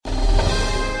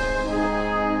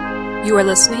You are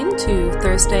listening to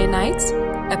Thursday Nights,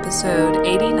 episode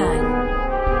 89.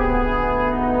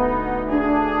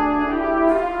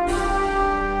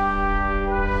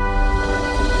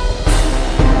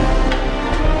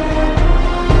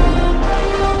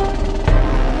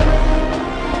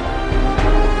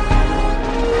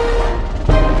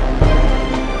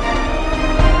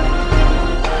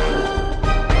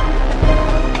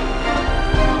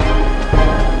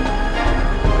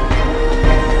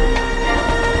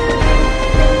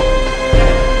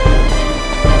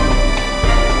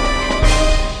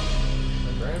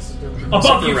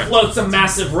 Above you floats a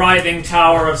massive writhing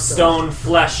tower of stone,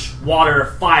 flesh, water,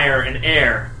 fire, and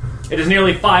air. It is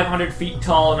nearly 500 feet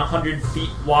tall and 100 feet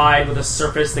wide, with a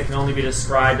surface that can only be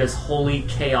described as wholly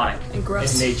chaotic And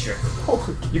gross. in nature.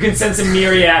 You can sense a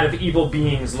myriad of evil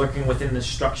beings lurking within the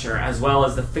structure, as well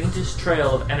as the faintest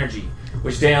trail of energy,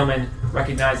 which Daemon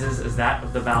recognizes as that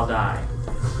of the Valdai.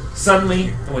 Suddenly,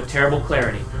 and with terrible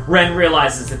clarity, Ren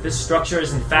realizes that this structure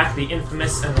is in fact the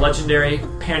infamous and legendary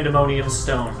Pandemonium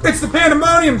Stone. It's the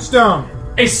Pandemonium Stone!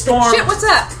 A storm Shit, what's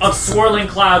up? of swirling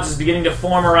clouds is beginning to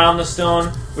form around the stone,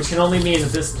 which can only mean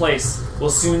that this place will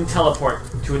soon teleport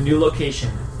to a new location,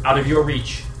 out of your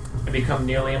reach, and become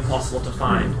nearly impossible to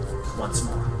find once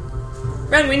more.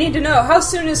 Ren, we need to know, how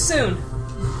soon is soon?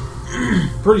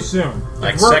 Pretty soon.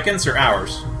 Like seconds or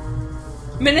hours?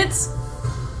 Minutes?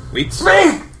 Weeks?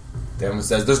 Damon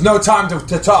says, "There's no time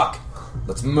to talk.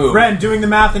 Let's move." Ren, doing the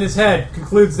math in his head,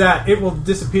 concludes that it will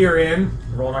disappear in...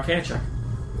 Roll an Arcana check.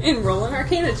 Roll an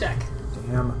Arcana check.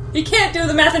 Damn. He can't do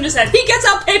the math in his head. He gets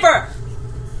out paper!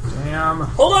 Damn.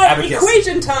 Hold on, Abacus.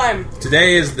 equation time!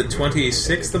 Today is the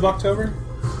 26th of October?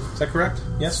 Is that correct?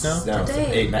 Yes, no? No, it's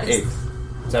Today is 8th.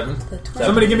 7th? The 20th.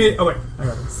 Somebody give me... Oh, wait. I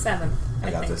got it. 7. I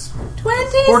got this.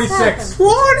 27.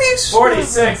 46.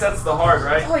 46, that's the hard,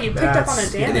 right? Oh, you picked up on a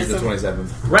That's- It is the Danism.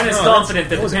 27th. Ren is No, confident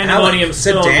that the was Pandemonium Alec.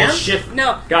 Said Stone will Dan? shift...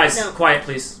 No. Guys, no. quiet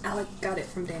please. Alec got it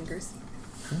from Dan Gersi.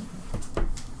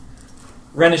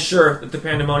 Ren is sure that the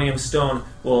Pandemonium Stone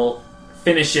will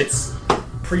finish its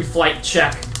pre-flight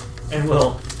check and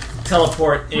will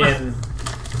teleport in...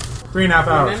 3.5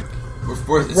 hours.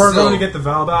 We're Still, going to get the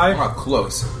Valdai. we're not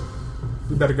close.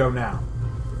 We better go now.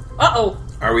 Uh-oh.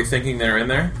 Are we thinking they're in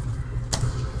there?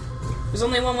 There's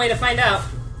only one way to find out.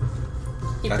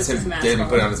 He That's puts his him. mask Damon on.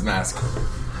 put on his mask.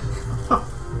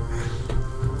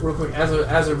 Real quick, as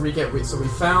a recap, so we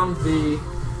found the...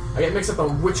 I get mixed up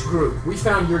on which group. We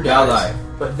found your guys,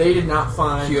 Valdai. but they did not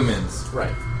find... Humans.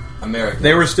 Right. Americans.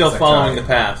 They were still Sectari. following the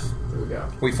path. There we go.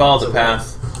 We followed the So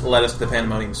path, led us to the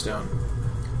Pandemonium Stone.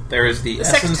 There is the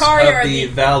essence Sectari of are the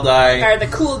the- Valdai Are the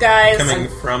cool guys, coming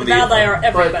and from the the... Valdai are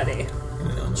everybody.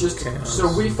 Just chaos.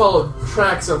 so we followed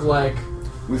tracks of like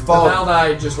We the followed...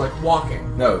 Valdai just like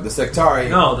walking. No, the Sectari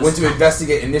No, the went to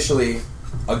investigate initially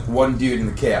one dude in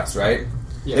the chaos, right?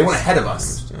 Yes. They went ahead of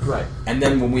us. Right. And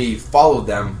then when we followed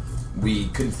them, we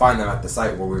couldn't find them at the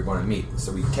site where we were going to meet.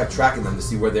 So we kept tracking them to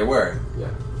see where they were. Yeah.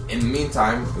 In the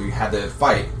meantime, we had to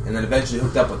fight, and then eventually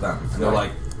hooked up with them. And they're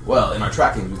Right. like, well, in our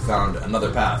tracking, we found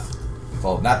another path. We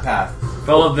followed that path.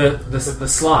 Follow the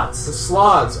slots. The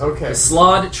Slods. Okay. The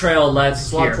Slod Trail led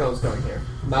Slod here. Trail is going here,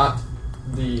 not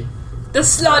the. The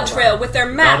Slod Valdai. Trail with their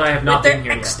map, Valdai have with not their been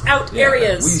here yet. X'd out Yeah,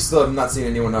 areas. We still have not seen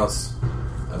anyone else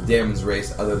of Damon's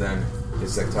race other than the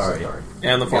Sectari.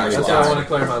 And the former Yeah, That's why I Slod. want to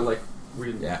clarify. Like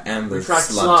we. Yeah, and the We tracked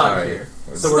Slod Slotari. here.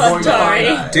 So we're going to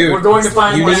Slotari. find. Dude, we're going to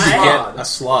find you one need to Slod. get a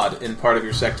Slod in part of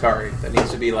your Sectari. That needs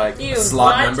to be like... Ew,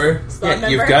 Slot what? member? Slot Yeah, member?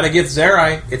 you've got to get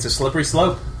Zerai. It's a slippery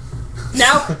slope.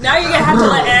 Now you're gonna have to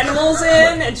let animals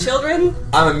in and children.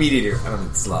 I'm a meat eater. I don't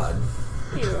eat slod.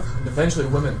 Ew. And eventually,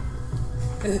 women.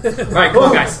 Alright, come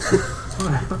on guys.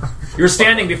 You're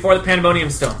standing before the Pandemonium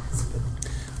Stone.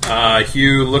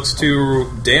 Hugh looks to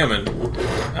Damon.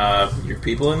 Your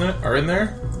people are in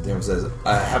there? Damon says,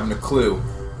 I haven't a clue,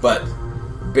 but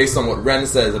based on what Ren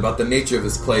says about the nature of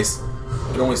this place,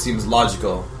 it only seems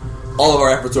logical. All of our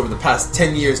efforts over the past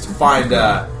 10 years to find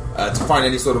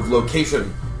any sort of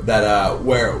location that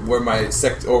where my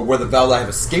sect or where the Valdai have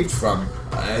escaped from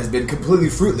has been completely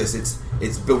fruitless.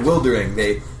 It's bewildering.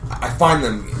 I find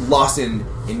them lost in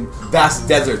vast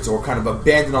deserts or kind of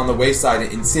abandoned on the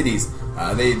wayside in cities.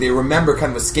 They remember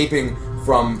kind of escaping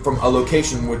from a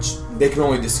location which they can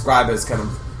only describe as kind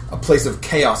of a place of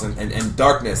chaos and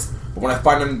darkness. But when I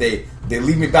find them, they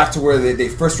lead me back to where they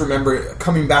first remember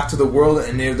coming back to the world,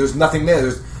 and there's nothing there.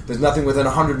 There's nothing within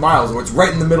 100 miles, or it's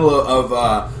right in the middle of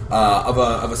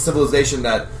a civilization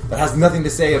that has nothing to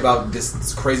say about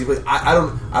this crazy place. I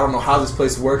don't know how this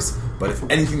place works, but if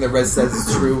anything that Rez says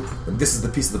is true, then this is the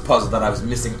piece of the puzzle that I was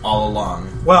missing all along.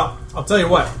 Well, I'll tell you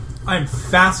what. I'm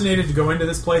fascinated to go into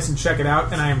this place and check it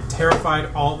out, and I am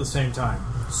terrified all at the same time.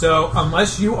 So,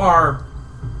 unless you are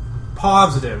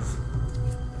positive,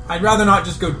 I'd rather not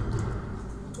just go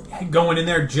going in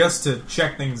there just to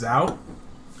check things out.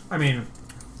 I mean,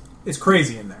 it's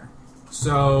crazy in there.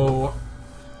 So,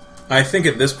 I think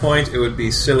at this point it would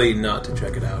be silly not to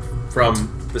check it out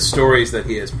from the stories that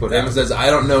he has put Damon out. says, I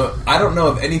don't know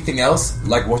of anything else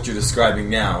like what you're describing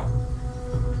now.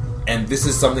 And this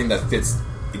is something that fits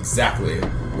exactly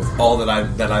with all that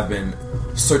I've been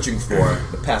searching for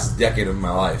the past decade of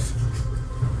my life.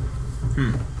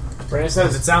 Brandon it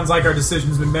says, sounds like our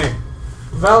decision's been made.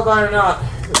 Valdine or not,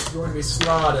 there's going to be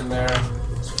slot in there.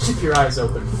 So keep your eyes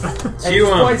open. And Hugh,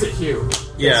 he points at Hugh.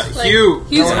 Yeah, Like, Hugh.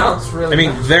 Hugh's No one out. else really I mean,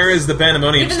 matters. there is the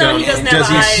Pandemonium Even though Stone. he doesn't have Does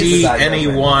he eyes. see Besides that,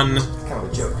 anyone, It's kind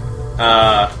of a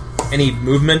joke. any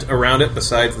movement around it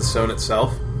besides the stone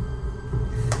itself?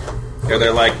 Are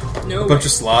there like No a bunch way.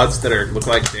 of slots that look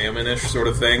like Daemon-ish sort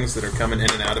of things that are coming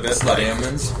in and out of it, Slut like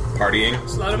Ammons. partying?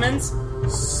 Slotomans?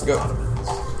 Go.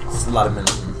 Slotterman.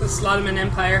 The Slotoman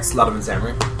Empire. Slotterman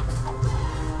Samurai.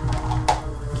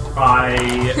 I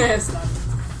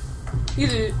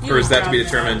Or is that to be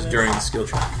determined during the skill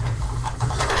check?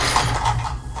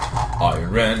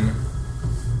 Iron Ren.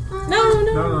 No.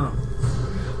 No.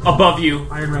 above you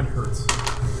Iron Red hurts.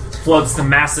 floats the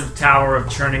massive tower of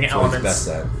churning That's what he's elements,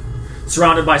 best at.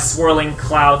 surrounded by swirling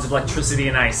clouds of electricity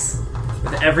and ice.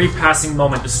 With every passing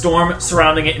moment, the storm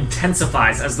surrounding it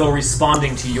intensifies as though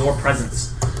responding to your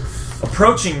presence.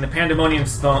 Approaching the Pandemonium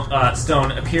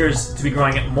stone appears to be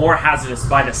growing more hazardous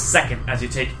by the second as you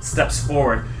take steps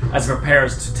forward as it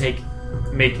prepares to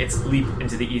make its leap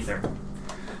into the ether.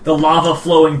 The lava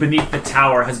flowing beneath the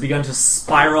tower has begun to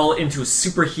spiral into a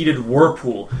superheated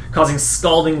whirlpool, causing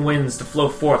scalding winds to flow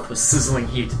forth with sizzling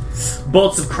heat.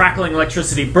 Bolts of crackling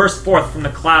electricity burst forth from the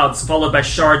clouds, followed by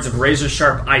shards of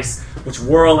razor-sharp ice, which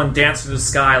whirl and dance through the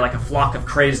sky like a flock of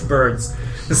crazed birds.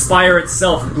 The spire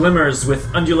itself glimmers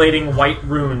with undulating white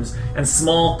runes, and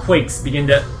small quakes begin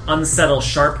to unsettle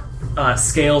sharp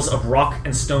scales of rock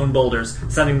and stone boulders,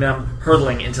 sending them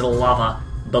hurtling into the lava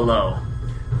below.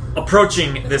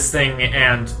 Approaching this thing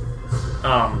and,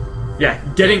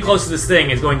 getting close to this thing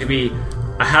is going to be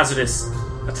a hazardous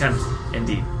attempt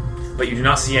indeed. But you do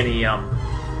not see any,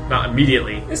 not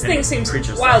immediately. This any thing seems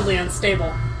creatures wildly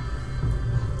unstable.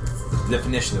 The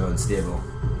definition of unstable.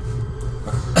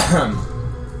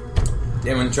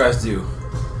 Damon tries to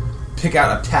pick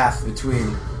out a path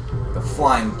between the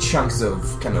flying chunks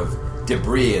of kind of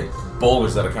debris and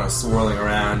boulders that are kind of swirling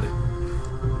around.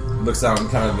 Looks out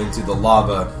kind of into the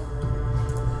lava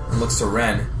and looks to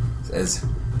Ren. Says,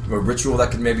 a ritual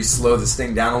that could maybe slow this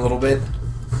thing down a little bit.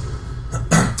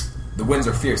 The winds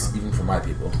are fierce, even for my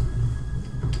people.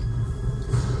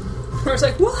 I was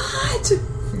like, what?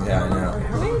 Yeah, I know.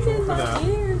 Where's in my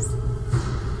ears?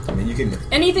 I mean, you can.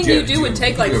 Anything you do would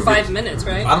take like you can 5 minutes,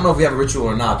 right? I don't know if we have a ritual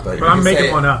or not, but you I'm can making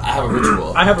say, one up. I have a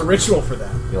ritual. I have a ritual for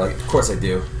that. You're like, of course I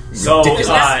do. So, Ridiculous.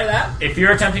 Yes, for that. if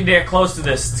you're attempting to get close to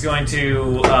this, it's going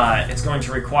to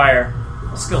require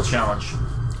a skill challenge.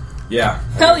 Yeah.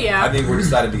 Hell yeah. I think we're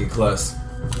decided to get close.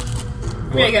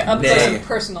 We're gonna get up close Nay. and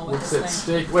personal with What's this at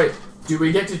thing. stake? Wait, do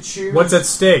we get to choose What's at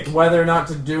stake? whether or not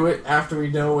to do it after we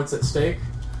know what's at stake?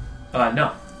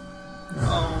 No.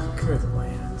 Clear the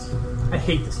lands. I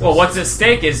hate this. Well, what's at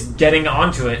stake is getting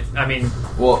onto it. I mean,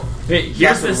 Well, here's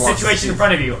That's the what wants situation to in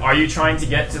front of you. Are you trying to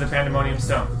get to the Pandemonium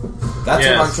Stone? that's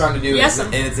Yes. what I'm trying to do Yes,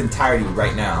 in its entirety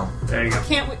right now. There you go.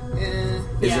 Can't we? Is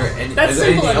Yeah. there, That's is there simple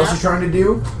anything else enough. you're trying to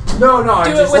do? No, I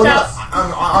Do it just without- Well,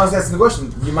 no, I was asking the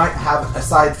question. You might have a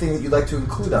side thing that you'd like to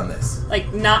include on this.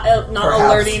 Like not Perhaps.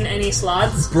 alerting any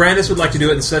slots. Brandis would like to do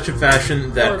it in such a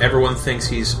fashion that Or- everyone thinks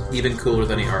he's even cooler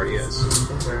than he already is.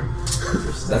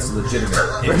 That's legitimate.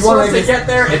 We're If you want supposed to to get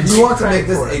there and if you want to take make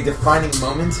this credit for a defining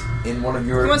moment in one of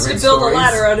your He wants to great build stories, a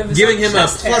ladder out of his Giving own him a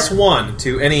chest hair. +1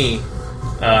 to any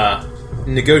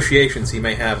negotiations he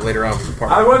may have later on with the I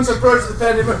party. once approached the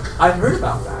pandemic. I've heard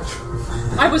about that.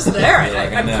 I was there.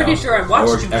 Yeah, I'm know. pretty sure I watched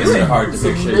worked you do extra it. hard to It's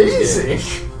make sure you did.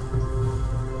 amazing.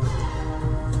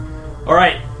 All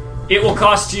right. It will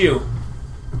cost you.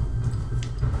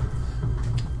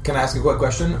 Can I ask a quick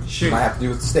question? Shoot. Might have to do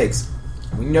with the stakes.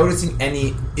 Are we noticing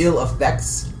any ill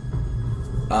effects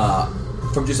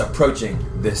from just approaching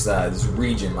this this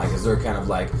region? Like, is there kind of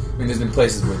like? I mean, there's been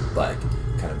places with like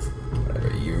kind of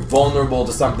whatever, you're vulnerable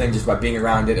to something just by being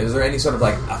around it. Is there any sort of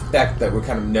like effect that we're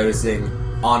kind of noticing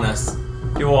on us?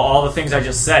 Well, all the things I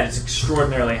just said. It's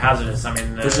extraordinarily hazardous. I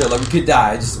mean, For sure, like we could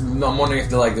die. I'm wondering if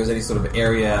there's any sort of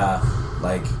area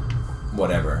like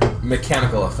whatever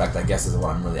mechanical effect, I guess, is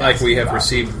what I'm really Like asking we have about.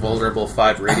 received vulnerable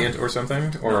 5 radiant or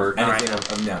something? Or Anything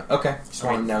of note. Okay, just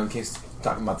wanted to know in case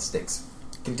talking about the stakes.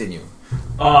 Continue.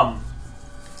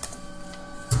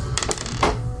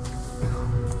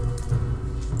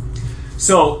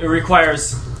 So it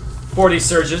requires 40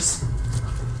 surges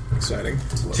exciting.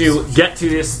 to get to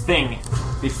this thing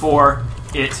before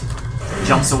it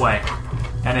jumps away.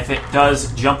 And if it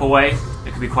does jump away,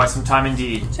 it could be quite some time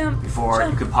indeed before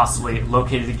you could possibly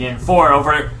locate it again. For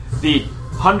over the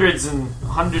hundreds and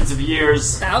hundreds of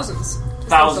years,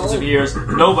 Thousands of years,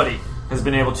 nobody has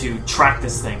been able to track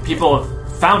this thing. People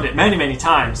have found it many, many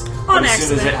times, but as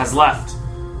soon as it has left,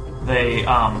 they,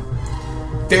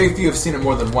 Very few have seen it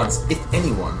more than once, if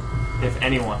anyone. if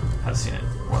anyone has seen it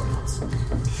more than once.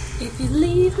 If you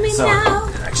leave me So now,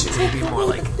 it actually would be more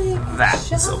like that,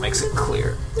 so it makes it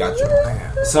clear.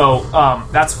 Gotcha. So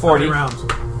that's 40, rounds.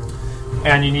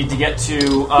 and you need to get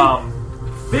to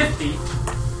 50.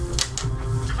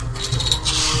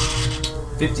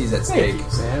 50 is at stake.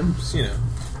 Sam. You know.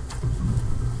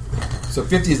 So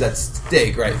 50 is at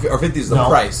stake, right? Or 50 is the No.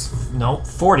 price. No,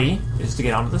 40 is to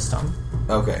get onto the stone.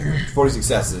 Okay. 40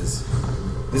 successes.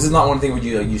 This is not one thing where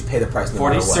you just pay the price no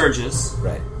 40 matter what. surges.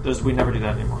 Right. We never do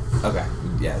that anymore. Okay.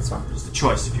 Yeah, that's fine. It's the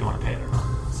choice if you want to pay it or not,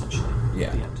 essentially. Yeah.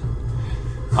 At the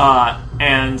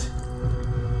end.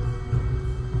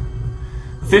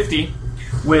 And 50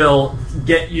 will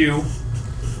get you.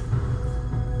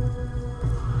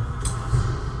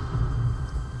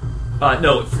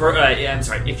 I'm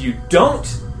sorry. If you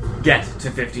don't get to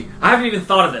 50, I haven't even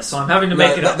thought of this, so I'm having to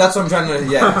make it up. That's what I'm trying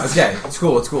to... Yeah, okay. It's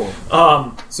cool, it's cool.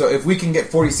 So if we can get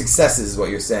 40 successes is what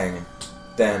you're saying,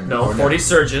 then... No, or 40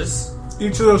 surges.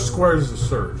 Each of those squares is a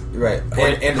surge. Right.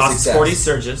 And a costs success. 40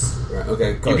 surges. Right,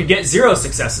 okay, cool. You could get 0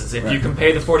 successes. If you Right. can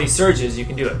pay the 40 surges, you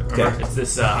can do it. Remember, Okay. it's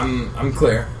this. I'm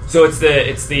clear. So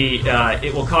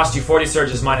it will cost you 40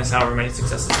 surges minus however many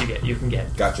successes you can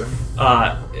get. Gotcha.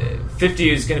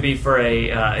 50 is going to be for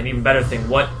an even better thing.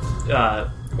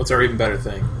 What's our even better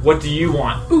thing? What do you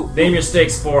want? Name your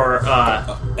stakes for.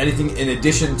 Anything in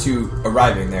addition to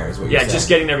arriving there is what you're saying. Just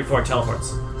getting there before it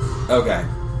teleports. Okay.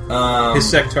 His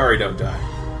Sectari don't die.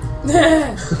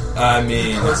 I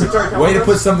mean, way to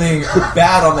put something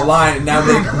bad on the line and now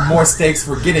make more stakes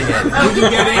for getting it.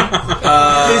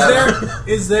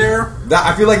 Is there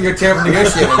I feel like you're a terrible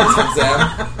negotiator in this one,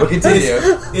 Sam. But continue.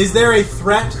 is there a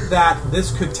threat that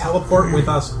this could teleport with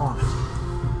us on it?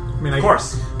 I mean, Of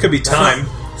course. Could be time.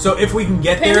 So if we can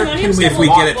get there, Pandemonium's can we If we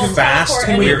lock, get it fast,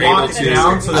 can we we're able lock it to.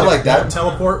 down so that I like it that. won't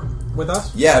teleport with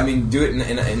us? Yeah, I mean, do it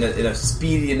in a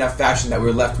speedy enough fashion that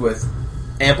we're left with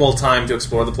Ample time to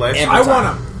explore the place. ample I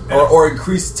time. wanna- Or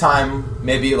increased time,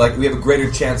 maybe, like, we have a greater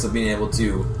chance of being able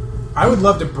to... I would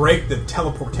love to break the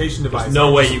teleportation device. There's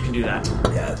no way you can do that.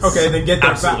 Yeah, Okay, then get there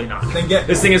Absolutely not. Then get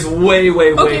This thing is way,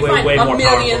 way, way, Okay, way, fine. way A more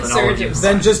million powerful than all of you. surges.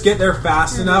 then just get there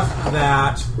fast enough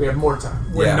that We have more time.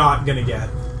 we're Yeah. not going to get.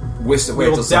 Wait We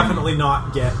will till some- definitely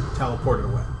not get teleported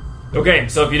away. Okay,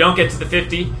 so if you don't get to the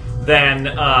 50, then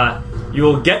you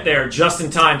will get there just in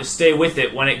time to stay with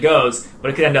it when it goes, but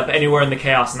it could end up anywhere in the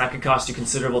chaos, and that could cost you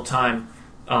considerable time.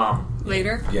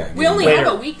 Later. Yeah, We only later.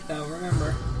 have a week though.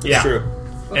 Remember. Yeah. True.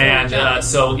 Before And we jump.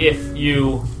 so if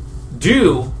you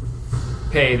do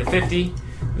pay the 50,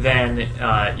 then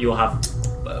you'll have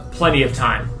plenty of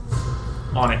time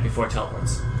on it before it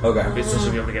teleports. Okay.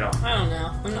 Essentially, be able to get off. I don't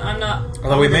know. I'm not.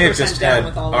 Although we may have 100% just down had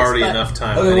with all this, already but- enough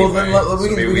time Okay, well, anyway, then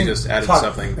so maybe we just added talk.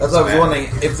 something. That's what I was bad. wondering,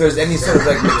 if there's any sort of,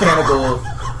 like, mechanical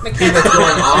thing that's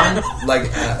going on, like,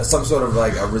 some sort of,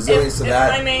 like, a resilience to if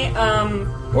that. I may,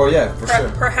 Or, yeah, for sure.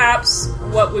 perhaps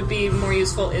what would be more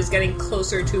useful is getting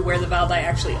closer to where the Valdai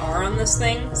actually are on this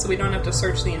thing, so we don't have to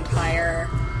search the entire,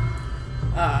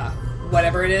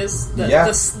 whatever it is. Yeah.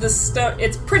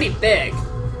 It's pretty big,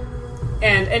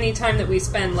 and any time that we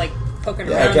spend like poking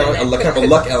Yeah, around, kind of, in it like, kind of a could-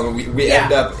 luck element. We Yeah.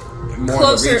 end up more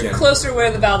in the region. closer where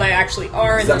the Valdai actually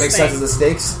are. Does in that this make thing. sense as the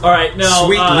stakes? All right, no.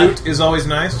 Sweet loot is always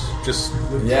nice. Just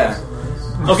Yeah.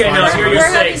 Okay, no. Here are your We're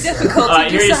having stakes. difficulty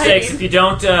Here are your stakes. deciding. If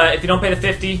you don't pay the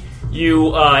 50,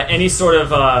 you any sort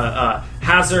of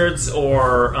hazards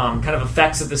or kind of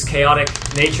effects of this chaotic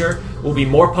nature will be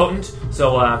more potent.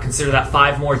 So consider that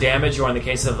 5 more damage, or in the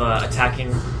case of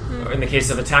attacking, or in the case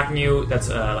of attacking you, that's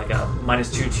like a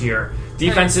 -2 to your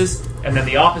defenses. And then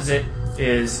the opposite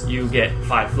is you get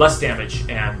 5 less damage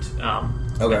and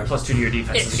Okay. +2 to your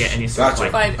defenses to get any sort Gotcha.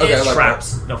 of like 5-ish. Okay, I like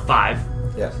traps. No, 5.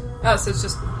 Yeah. Oh, so it's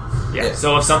just Yeah. Yeah.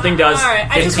 So if something does Alright,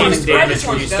 I just 15 wanted to- I damage just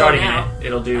when wanted you to go starting now. it,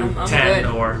 it'll do I'm 10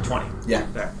 good. or 20. Yeah.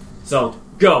 There. So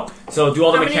go. So do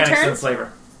all the How many mechanics and turns? flavor.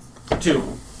 2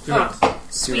 Oh. rounds. Two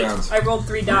sweet. rounds. I rolled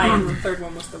 3 die, and the third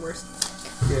one was the worst.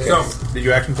 So, Did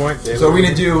you action point? David? So we're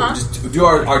gonna do Huh? just do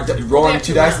our rolling Yeah, 2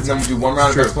 2 dice, rounds. and then we'll do 1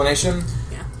 round Sure. of explanation.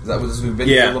 Yeah. Is that what this we've been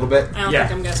Yeah. doing a little bit? I don't Yeah.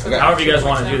 think I'm guessing. Okay. However you guys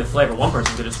want to do the flavor. One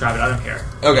person could describe it. I don't care.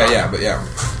 Okay, yeah, but yeah,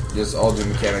 just all do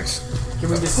mechanics. Can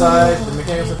we decide the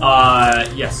mechanics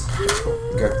of Yes.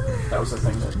 Okay, that was the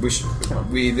thing that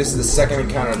this is the second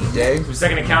encounter of the day. The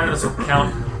second encounter, this will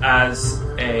count as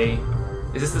a.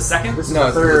 Is this the second? This is No,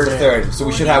 the third. it's the third. So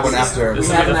we should have one after. This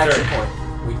We is have the an action third. point.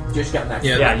 We just got an action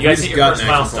Yeah, point. Yeah, you guys we hit just your got first an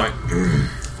action milestone. point.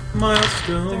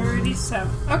 Milestone. 37.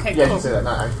 Okay, Yeah, cool. you say that,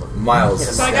 not action point.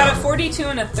 Miles. So I got a 42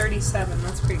 and a 37.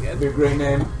 That's pretty Be good. a great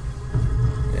name.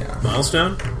 Yeah,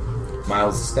 Milestone?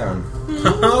 Miles Stone.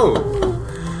 Oh!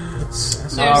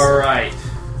 Sassy. All right.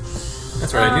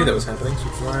 That's right, I knew that was happening, so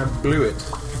that's why I blew it.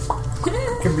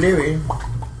 Completely.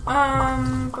 I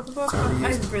really don't know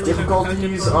how to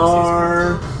Difficulties diplomatize.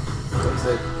 are. What is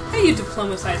it? How do you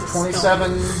diplomatize a spell?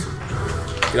 27. You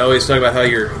could always talk about how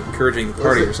you're encouraging the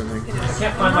party or something. You know, I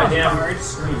can't find my I'm not damn bard.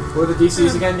 screen. What are the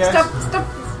DCs again, guys? Stop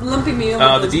lumping me in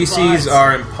The with those DCs bards.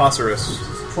 are imposterous.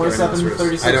 27,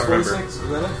 36, I don't remember. 46. Is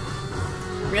that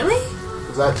it? Really?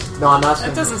 Is that. No, I'm asking.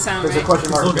 That doesn't sound There's a right.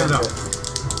 question mark Look it against up. it.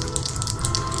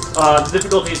 The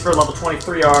difficulties for level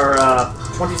 23 are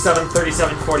 27,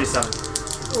 37, 47.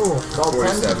 Oh, it's all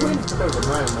 47. 10 between? I thought there was a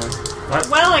 9 in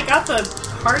there. Well, I got the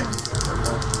hard,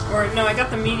 or no, I got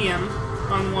the medium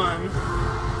on one.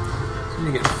 So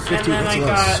you get 50 And then that's I a lot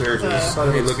of got surges. the-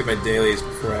 Let me look at my dailies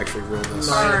before I actually roll this.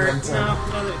 Nine Hard. and then No,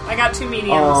 10. I got 2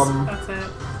 mediums. Um, That's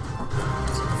it.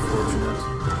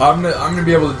 Fortunate. I'm gonna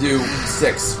be able to do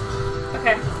 6.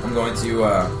 Okay. I'm going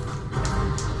to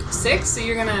 6. So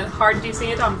you're gonna hard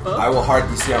DC it on both. I will hard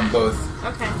DC on both.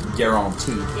 Okay.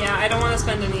 Guarantee. Yeah, I don't want to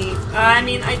spend any. I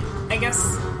mean, I guess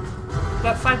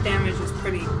that 5 damage is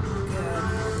pretty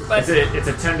good, but It's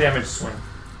a 10 damage swing.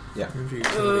 Yeah.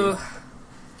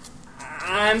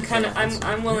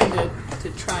 I'm willing to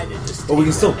try to just. But we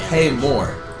can take still that pay damage.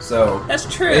 more. So That's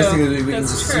true. basically, we can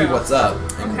That's just true. see what's up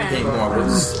and Okay. pay more. We'll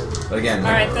just, but again,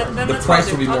 All right, then the that's price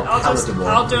what will be I'll do. more I'll just- palatable.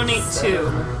 I'll donate 2.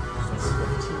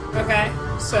 Okay,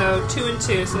 so 2 and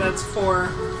 2, so that's 4.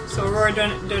 So Aurora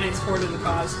donates 4 to the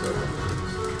cause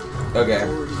Okay.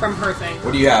 from her thing.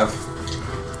 What do you have?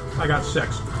 I got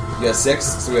 6. You got 6,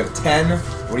 so we have 10.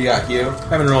 What do you got, Hugh? I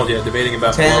haven't rolled yet, debating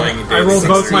about 10. blowing. I rolled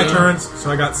both 16. my turns,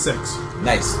 so I got 6.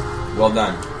 Nice. Well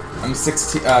done. I'm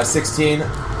 16.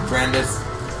 Brandis.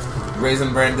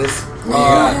 Raisin Brandis. What do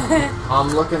you got?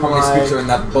 I'm looking How many scoops are like. in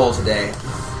that bowl today?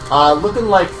 Looking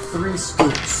like 3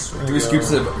 scoops. 3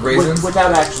 scoops of raisins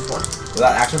Without action point.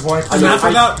 without action point? I And mean, that's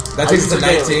without That I takes us use to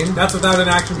it daily. 19. that's without an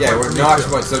action Yeah, point we're for no me, action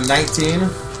too. point. So 19.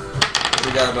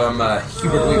 We got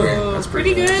Hubert Weaver. Oh, That's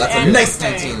pretty pretty good. That's a and nice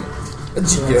okay. 19.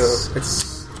 It's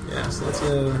yeah, so that's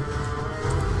a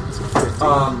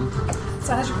 15.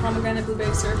 So how's your pomegranate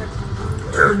blueberry syrup?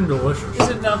 Freaking delicious. Is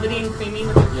it velvety and creamy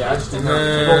with the Yeah, I just did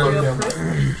real not.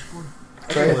 fruit?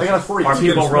 I got a 40. Are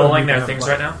people just rolling don't their have things luck.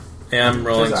 right now? Yeah, I'm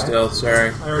rolling still,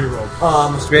 sorry. I already rolled.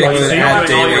 Debating Right, whether so to you're add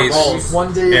doing all your dailies. rolls.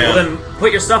 One day. Yeah. Well, then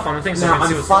put your stuff on the thing so Now we can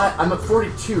see I'm what's I'm at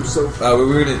 42, so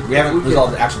we haven't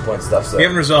resolved the action point stuff, so. We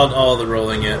haven't resolved all the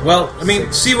rolling yet. Well, I mean,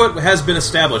 6. see what has been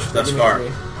established thus far.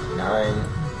 9,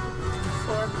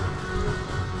 4.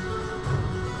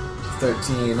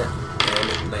 13,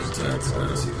 and 19. That's, 1,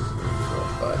 2,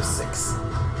 4, 5, 6.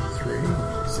 3,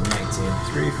 So 19.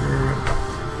 3 for.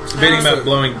 Debating about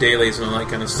blowing dailies and all that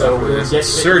kind of So stuff we'll with get-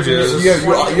 this. Surges. You have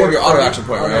your auto action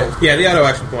point, right? Yeah, the auto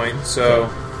action point. So.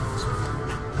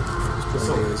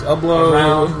 I'll blow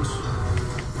around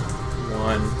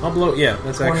 1. I'll blow. Yeah,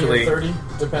 that's 20 actually. or 30,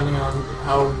 depending on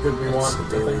how good we want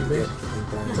the thing to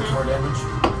be. Take more damage.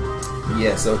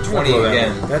 Yeah, so I'll 20 blow that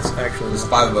again. one. That's actually. There's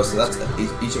 5 of us, so that's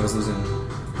each of us losing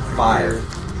 5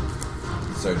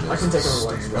 surges. I can take a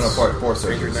little extra. Oh, no, 4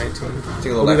 surges. 19.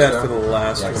 Take a We'll little do that extra. for the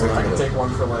last Yeah, one. exactly. I can take one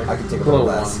for like. I can take a Blow little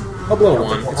 1. less. I'll blow I'll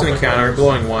 1. take It's an one. encounter.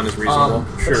 Blowing 1 is reasonable.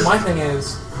 But Sure. my thing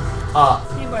is, You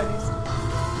buy these.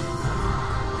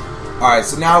 Alright,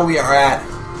 so now we are at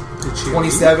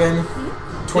 27,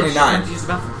 29. Use the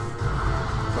bathroom.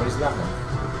 20's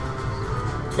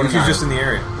nothing. She's just in the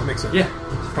area. That makes sense. Yeah,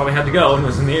 she probably had to go and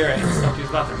was in the area and stopped to use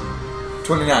the bathroom.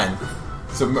 29.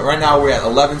 So right now we're at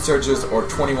 11 surges or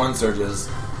 21 surges.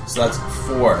 So that's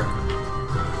 4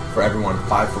 for everyone,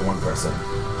 5 for one person.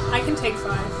 I can take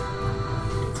 5.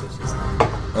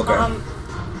 Okay.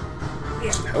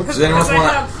 Yeah. Does Because anyone I wanna-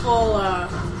 have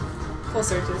full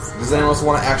searches. Does anyone else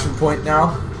want an action point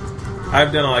now?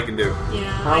 I've done all I can do. Yeah.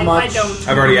 How I much- don't.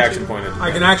 I've already want action to. pointed.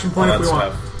 I can action point All if that we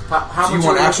want. stuff. how Do much you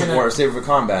want are we action looking point or at? save for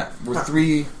combat? We're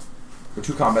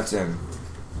 2 combats in.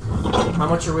 How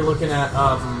much are we looking at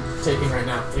taking right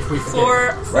now? If we forget.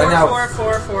 Four, Right now-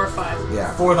 5.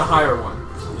 Yeah. For the higher one.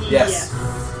 Yes.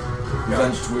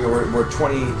 We're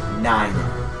 29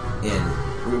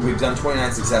 in. We've done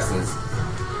 29 successes.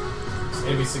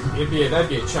 That'd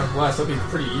be a chunk less. That'd be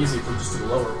pretty easy if we just do the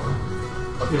lower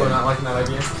one. But people are not liking that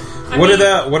idea.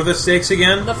 What are the stakes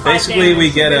again? The 5 Basically, damage.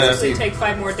 we get Basically take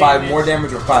 5 more damage. 5 more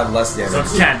damage or 5 less damage. So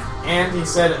it's 10. And he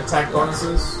said attack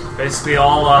bonuses. Basically,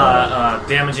 all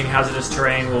damaging hazardous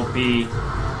terrain will be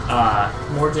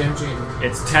More damaging.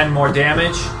 it's 10 more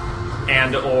damage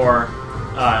and or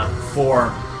 4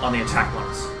 on the attack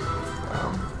bonus.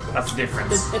 That's the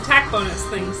difference. The attack bonus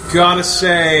things. Gotta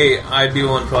say, I'd be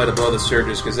willing probably to blow the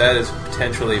surges because that is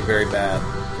potentially very bad.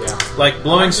 Yeah. Like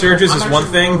blowing I'm surges actually is one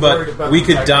more thing, worried but about we the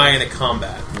could attack die bonus. in a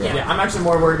combat. Yeah, I'm actually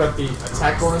more worried about the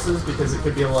attack bonuses because it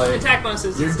could be like Attack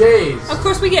bonuses. your days. Of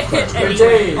course, we get hit Your anyway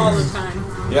days. all the time.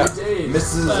 Yeah. Days.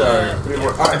 Misses But- are.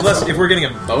 Alright, Unless so- if we're getting a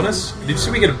bonus, did you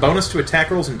say we get a bonus to attack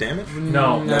rolls and damage?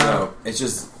 No. No. It's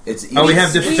just. It's Oh, we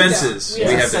have We defenses. don't.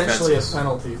 We It's have essentially defenses. a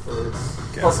penalty for it.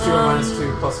 Okay. Plus 2 and minus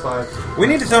 2, plus 5. We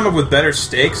need to come up with better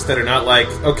stakes that are not like,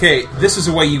 okay, this is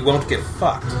a way you won't get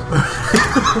fucked.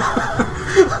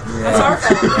 That's our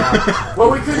fault.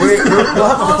 Well, we could. We'll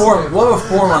have a form. We'll have a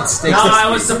form on stakes. No, I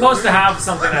was supposed to have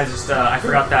something. I just I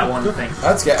forgot that one thing.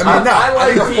 That's good. I mean, no.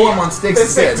 I think a form on stakes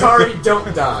is good. Atari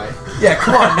don't die. Yeah,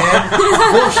 come on, man.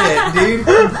 Bullshit, dude.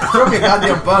 Throw me a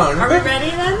goddamn Are bone. we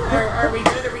ready then? Are we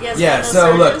good? Are we guys Yeah. getting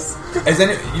So those look, surges?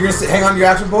 you're gonna hang on to your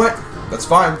action point. That's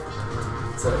fine.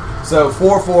 So, So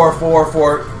 4, 4, 4,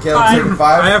 4. Caleb taking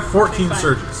 5 I have 14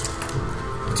 surges.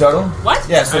 total. What?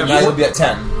 Yeah. So I have now four. you'll be at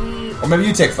 10. Or maybe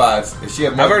you take 5 if she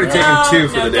have more. I've already taken 2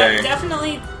 for the day.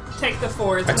 Definitely take the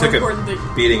 4. It's I more took a important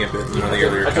that beating a bit in one of the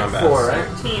earlier I took combats. 4, right?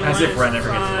 team As if minus Ren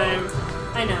ever gets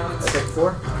 5. I know. I It's, took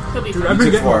 4. he'll be Dude, fine. I've been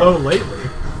took getting 4. low lately.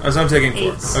 As I'm taking 4. 8.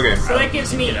 Okay. So that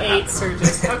gives me It 8 happens.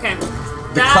 surges. Okay.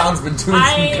 The clown's been doing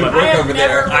some good work over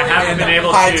there. I haven't been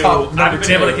able to. High top I number haven't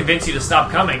been able to 2. convince you to stop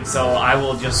coming, so I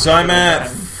will just. So I'm at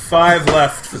 5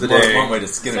 left for the More than day. one way to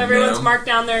skin So it. everyone's you know? marked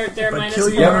down their But minus kill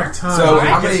 4. you every time. So Alright.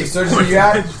 how many surges are you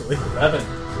at? Eventually. 11.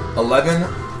 11,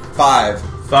 5,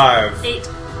 5. 8.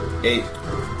 8,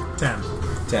 10.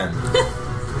 10.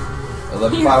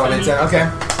 11, You're 5, 11, 10. funny.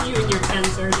 Okay. You and your 10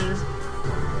 surges.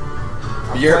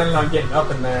 I'm You're- planning on getting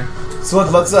up in there. So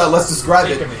let's describe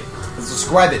it. Taking me. Let's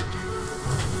describe it.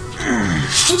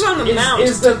 Who's on the mount?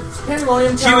 Is the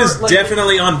Pandemonium He Tower was like,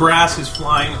 definitely on Brass's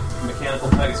flying mechanical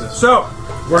Pegasus. So,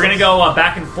 We're gonna go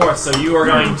back and forth. So you are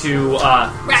going to.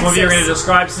 Some of you are going to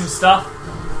describe some stuff,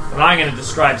 and I'm going to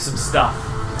describe some stuff.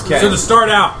 Okay. so to start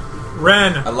out,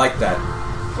 Ren I like that.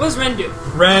 What does Ren do?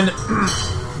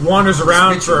 wanders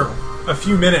around for Ritual. a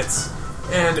few minutes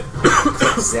and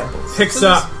Examples. picks So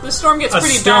up the storm gets a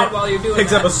pretty stone. bad while you're doing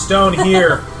picks that. up a stone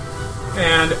here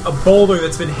and a boulder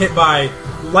that's been hit by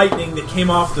lightning that came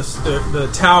off the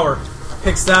tower.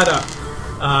 Picks that up.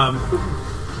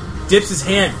 Dips his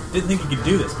hand. Didn't think he could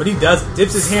do this, but he does it.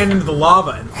 Dips his hand into the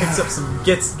lava and picks up some.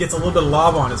 Gets a little bit of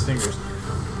lava on his fingers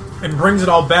and brings it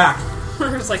all back.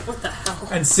 It's like, what the hell?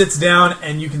 And sits down,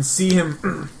 and you can see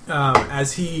him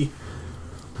as he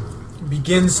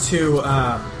begins to.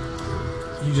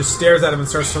 He just stares at him and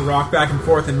starts to rock back and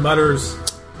forth and mutters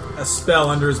a spell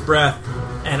under his breath.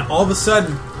 And all of a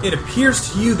sudden, it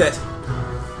appears to you that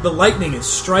the lightning is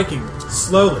striking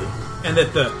slowly, and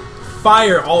that the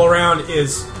fire all around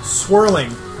is swirling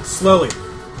slowly.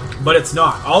 But it's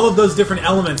not. All of those different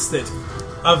elements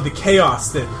of the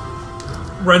chaos that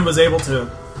Ren was able to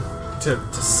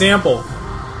sample,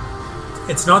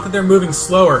 it's not that they're moving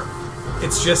slower,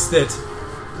 it's just that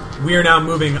we are now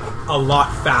moving a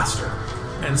lot faster.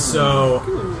 And so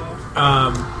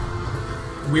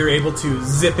we're able to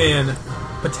zip in,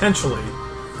 potentially,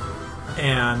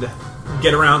 and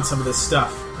get around some of this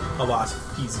stuff a lot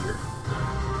easier.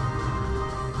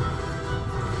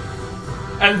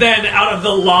 And then out of the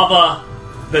lava,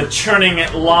 the churning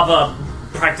lava,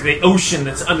 practically ocean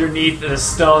that's underneath the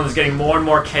stone is getting more and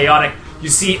more chaotic. You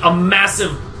see a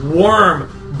massive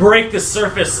worm break the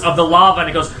surface of the lava, and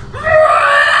it goes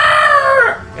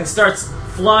and starts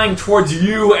flying towards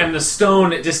you and the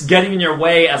stone, just getting in your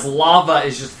way as lava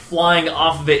is just flying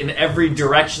off of it in every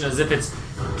direction as if it's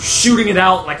shooting it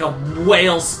out like a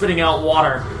whale spitting out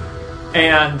water.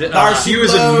 And He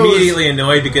was immediately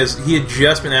annoyed because he had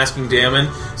just been asking Damon,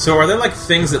 so are there like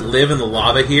things that live in the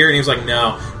lava here? And he was like,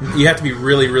 no, you have to be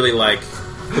really, really like,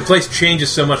 the place changes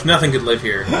so much, nothing could live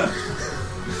here.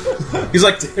 He's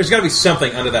like, there's got to be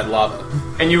something under that lava.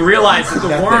 and you realize that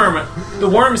the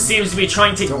worm seems to be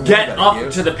trying to Don't get worry about up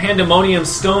it, to the Pandemonium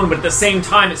Stone, but at the same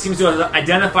time it seems to have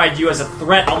identified you as a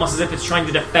threat, almost as if it's trying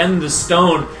to defend the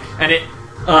stone, and it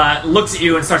looks at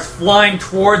you and starts flying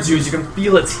towards you as you can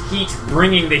feel its heat,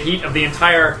 bringing the heat of the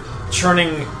entire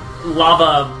churning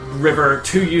lava river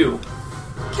to you.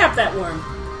 Cap that worm.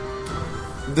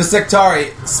 The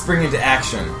Sectari spring into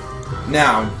action.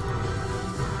 Now,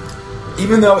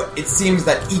 even though it seems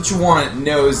that each one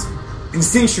knows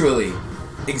instinctually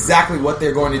exactly what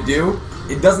they're going to do,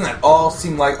 it doesn't at all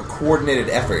seem like a coordinated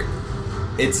effort.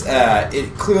 It's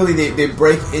clearly they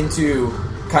break into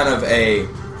kind of a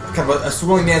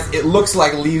swirling dance. It looks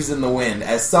like leaves in the wind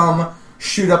as some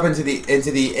shoot up into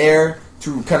the air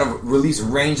to kind of release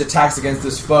ranged attacks against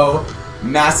this foe.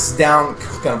 Masks down,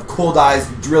 kind of cold eyes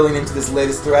drilling into this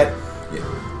latest threat,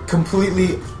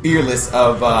 completely fearless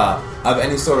of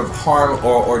any sort of harm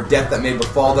or death that may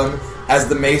befall them. As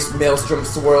the maelstrom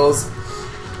swirls,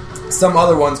 some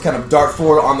other ones kind of dart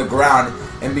forward on the ground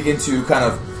and begin to kind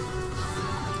of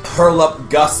hurl up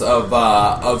gusts of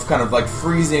kind of like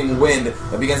freezing wind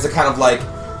that begins to kind of like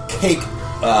cake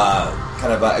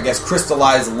I guess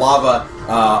crystallized lava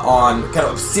on kind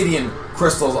of obsidian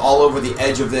crystals all over the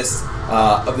edge of this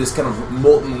kind of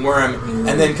molten worm,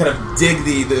 and then kind of dig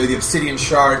the obsidian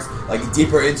shards like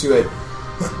deeper into it.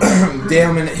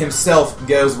 Daemon himself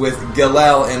goes with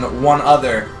Galel and one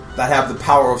other that have the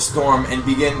power of storm and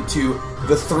begin to,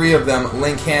 the three of them,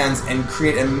 link hands and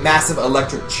create a massive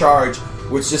electric charge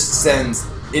which just sends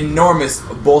enormous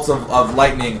bolts of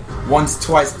lightning once,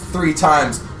 twice, 3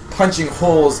 times, punching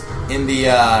holes in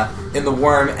the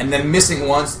worm and then missing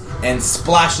once and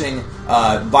splashing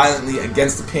violently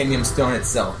against the Panium stone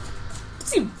itself.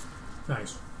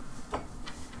 Nice.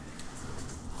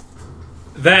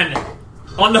 Then,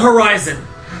 on the horizon,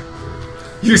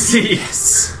 you see...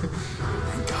 Yes.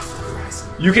 Thank God for the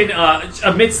horizon. You can,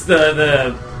 amidst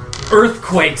the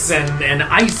earthquakes and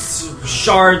ice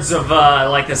shards of,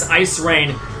 like this ice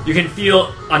rain, you can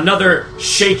feel another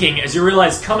shaking as you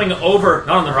realize coming over,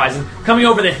 not on the horizon, coming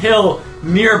over the hill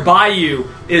nearby you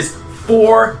is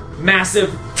 4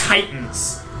 massive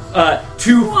titans.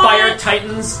 2 fire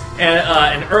titans,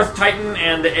 an earth titan,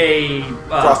 and a...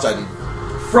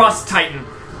 Frost titan.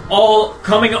 All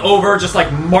coming over, just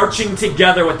like marching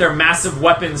together with their massive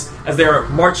weapons as they're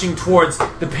marching towards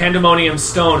the Pandemonium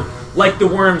Stone. Like the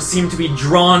worms seem to be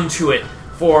drawn to it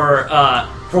for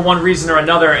one reason or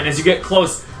another. And as you get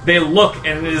close, they look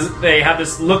and they have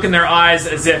this look in their eyes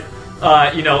as if,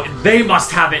 they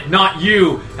must have it, not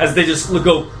you. As they just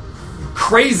go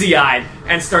crazy-eyed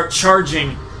and start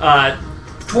charging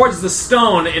towards the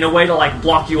stone in a way to like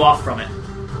block you off from it.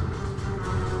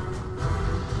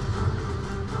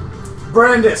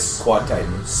 Brandis, Quad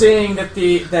Titan. seeing that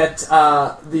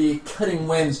the cutting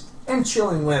winds and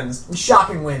chilling winds and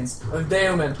shocking winds of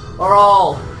Daemon are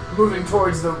all moving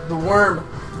towards the worm,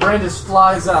 Brandis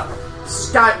flies up,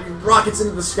 rockets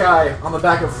into the sky on the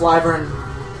back of Flyburn,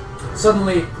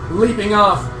 suddenly leaping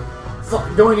off,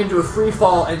 going into a free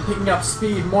fall and picking up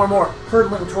speed more and more,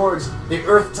 hurtling towards the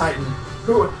Earth Titan,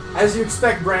 who, as you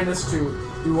expect Brandis to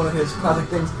do one of his classic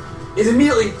things, is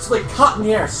immediately caught in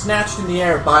the air, snatched in the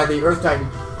air by the Earth Titan,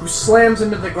 who slams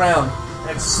him to the ground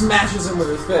and smashes him with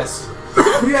his fist.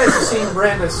 You guys have seen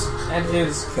Brandis and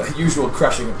his usual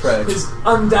crushing approach. His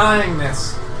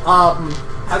undyingness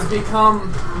has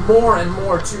become more and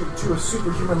more to a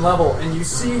superhuman level, and you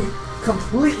see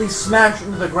completely smashed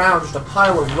into the ground just a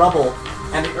pile of rubble,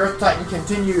 and the Earth Titan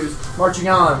continues marching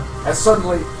on as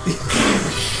suddenly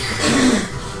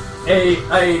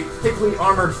a thickly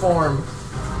armored form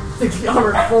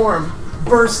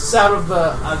bursts out of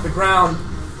the ground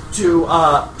to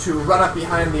run up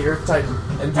behind the Earth Titan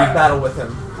and do battle with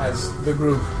him as the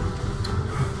group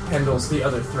handles the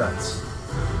other threats.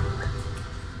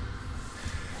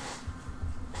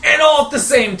 And all at the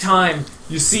same time,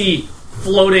 you see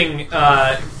floating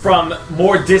from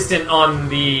more distant on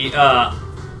the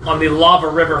lava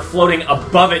river, floating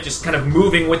above it, just kind of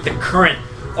moving with the current,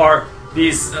 are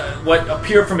these what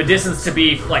appear from a distance to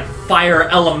be like fire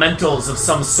elementals of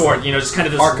some sort. Just kind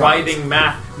of this Archons. writhing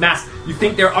mass. You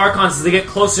think they're Archons. As they get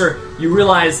closer, you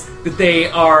realize that they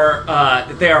are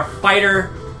fire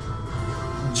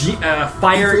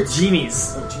Ifrits?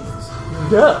 genies. Oh, Jesus.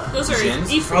 Yeah. Those are Jins?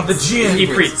 Ifrits. Oh, the Jinn.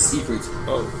 Ifrits. Ifrits.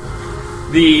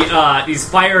 These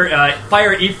fire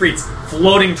Ifrits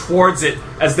floating towards it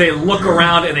as they look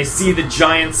around and they see the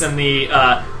giants and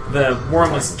the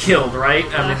worm was killed, right?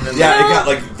 I mean, Yeah, it got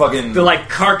like fucking... the like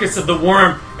carcass of the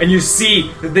worm, and you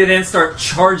see that they then start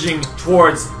charging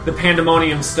towards the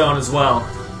Pandemonium Stone as well,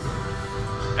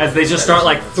 as they just start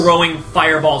like throwing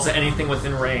fireballs at anything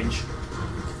within range.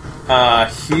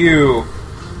 Hugh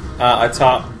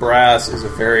atop Brass is a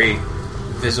very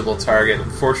visible target.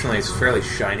 Unfortunately, it's a fairly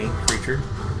shiny creature,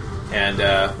 and You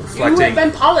have reflecting.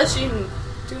 been polishing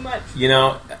much? You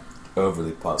know,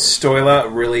 Overly positive.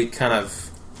 Stoila really kind of...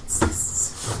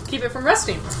 Keep it from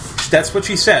rusting. That's what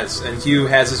she says, and Hugh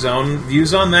has his own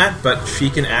views on that, but she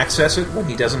can access it when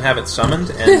he doesn't have it summoned,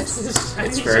 and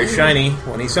it's very shiny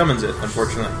when he summons it,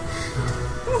 unfortunately.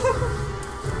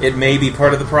 It may be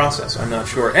part of the process, I'm not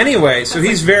sure. Anyway, so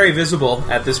he's very visible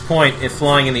at this point,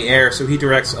 flying in the air, so he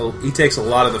takes a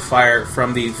lot of the fire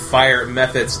from the fire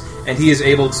methods, and he is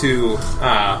able to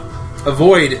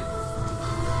avoid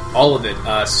all of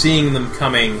it, seeing them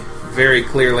coming very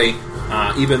clearly,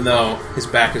 even though his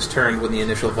back is turned when the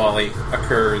initial volley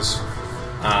occurs.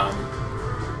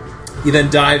 He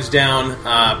then dives down,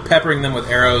 peppering them with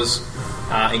arrows,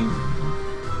 and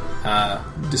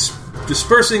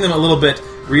dispersing them a little bit,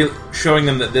 showing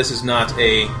them that this is not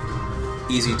a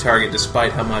easy target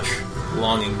despite how much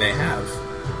longing they have,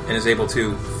 and is able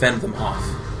to fend them off.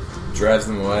 Drives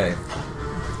them away.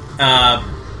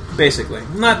 Basically.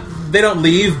 They don't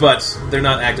leave, but they're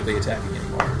not actively attacking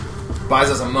anymore. Buys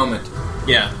us a moment.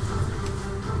 Yeah.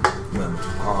 Moment of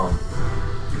calm.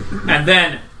 And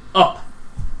then, up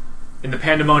in the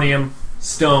Pandemonium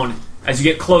Stone, as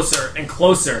you get closer and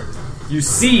closer, you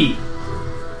see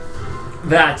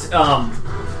that,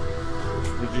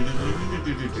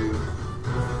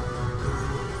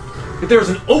 there's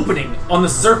an opening on the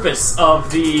surface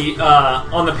of the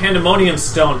Pandemonium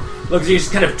Stone. Looks like it's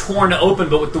just kind of torn open,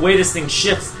 but with the way this thing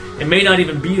shifts, it may not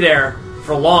even be there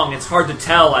for long. It's hard to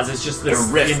tell, as it's just this.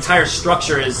 The entire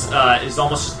structure is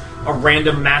almost a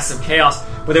random mass of chaos.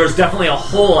 But there's definitely a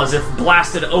hole, as if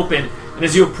blasted open. And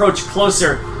as you approach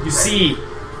closer, you see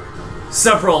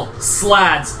several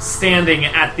slads standing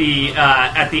at the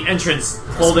entrance,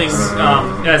 holding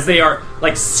as they are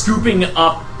like scooping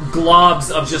up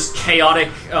globs of just chaotic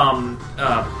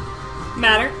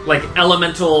matter, like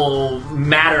elemental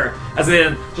matter, as they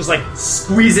then just like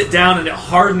squeeze it down and it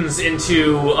hardens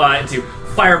into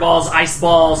fireballs, ice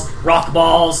balls, rock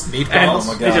balls, meatballs.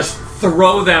 And they just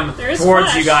throw them towards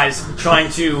flash. you guys,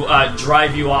 trying to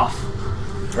drive you off.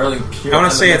 I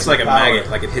want to say it's like a maggot,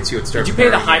 like it hits you, it starts. Did you pay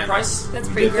the burning high in. price? That's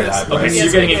pretty gross. Okay, so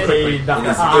you're getting it quickly.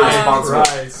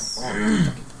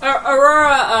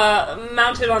 Aurora,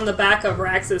 mounted on the back of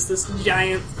Raxus, this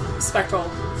giant spectral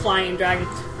flying dragon,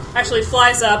 actually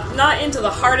flies up, not into the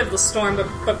heart of the storm,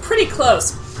 but pretty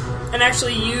close, and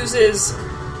actually uses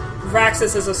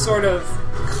Raxus as a sort of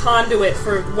conduit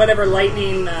for whatever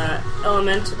lightning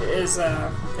element is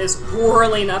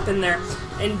whirling up in there,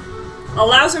 and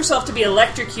allows herself to be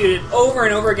electrocuted over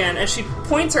and over again as she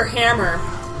points her hammer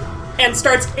and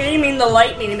starts aiming the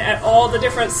lightning at all the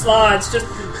different slots, just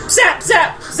zap,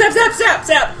 zap, zap, zap, zap,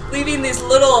 zap, leaving these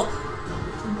little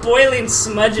boiling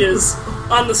smudges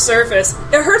on the surface.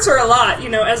 It hurts her a lot,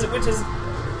 which is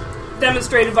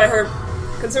demonstrated by her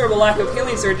considerable lack of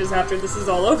healing surges after this is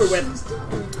all over with.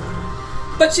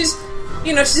 But she's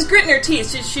gritting her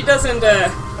teeth. She doesn't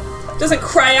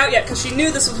cry out yet, because she knew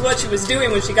this was what she was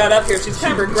doing when she got up here. She's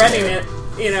kind of regretting it,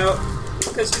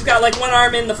 because she's got like one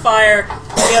arm in the fire,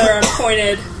 the other arm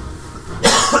pointed,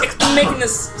 making the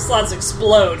slots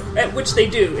explode, which they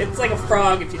do. It's like a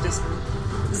frog. If you just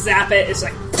zap it, it's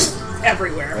like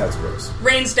everywhere. That's gross.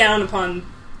 Rains down upon,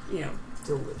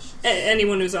 Delicious.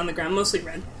 anyone who's on the ground, mostly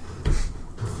red.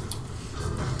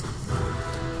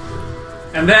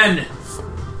 And then,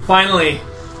 finally,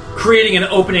 creating an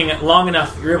opening long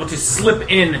enough, you're able to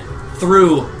slip in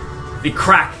through the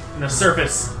crack in the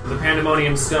surface of the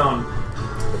Pandemonium Stone.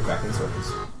 The cracking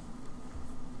surface.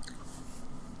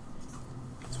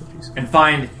 And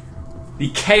find the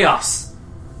chaos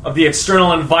of the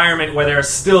external environment, where there are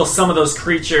still some of those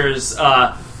creatures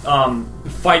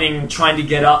fighting, trying to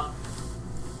get up.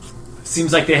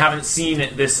 Seems like they haven't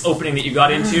seen this opening that you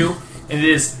got into, and it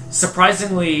is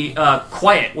surprisingly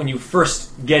quiet when you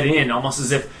first get in, almost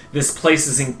as if this place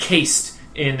is encased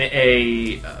in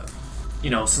a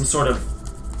some sort of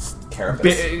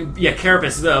Carapace.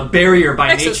 carapace, a barrier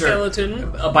by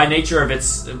Exoskeleton. nature of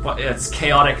its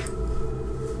chaotic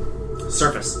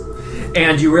surface.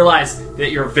 And you realize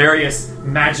that your various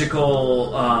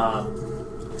magical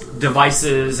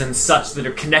devices and such that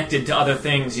are connected to other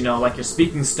things, like your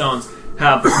speaking stones,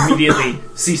 have immediately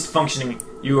ceased functioning.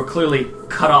 You are clearly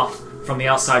cut off from the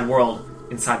outside world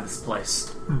inside this place.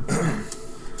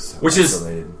 Which is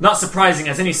not surprising,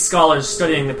 as any scholars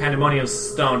studying the Pandemonium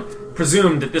Stone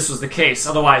presumed that this was the case.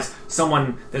 Otherwise,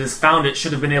 someone that has found it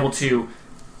should have been able to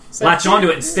latch onto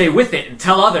it and stay with it and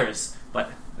tell others. But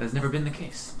that has never been the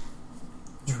case.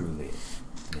 Truly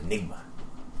an enigma.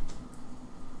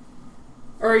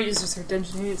 Or uses her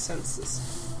dungeoneering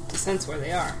senses to sense where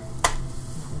they are.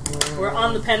 We're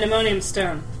on the Pandemonium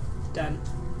Stone. Done.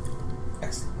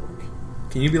 Excellent work.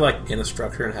 Can you be like in a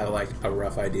structure and have like a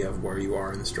rough idea of where you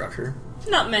are in the structure?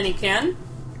 Not many can,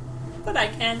 but I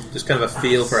can. Just kind of a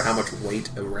feel for how much weight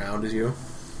around is you.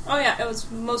 Oh yeah, it was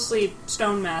mostly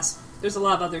stone mass. There's a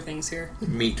lot of other things here.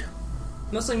 Meat.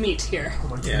 Mostly meat here.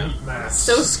 Yeah. Meat mass.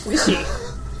 So squishy.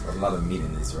 A lot of meat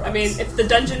in these rocks. I mean, if the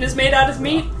dungeon is made out of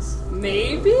meat,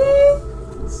 maybe?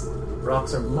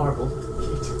 Rocks are marble.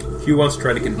 Hugh once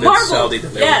tried to convince Marble, Saldi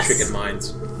that there yes. were chicken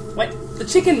mines. What? The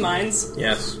chicken mines?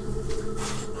 Yes.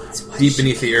 That's why Deep she-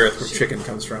 beneath the earth where chicken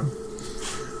comes from.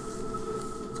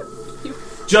 You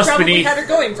Just probably beneath, had her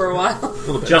going for a while. A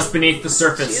little bit. just beneath the She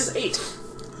surface is 8.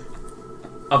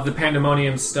 of the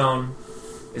Pandemonium Stone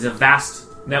is a vast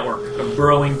network of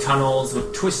burrowing tunnels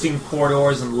with twisting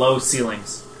corridors and low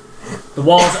ceilings. The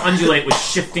walls undulate with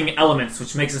shifting elements,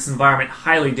 which makes this environment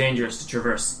highly dangerous to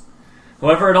traverse.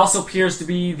 However, it also appears to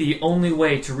be the only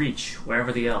way to reach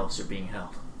wherever the elves are being held.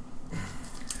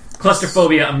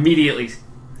 Claustrophobia immediately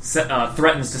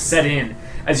threatens to set in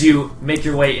as you make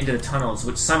your way into the tunnels,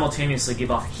 which simultaneously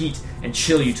give off heat and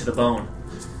chill you to the bone.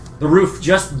 The roof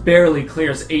just barely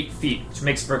clears 8 feet, which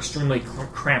makes for extremely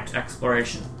cramped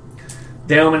exploration.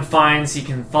 Daemon finds he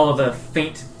can follow the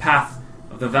faint path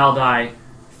of the Valdai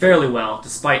fairly well,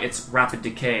 despite its rapid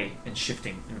decay and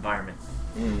shifting environment.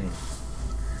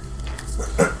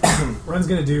 Ren's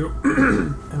going to do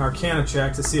an Arcana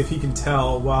check to see if he can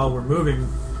tell while we're moving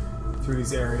through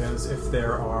these areas if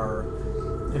there are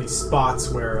any spots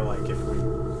where, like, if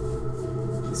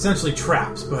we... essentially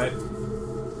traps, but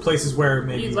places where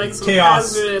maybe You'd like some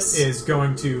chaos hazardous- is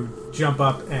going to jump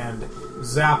up and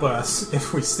zap us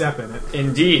if we step in it.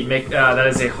 Indeed, make that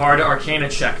is a hard Arcana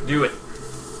check. Do it.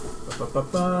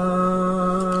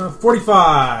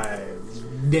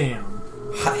 45. Damn.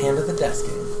 Hot hand at the desk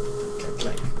game.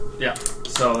 Yeah.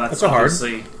 So that's a hard.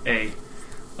 obviously a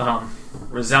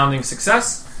resounding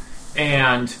success.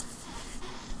 And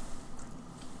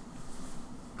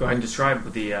go ahead and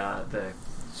describe the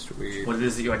Sweet. what it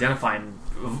is that you identify, and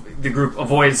the group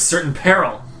avoids certain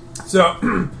peril.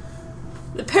 So...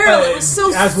 The peril was so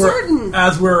certain.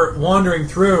 As we're wandering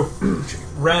through,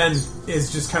 Ren is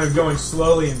just kind of going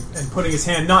slowly and putting his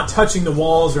hand, not touching the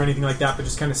walls or anything like that, but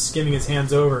just kind of skimming his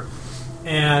hands over.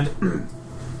 And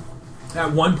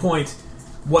at one point,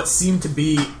 what seemed to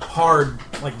be hard,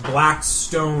 like black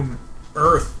stone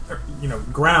earth,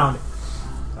 ground,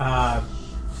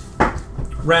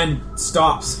 Ren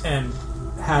stops and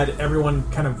had everyone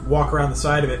kind of walk around the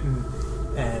side of it,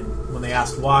 and when they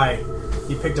asked why,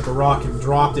 he picked up a rock and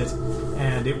dropped it,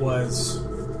 and it was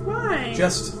Why?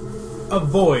 just a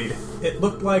void. It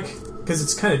looked like, because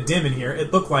it's kind of dim in here,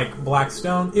 it looked like black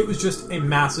stone. It was just a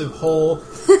massive hole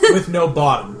with no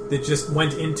bottom that just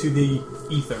went into the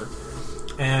ether.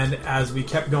 And as we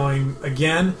kept going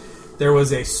again, there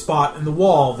was a spot in the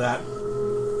wall that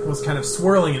was kind of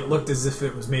swirling, and it looked as if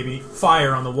it was maybe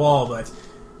fire on the wall, but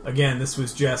again, this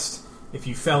was just, if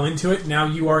you fell into it, now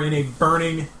you are in a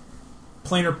burning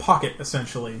planar pocket,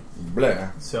 essentially. Blah.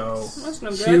 So, That's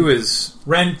no good. Hugh is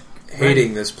Ren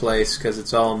hating this place because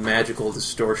it's all magical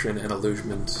distortion and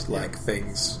illusionment-like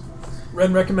things.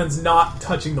 Ren recommends not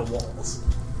touching the walls.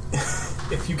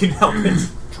 If you can help it.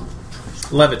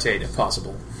 Levitate, if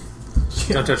possible.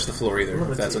 Yeah. Don't touch the floor either,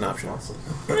 if that's an option. All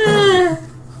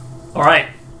right.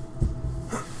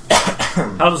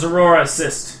 How does Aurora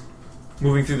assist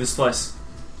moving through this place?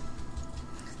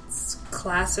 It's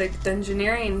classic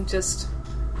dungeoneering, just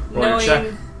Go ahead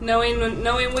and check.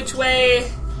 knowing which way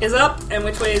is up and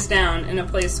which way is down in a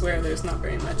place where there's not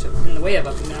very much in the way of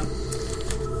up and down.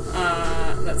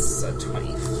 That's a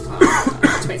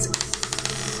 25,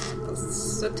 26.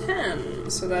 That's a 10,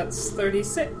 so that's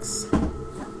 36.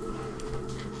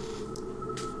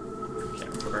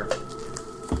 Can't remember.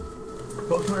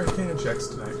 Both my Arcana checks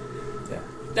tonight.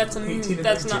 That's 18 and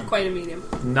that's 19. not quite a medium.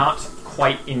 Not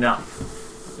quite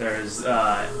enough. There's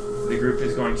the group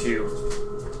is going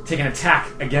to take an attack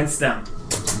against them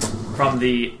from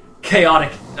the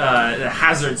chaotic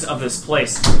hazards of this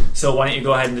place. So why don't you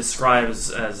go ahead and describe as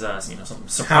some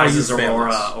surprises How you fail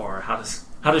Aurora, us. or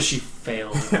how does she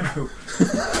fail the group?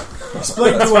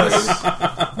 Explain to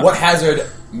us. What hazard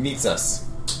meets us?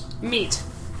 Meat.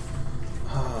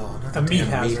 Oh, not A the meat damn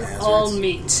hazard. hazards. All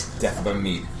meat. Death by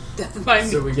meat. Death by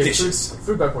So meat. we get Dishes.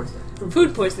 food by poisoning.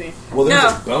 Food poisoning. Well, there's No.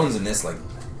 just bones in this, like...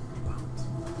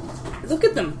 Look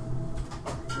at them.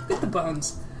 Look at the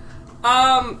bones.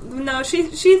 No,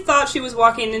 she thought she was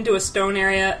walking into a stone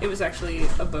area. It was actually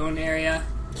a bone area.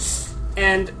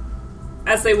 And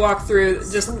as they walk through,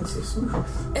 just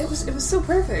it was so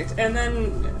perfect. And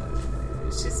then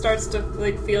she starts to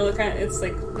feel it's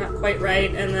not quite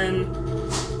right, and then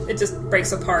it just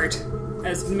breaks apart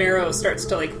as marrow starts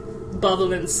to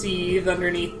bubble and seethe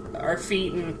underneath our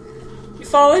feet, and you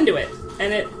fall into it.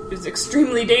 And it is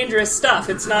extremely dangerous stuff.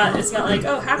 It's not like,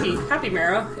 oh, happy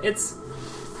marrow. It's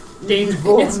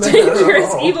dangerous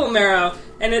evil marrow,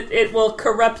 and it will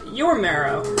corrupt your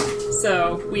marrow.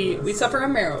 So we suffer a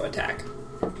marrow attack.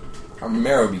 Our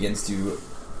marrow begins to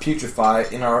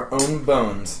putrefy in our own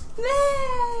bones.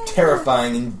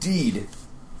 Terrifying indeed.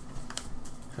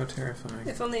 How terrifying.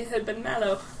 If only it had been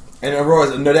mallow. And Aurora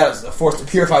is no doubt forced to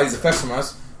purify these effects from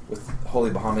us with Holy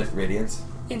Bahamut Radiance.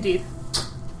 Indeed.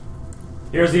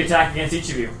 Here's the attack against each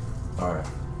of you. Alright.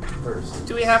 First.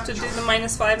 Do we have to do the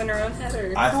 -5 in our own head,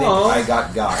 or I think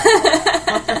I got.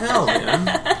 What the hell, man?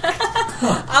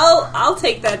 I'll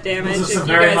take that damage. Those are if some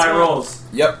you very guys high want. rolls.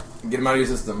 Yep. Get them out of your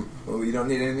system. Oh, you don't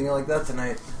need anything like that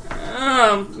tonight.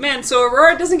 Oh, man, so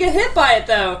Aurora doesn't get hit by it,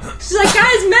 though. She's like,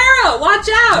 guys, marrow, watch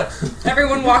out!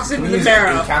 Everyone walks into the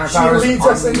marrow. Encounter She powers leads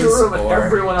us into a room and or-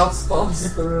 everyone else falls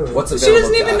through. What's She available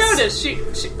doesn't to even us? notice. She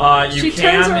You She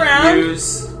turns can around.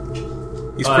 use.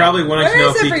 He's probably wanting to where know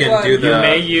is if he everyone? can do You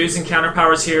may the. use encounter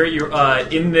powers here. You're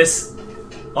in this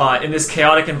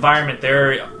chaotic environment.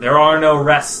 There are no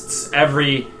rests.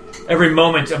 Every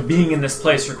moment of being in this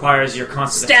place requires your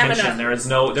constant Stamina. attention. There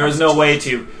is no way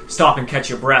to stop and catch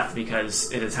your breath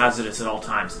because it is hazardous at all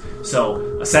times.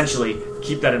 So essentially,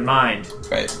 keep that in mind.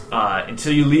 Right.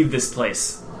 Until you leave this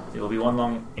place, it will be one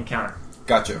long encounter.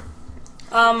 Gotcha.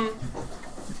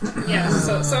 Yeah,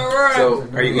 so Aurora... So,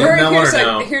 Are you Aurora getting that one hears, or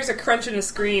no? hears a crunch and a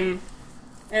scream,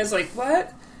 and is like,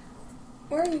 what?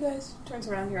 Where are you guys? Turns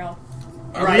around, you're all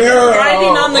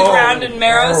writhing on the ground in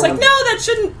marrow. It's like, no, that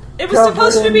shouldn't... It was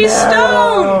supposed to be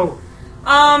stone!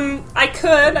 I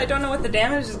could. I don't know what the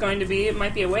damage is going to be. It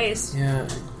might be a waste. Yeah.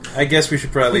 I guess we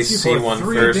should probably Puts you see for one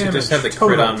 3 first. It damage just had the crit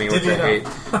total. on me, which I Divvy it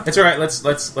hate. It's all right.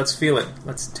 Let's feel it.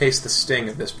 Let's taste the sting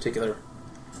of this particular.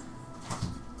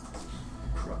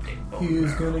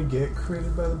 He's gonna get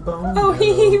created by the bone. Oh,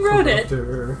 he wrote it.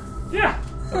 corruptor. Yeah,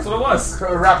 that's what it was.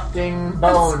 Corrupting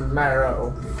bone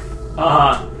marrow.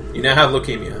 You now have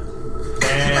leukemia.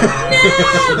 And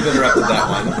should have interrupted that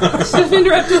one. Should have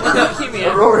interrupted with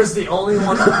leukemia. Aurora's the only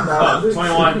one who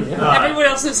 21. Everyone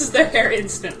else loses their hair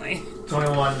instantly.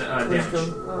 21 damage.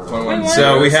 21.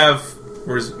 So we have.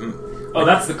 Oh,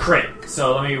 that's the crit.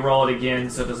 So let me roll it again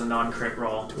so it does a non-crit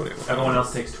roll. 21. Everyone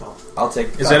else takes 12. I'll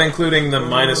take. Is that including the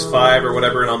 -5 or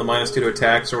whatever, and on the -2 to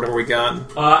attacks or whatever we got?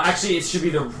 Actually, it should be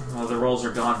the rolls are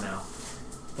gone now.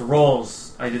 The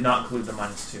rolls, I did not include the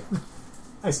 -2.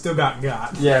 I still got. Yeah,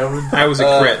 it was, I was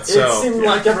a crit, it so seemed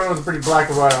like everyone was pretty black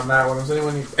and white on that one. Was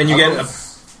anyone? and you get I a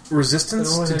was- resistance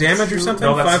Everyone to has damage or two- something.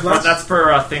 No, 5 less. that's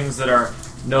for things that are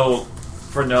no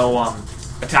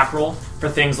attack roll. For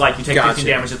things like you take 15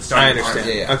 damage at the start. I of the understand.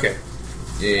 Yeah, yeah. Okay.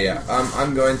 Yeah.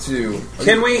 I'm going to.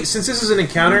 Can we, since this is an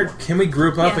encounter, can we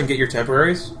group up Yeah. and get your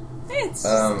temporaries? It's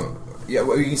Yeah,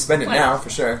 well, you can spend it What? now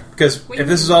for sure. Because if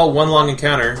this is all one long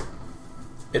encounter,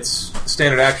 it's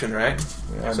standard action, right?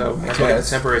 Yeah, So I that's why guess.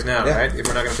 the temporaries now, Yeah. right? If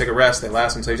we're not going to take a rest, they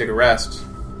last until you take a rest.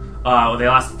 They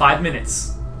last 5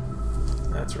 minutes.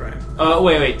 That's right.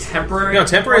 Wait. Temporary. No,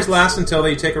 temporaries hit last until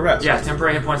they take a rest. Yeah,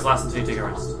 temporary hit points last until you take a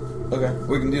rest. Okay,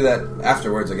 we can do that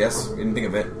afterwards, I guess. We didn't think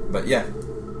of it, but yeah.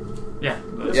 Yeah.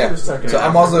 Yeah. Just a second. So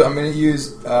I'm going to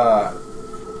use a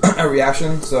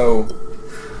reaction. So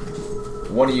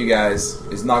one of you guys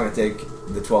is not going to take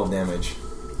the 12 damage.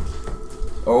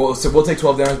 So we'll take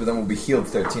 12 damage, but then we'll be healed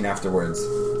 13 afterwards.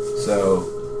 So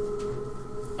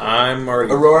I'm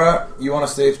already. Aurora, you want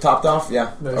to stay topped off?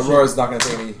 Yeah. No, Aurora's not going to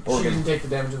take any She organ. didn't take the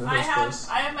damage in the first place.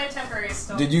 I have my temporary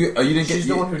still. Did you? You didn't get. She's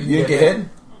the one who you didn't didn't get get hit.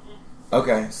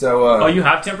 Okay, so you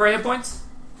have temporary hit points?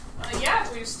 Yeah,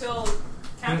 we're still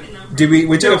counting them. Did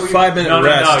we took a 5-minute No,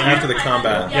 rest no, you- after the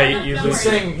combat. Yeah, you don't lose-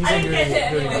 He's worry. saying he's I saying didn't get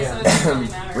hit doing it anyway, so again. it doesn't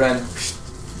really matter. Ren,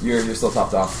 you're still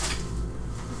topped off.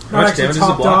 How Not much actually damage is a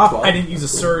topped block? off. 12? I didn't use a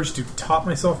surge to top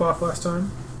myself off last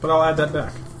time, but I'll add that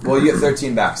back. Well, you get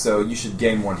 13 back, so you should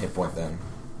gain 1 hit point then.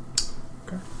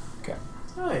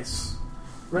 Nice.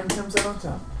 Ren comes out on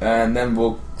top. And then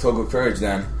we'll toggle courage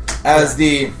then. As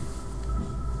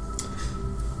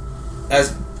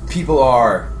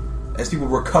people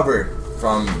recover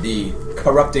from the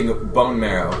corrupting bone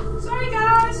marrow. Sorry,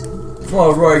 guys.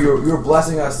 Well, Roy, you're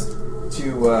blessing us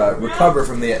to recover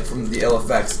from the ill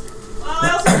effects. Well,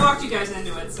 I also walked you guys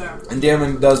into it, so. And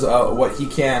Damon does what he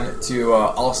can to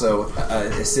also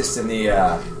assist in the,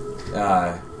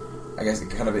 I guess,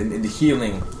 kind of in the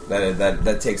healing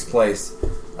that takes place.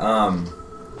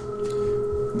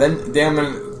 Then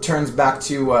Damon turns back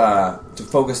to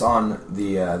focus on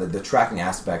the tracking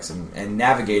aspects and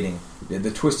navigating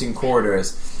the twisting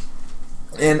corridors.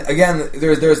 And again,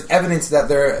 there's evidence that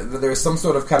there's some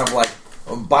sort of kind of like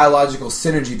biological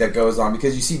synergy that goes on,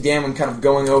 because you see Damon kind of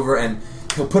going over and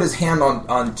he'll put his hand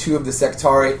on two of the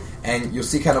Sectari, and you'll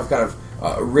see kind of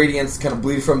radiance kind of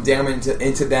bleed from Damon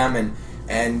into them,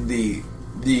 and the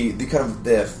kind of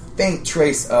the faint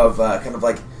trace of kind of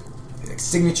like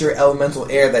signature elemental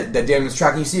air that Damon's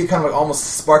tracking. You see it kind of like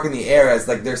almost spark in the air as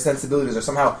like their sensibilities are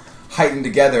somehow heightened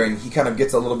together, and he kind of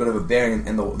gets a little bit of a bearing,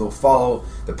 and they'll follow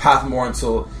the path more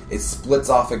until it splits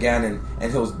off again,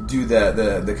 and he'll do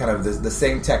the kind of the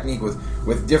same technique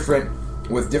with different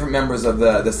members of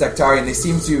the Sectari, and they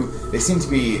seem to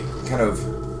be kind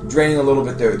of draining a little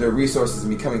bit their resources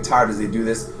and becoming tired as they do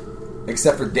this,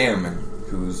 except for Damon,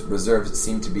 whose reserves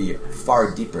seem to be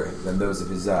far deeper than those of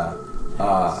his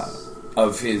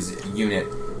unit,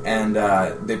 and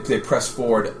they press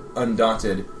forward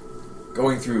undaunted,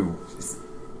 going through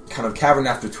kind of cavern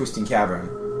after twisting cavern.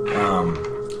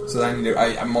 So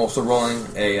I'm also rolling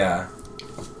a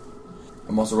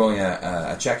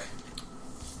check.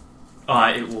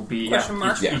 It will be Question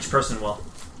mark? each person will.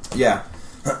 Yeah,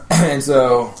 and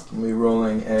so we're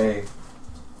rolling a.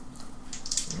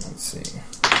 Let's see.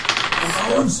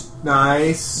 Nice.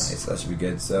 Nice, that should be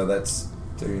good. So that's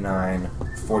 39,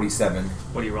 47.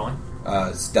 What are you rolling?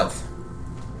 Stealth.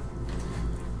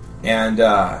 And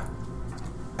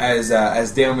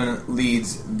as Damon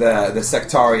leads the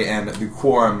Sectari and the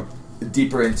Quorum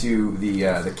deeper into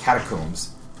the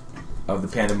catacombs of the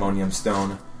Pandemonium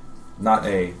Stone, not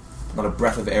a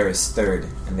breath of air is stirred,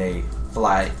 and they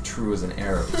fly true as an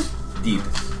arrow, deep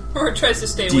Or it tries to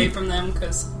stay away from them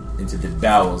because into the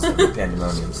bowels of the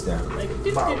Pandemonium Stone. like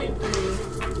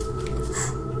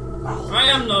I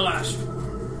am the last.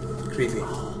 Creepy.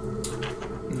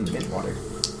 Mint water.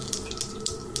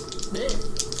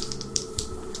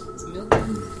 It's milk.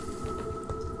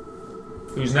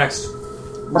 Who's next?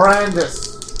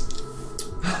 Brandis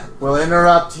will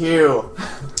interrupt you.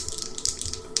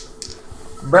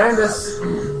 Brandis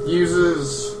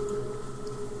uses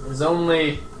his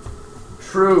only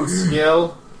true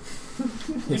skill,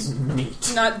 his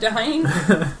meat. Not dying.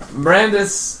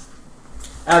 Brandis,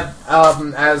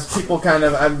 as people kind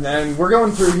of, and we're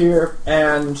going through here,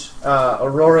 and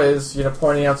Aurora is,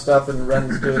 pointing out stuff, and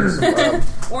Ren's doing some,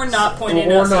 Or not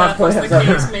pointing or out not stuff, pointing as out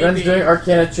the stuff. case may Ren's be. doing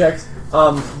Arcana checks.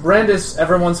 Brandis,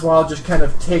 every once in a while, just kind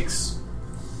of takes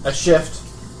a shift,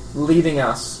 leading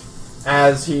us,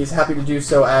 as he's happy to do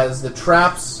so, as the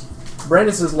traps.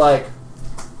 Brandis is like,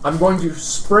 I'm going to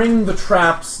spring the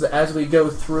traps as we go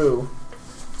through,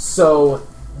 so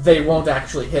they won't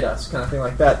actually hit us, kind of thing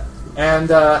like that.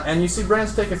 And you see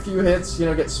Brandis take a few hits,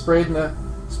 get sprayed in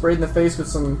the face with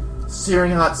some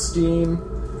searing hot steam,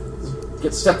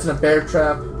 get stepped in a bear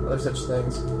trap, other such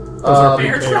things. Those are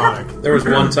being Bear chaotic. There was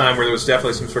one time where there was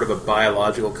definitely some sort of a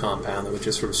biological compound that was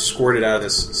just sort of squirted out of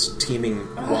this teeming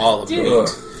wall of dude. meat,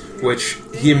 which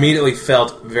he immediately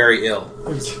felt very ill.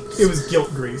 It was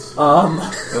guilt grease. Ugh.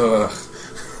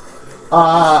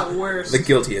 The worst. The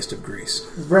guiltiest of grease.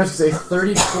 Brandis is a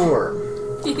 34.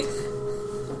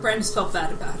 Brandis felt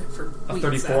bad about it for A weeks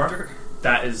 34? after.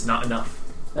 That is not enough.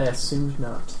 I assumed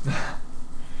not.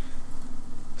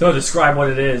 So describe what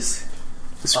it is.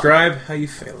 Describe how you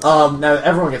fail it. Now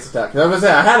everyone gets attacked. I was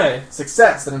I had a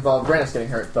success that involved Brandis getting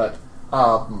hurt, but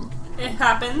It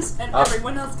happens, and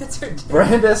everyone else gets hurt too.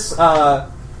 Brandis,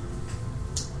 How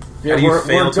do you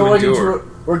fail to endure?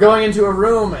 We're going into a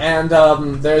room, and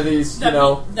there are these,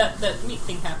 That meat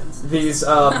thing happens. these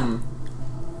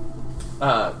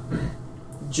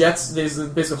jets. These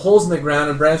basically holes in the ground,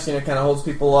 and Brandis kind of holds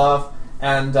people off,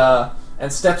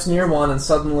 and steps near one, and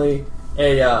suddenly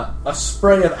a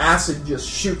spray of acid just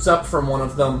shoots up from one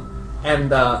of them, and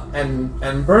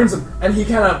burns him, and he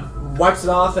kind of wipes it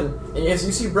off, and as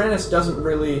you see, Brandis doesn't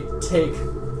really take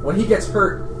when he gets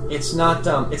hurt. It's not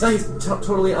he's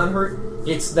totally unhurt.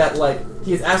 It's that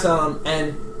he has acid on him,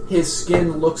 and his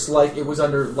skin looks like it was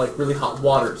under really hot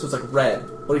water, so it's red,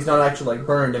 but he's not actually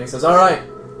burned. And he says, "All right,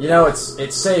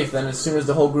 it's safe." Then as soon as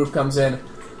the whole group comes in,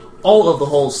 all of the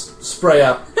holes spray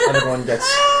up, and everyone gets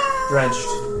drenched.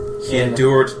 He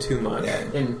endured too much.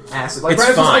 In acid. It's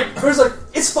fine. Brandon's like,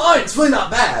 it's fine. It's really not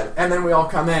bad. And then we all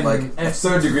come in, and A it's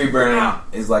third degree burning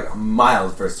is like a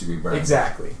mild first degree burn.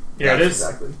 exactly. Here it is.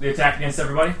 Exactly. The attack against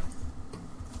everybody.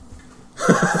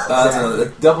 That's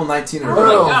a double 19 in a Oh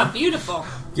row. my god, beautiful.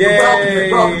 Yay!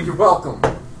 You're welcome.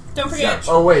 Don't forget.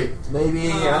 Oh wait,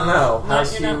 maybe I don't know. How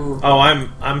not- you're to? Oh,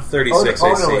 I'm 36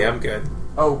 Oh, AC. no. I'm good.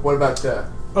 Oh, what about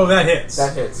Oh, that hits.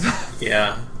 that hits?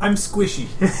 Yeah. I'm squishy.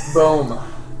 Boom.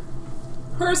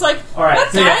 Her's like, All right.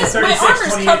 what So yeah, guys? My 36,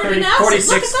 armor's 28, covered 30, in acid. 46,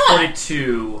 Look at that.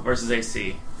 42 versus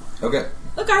AC. Okay.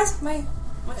 Look, guys, my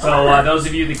So armor. those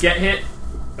of you that get hit,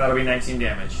 that'll be 19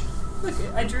 damage. Look,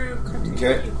 I drew cartoon.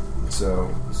 Okay.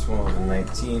 So this one was a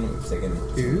 19. We've taken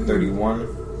 31.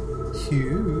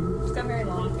 Cute. He's got a very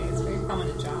long face, very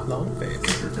prominent jaw. Long face.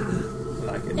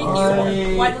 Like it.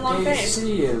 Why the long face?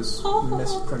 AC is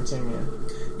misprinting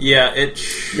it. Yeah, it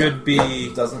should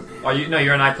be. Doesn't. Oh,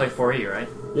 you're an I play 4E, right?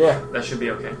 Yeah. That should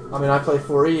be okay. I mean, I play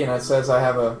 4E, and it says I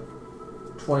have a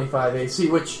 25 AC,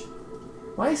 which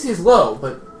my AC is low,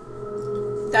 but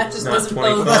That just Not doesn't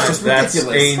 25. bode That's just well. That's a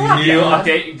ridiculous. Did you new.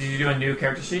 update? Did you do a new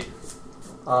character sheet?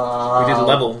 We did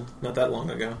level not that long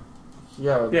ago.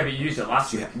 Yeah, Yeah, but you used it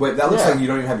last week. Wait, that looks Yeah. like you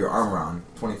don't even have your armor on.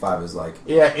 25 is like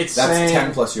yeah. It's that's saying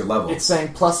 10 plus your level. It's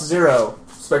saying +0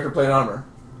 Spectre plate armor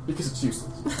because it's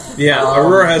useless. Yeah,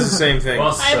 Aurora has the same thing.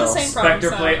 Well, I have the so same problem, Spectre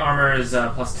so- plate armor is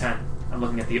plus 10. I'm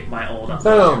looking at my old Boom.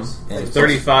 updates. And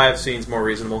 35 seems more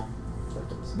reasonable.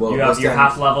 Well, You have plus your 10.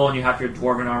 half level and you have your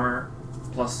dwarven armor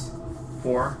plus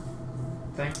 4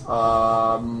 thing.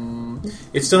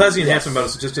 It still has the enhancement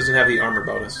bonus, it just doesn't have the armor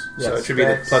bonus. So Yes, it should be the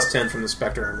that's- plus 10 from the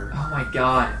Spectre armor. Oh my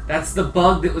god, that's the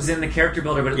bug that was in the character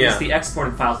builder, but at Yeah. least the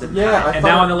exported files didn't Yeah, have it. I And thought-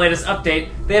 now in the latest update,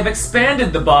 they have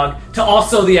expanded the bug to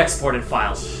also the exported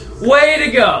files. Way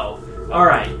to go!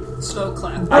 Alright. Slow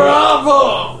clap.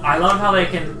 Bravo! I love how they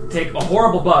can take a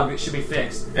horrible bug that should be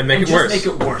fixed And make it just worse. make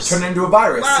it worse. Turn it into a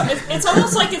virus. Wow, it's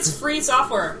almost like it's free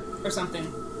software or something.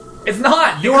 It's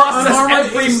not! You Your process unarmored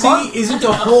every AC month! isn't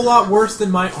a whole lot worse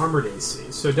than my armored AC,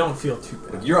 so don't feel too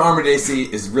bad. Your armored AC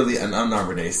is really an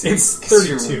unarmored AC. It's 'cause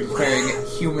 32. You're wearing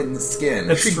human skin.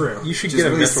 That's Which true. You should is get a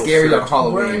really mithril scary shirt. on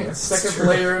Halloween. Wearing a second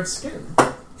layer of skin.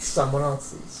 Someone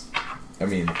else's. I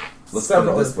mean, let's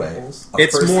Several put it this way. people's. A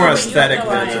It's first more layer aesthetic You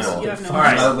have no than eyes. You have no Alright.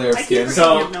 eyes. Another layer of I keep skin. forgetting you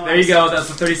So, have no there you eyes. go. That's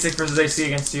the 36 versus AC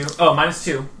against you. Oh,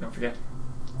 -2. Don't forget.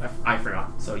 I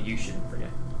forgot, so you shouldn't forget.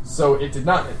 So it did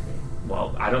not hit me.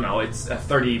 Well, I don't know. It's a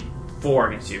 34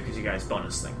 against you because you guys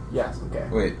bonus thing. Yes, okay.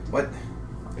 Wait, what?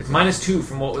 It's -2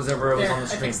 from what was ever was There, on the I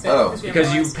screen. fixed it, Oh. have Because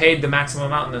no you eyes. paid the maximum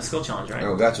amount in the skill challenge, right?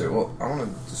 Oh, gotcha. Well, I want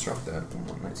to disrupt that. I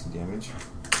want 19 damage.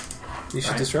 You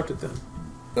should Right. disrupt it then.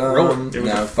 Roll it. It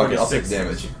was Nah, a fuck it. I'll take 46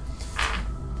 damage.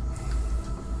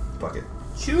 Fuck it.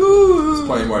 Choose. There's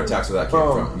plenty more attacks where that came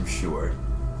Oh. from, I'm sure.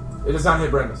 It does not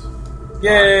hit Brandis.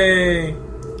 Yay!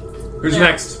 Who's Yeah.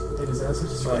 next? It is as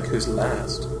it's Like who's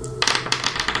last?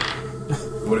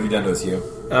 What have you done to us, Hugh?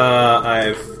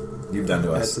 You've done to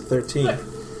That's us. a 13.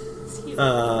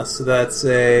 Look. So that's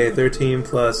a 13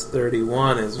 plus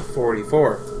 31 is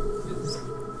 44.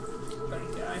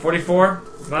 44.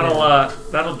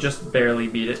 That'll just barely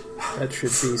beat it That should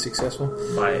be successful.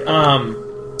 by.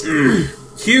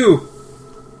 Hugh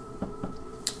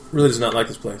really does not like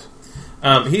this place.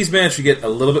 He's managed to get a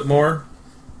little bit more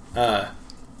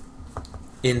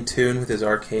in tune with his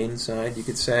arcane side, you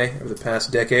could say, over the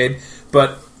past decade.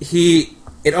 But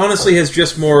it honestly has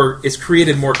just it's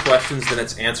created more questions than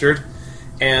it's answered.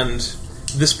 And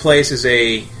this place is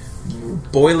a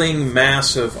boiling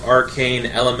mass of arcane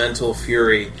elemental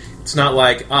fury. It's not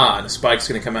like, and a spike's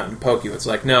going to come out and poke you. It's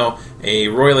like, no, a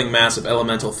roiling mass of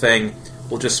elemental thing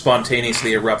will just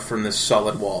spontaneously erupt from this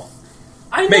solid wall.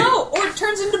 I Maybe. know, or it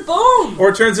turns into bone. Or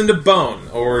it turns into bone,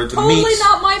 or the Totally meat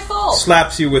not my fault.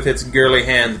 slaps you with its girly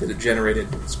hand that it generated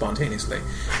spontaneously.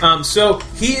 So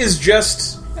he is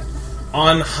just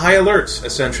on high alert,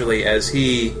 essentially, as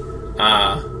he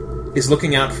is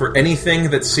looking out for anything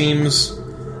that seems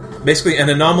basically an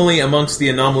anomaly amongst the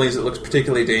anomalies that looks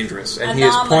particularly dangerous. And he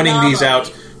is pointing these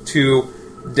out to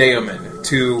Daemon,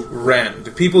 to Ren,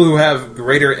 to people who have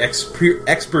greater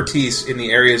expertise in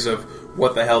the areas of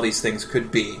what the hell these things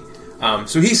could be.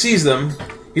 So he sees them.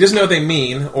 He doesn't know what they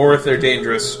mean, or if they're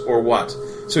dangerous, or what.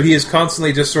 So he is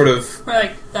constantly just sort of We're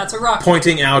like, that's a rock.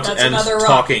 pointing out That's and another rock.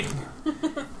 talking.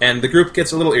 And the group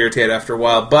gets a little irritated after a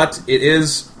while, but it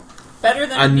is Better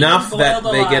than enough being that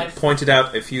boiled they alive. get pointed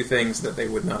out a few things that they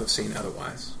would not have seen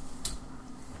otherwise.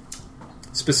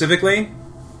 Specifically,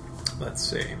 let's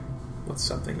see. What's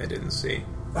something they didn't see?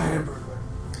 A hamburger.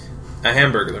 A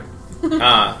hamburger.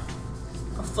 A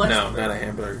flesh No, burger. not a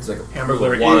hamburger. It's like a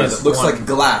Hamburger water is that looks one. like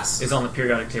glass. Is on the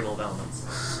periodic table of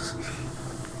elements.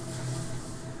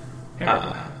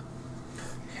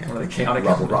 One of the chaotic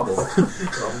Rubble,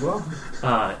 elements. rubble.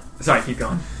 Sorry, keep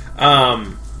going.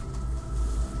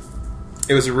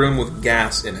 It was a room with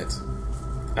gas in it.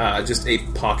 Just a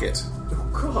pocket. Oh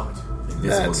god. Invisible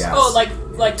That's- gas. Oh, like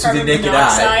To the carbon naked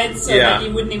monoxide, so Yeah. that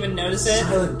you wouldn't even notice it.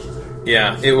 Silent killer.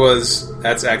 Yeah, it was.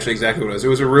 That's actually exactly what it was. It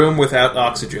was a room without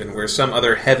oxygen, where some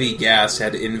other heavy gas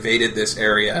had invaded this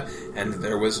area, and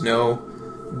there was no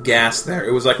gas there.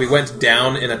 It was like we went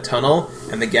down in a tunnel,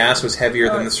 and the gas was heavier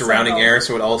than the it surrounding sunk air,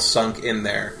 so it all sunk in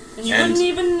there. And you wouldn't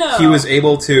even know. He was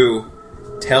able to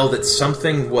tell that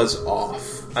something was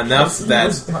off. enough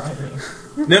that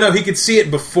no, he could see it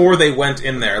before they went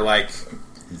in there. Like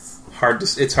it's hard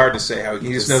to say how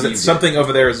he just knows that something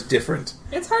over there is different.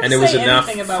 It's hard and to it was say enough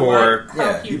anything about for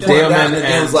how he does Daemon and and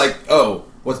Damon's like, oh,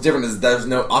 what's different is there's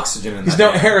no oxygen in there's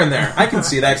that no air in there. I can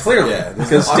see that clearly Yeah, there's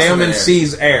because no oxygen Daemon there.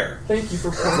 sees air. Thank you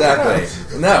for pointing it out.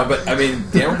 Exactly. No, but I mean,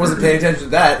 Damon wasn't paying attention to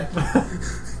that.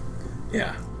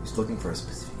 Yeah. He's looking for a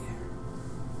specific air.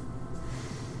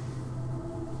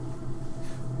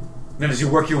 Then as you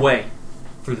work your way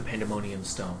through the Pandemonium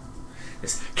Stone,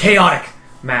 this chaotic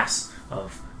mass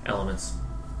of elements,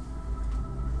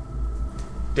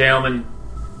 Daemon,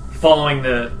 following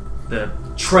the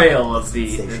trail of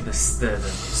the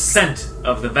scent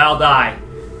of the Valdai,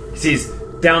 sees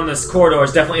down this corridor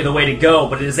is definitely the way to go,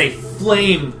 but it is a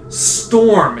flame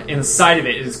storm inside of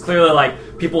it. It is clearly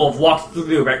like people have walked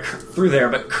through there,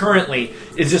 but currently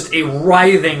it's just a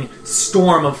writhing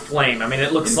storm of flame. I mean,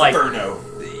 it looks like Inferno.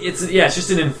 it's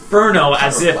just an inferno,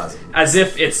 as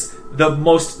if it's the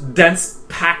most dense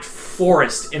packed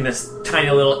forest in this tiny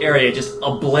little area, just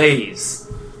ablaze.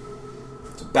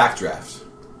 It's a backdraft.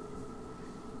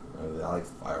 I like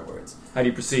fire words. How do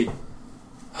you proceed?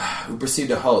 We proceed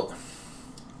to halt.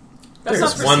 That's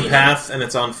There's not one proceeding. path and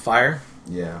it's on fire.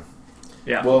 Yeah.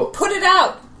 Yeah. Well, Put it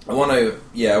out. I want to.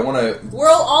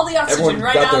 Whirl all the oxygen Everyone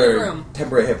right got out of the their room.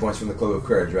 temporary hit points from the Cloak of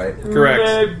Courage, right?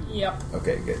 Correct. Yep.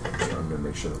 Okay, good. So I'm gonna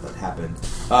make sure that happened.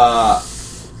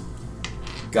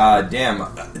 God damn.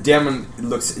 Damon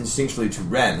looks instinctually to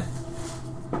Ren,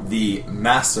 the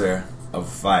master of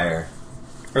fire.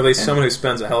 Or at least someone who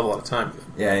spends a hell of a lot of time with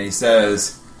him. Yeah, and he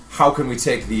says, "How can we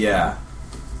take the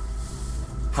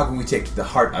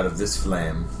heart out of this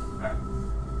flame?"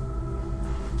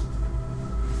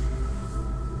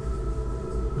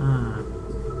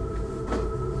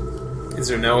 Is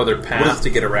there no other path to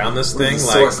get around this What thing? is the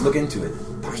Like, source? Look into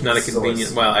it. there's not a Source.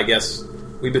 convenient... Well, I guess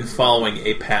we've been following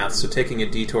a path, so taking a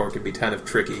detour could be kind of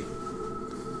tricky.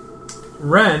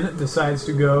 Ren decides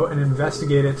to go and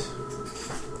investigate it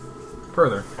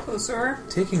further. Closer.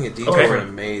 Taking a detour Okay. in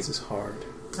a maze is hard.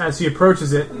 As he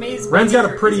approaches it, Maze Ren's got a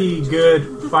manager pretty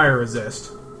good fire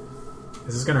resist.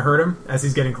 Is this going to hurt him as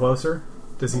he's getting closer?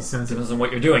 Does he sense it? Depends on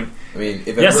what you're doing. I mean,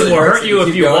 if Yes, really it will hurts hurt you if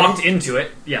keep you going, walked into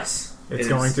it. Yes, It's it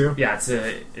going is. to? Yeah,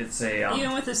 it's a.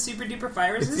 Even with his super duper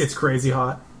fire resist? It's crazy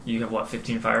hot. You have what?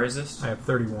 15 fire resist. I have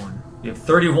 31. You have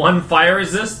 31 fire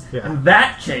resist. Yeah. In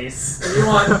that case, You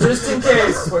want just in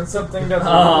case when something doesn't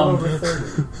Um, go over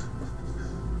 30.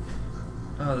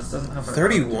 oh, this doesn't have a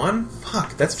 31?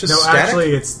 Fuck, that's just No, static?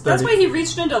 actually, it's 30. That's why he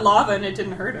reached into lava and it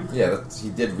didn't hurt him. Yeah, he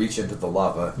did reach into the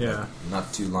lava. Yeah.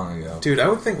 Not too long ago. Dude, I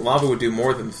would think lava would do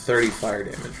more than 30 fire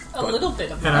damage. A but- little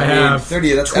bit of And that. I I mean, have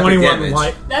 30, that's epic 21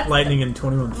 damage. That's- lightning and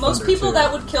 21 Most thunder, people too.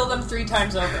 that would kill them 3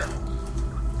 times over.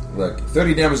 Look,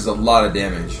 30 damage is a lot of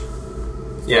damage.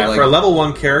 Yeah, like- for a level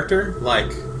 1 character, like...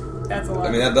 That's a lot.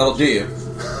 I mean, that'll do you.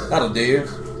 That'll do you.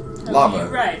 Lava.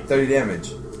 Right. 30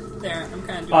 damage. There, I'm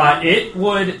kind of doing It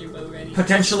would your bow ready.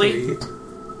 potentially.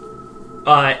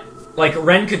 Like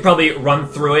Ren could probably run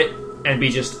through it and be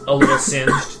just a little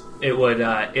singed. It would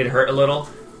it hurt a little,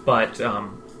 but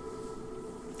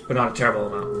not a terrible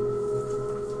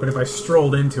amount. But if I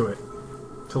strolled into it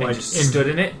to And like just stood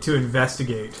in it. to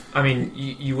investigate, I mean,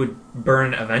 you would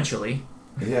burn eventually.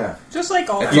 Yeah. Just like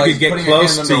all It's that. You like could get putting your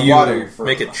close hand to underwater you, for-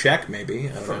 make a check, maybe.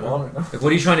 I don't know. Like, what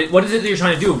are you trying to? What is it that you're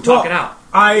trying to do? Talk it out.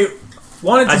 I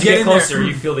wanted to As you get get in closer, there,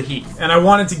 you feel the heat. and I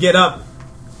wanted to get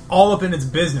all up in its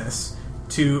business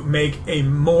to make a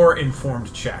more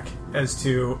informed check as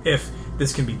to if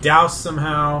this can be doused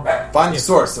somehow. Find the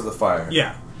source of the fire.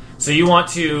 Yeah, So you want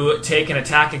to take an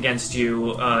attack against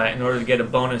you in order to get a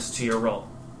bonus to your roll.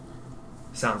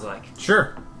 Sounds like.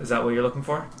 sure. Is that what you're looking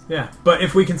for? Yeah, but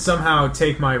if we can somehow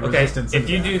take my Okay. resistance, If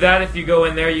into you that. do that, if you go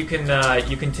in there, you can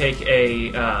take a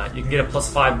you can get a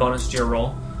 +5 bonus to your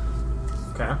roll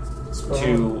okay,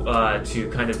 to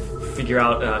kind of figure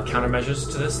out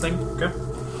countermeasures to this thing. okay,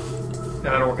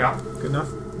 That'll work out. good enough.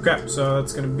 Okay, so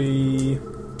that's going to be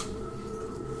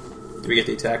Do we get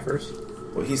the attack first?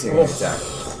 Well, he's saying attack.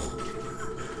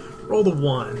 roll the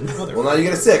 1. Well, now you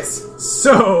get a 6.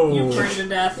 So You burned to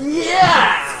death.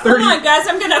 Yeah! 30, Come on, guys,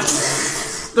 I'm gonna.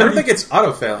 I don't think it's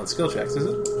auto-fail in skill checks, is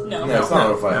it? No. No, it's not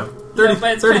no, a fire. no. 30, No,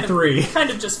 but it's 33 Kind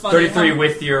of just funny. 33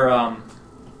 with your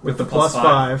with the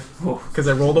 +5 because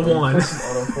I rolled a 1.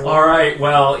 All right.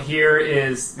 Well, here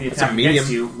is the attack a medium.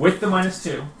 against you with the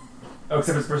 -2. Oh,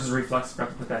 except it's versus reflex. Forgot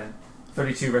to put that in.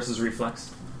 32 versus reflex.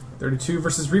 32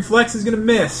 versus reflex is going to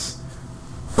miss.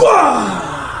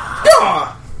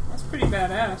 That's pretty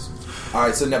badass.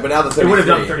 Alright, so now, but now the It 33. would have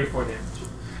done 34 damage.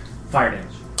 Fire damage.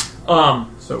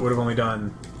 So it would have only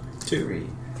done 2.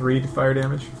 3 to fire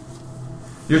damage.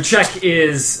 Your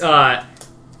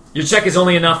check is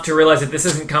only enough to realize that this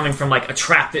isn't coming from like a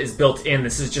trap that is built in.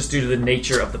 This is just due to the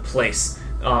nature of the place.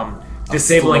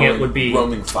 Disabling it would be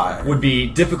roaming fire. would be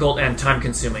difficult and time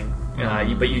consuming.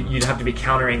 But you'd have to be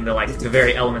countering the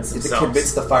very elements You have to themselves.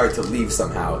 convince the fire to leave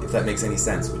somehow, if that makes any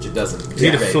sense, which it doesn't.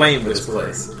 You need a Right, flame for this whisperer.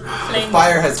 place. The Flame.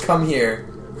 fire has come here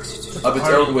of its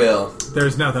own will.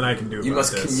 There's nothing I can do You about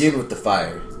must this. commune with the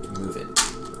fire to move it.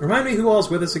 Remind me who all's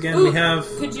with us again. Ooh, We have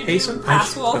could you Hasten. do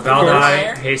pass wall The through Valdai,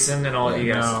 fire? Hasten, and all of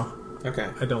you guys. No, Okay.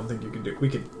 I don't think you can do it. We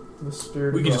could The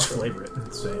spirit. we of could just Rocco. flavor it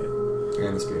and say it.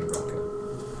 And the spirit of Rocco.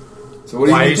 So what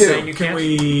do Why are you you do? saying you Can can't?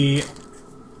 we?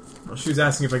 Well, she was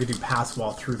asking if I could do pass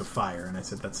wall through the fire, and I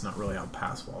said that's not really how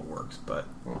pass wall works, but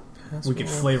we could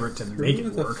flavor it to make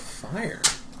it the work. fire.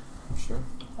 Sure.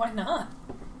 Why not?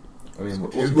 I mean, It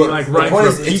would be like the right point for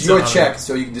is, a it's pizza your oven. check,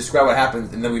 so you can describe what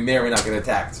happens, and then we may or may not get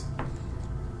attacked.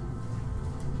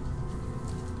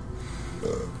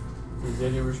 Is the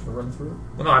idea we're just gonna run through?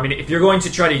 Well, no, I mean, if you're going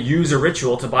to try to use a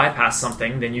ritual to bypass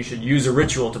something, then you should use a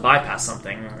ritual to bypass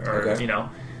something, or Okay.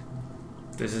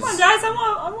 this is. Come on, guys!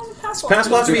 I want to pass wall. Pass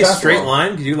will have to Do be a pass straight wall.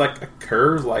 line. Could you like a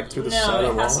curve like through the side No, of it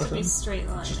the wall? has or to be something? straight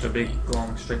line. Just a big,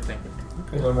 long, straight thing.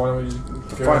 Well, then why don't we just go Fine,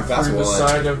 through pass the wall,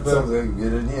 side of Sounds the? like a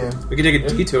good idea. We could take a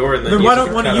detour and then. Then use why it don't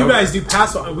to one cut of you over. guys do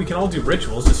pass wall? We can all do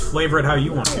rituals. Just flavor it how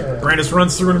you want to. Yeah. Brandis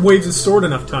runs through and waves his sword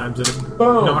enough times that it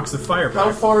Boom. knocks the fire How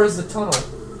back. far is the tunnel?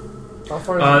 How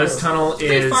far is This it? tunnel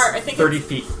Pretty is far, I think 30 it's-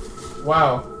 feet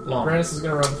Wow. long. Brandis is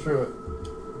gonna run through it.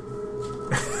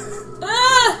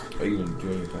 Ah! Are you gonna do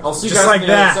any attack? I'll see you Just guys like on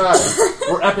the that. other side.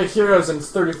 We're epic heroes and it's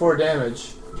 34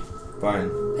 damage. Fine.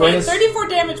 Hey, Brandis, 34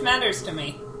 damage matters to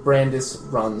me. Brandis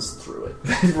runs through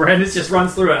it. Brandis just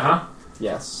runs through it, huh?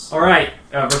 Yes. Alright,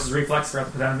 versus reflex, forgot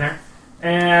to put that in there.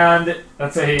 And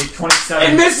that's a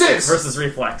 27 It misses! versus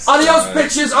reflex. Adios, Alright.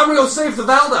 bitches! I'm gonna go save the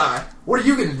Valdai. What are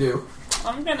you gonna do?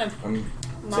 I'm gonna I'm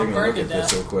not taking a burn look to at this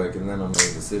death. real quick, and then I'll make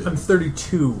a decision. I'm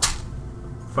 32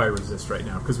 fire resist right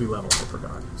now because we leveled. I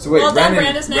forgot. So wait, Well done, Ren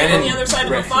and- Brandis. Now Ren you're on and- the other side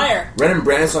of Ren- the fire. Ren and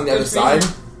Brandis on the other Which side.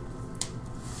 reason?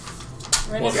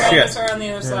 Ren and Well, Brandis shit. are on the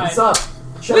other What's side. up?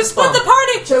 Chest We split bump. the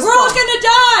party! Chest We're all bump. gonna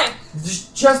die!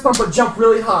 Just chest bump, but jump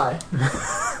really high.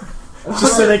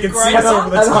 Just so they can see us over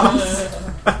the top.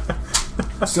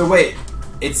 So wait,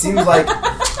 it seems like.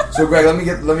 So Greg,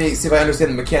 let me see if I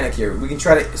understand the mechanic here. We can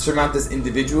try to surmount this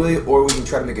individually, or we can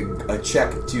try to make a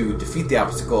check to defeat the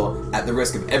obstacle at the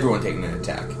risk of everyone taking an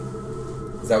attack.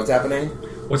 Is that what's happening?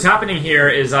 What's happening here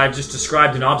is I've just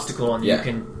described an obstacle, and Yeah. you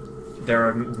can. There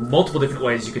are multiple different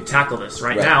ways you could tackle this.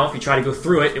 Right Right. now, if you try to go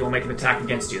through it, it will make an attack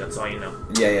against you. That's all you know.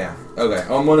 Yeah. Okay.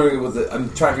 I'm wondering I'm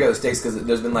trying to figure out the stakes because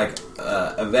there's been like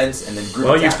events and then group.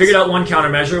 Well, you attacks. figured out one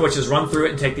countermeasure, which is run through it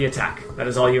and take the attack. That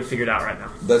is all you've figured out right now.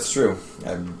 That's true.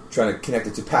 I'm trying to connect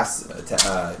it to past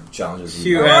challenges.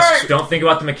 Hugh asks. Don't think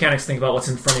about the mechanics. Think about what's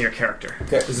in front of your character.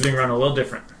 Okay. This is being run a little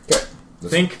different. Okay.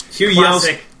 Think Hugh yells-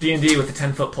 classic D&D with a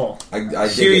 10-foot pole. I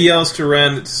dig Hugh it. yells to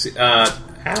Ren.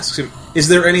 Asks him, "Is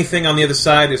there anything on the other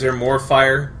side? Is there more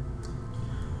fire?"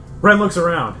 Ren looks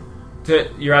around.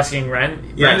 You're asking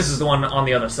Ren? Yes. Ren, this is the one on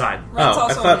the other side. Ren's Oh, I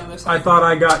also thought- on the other I side. thought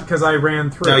I got because I ran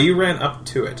through. No, you ran up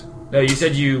to it. No, you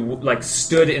said you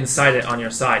stood inside it on your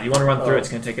side. You want to run through it, it's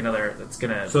going to take another... That's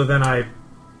going to... So then I.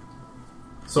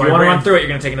 So you I want to ran run through it, you're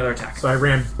going to take another attack. So I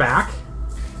ran back.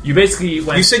 You basically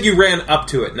went You said you ran up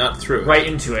to it, not through it. right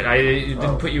into it. I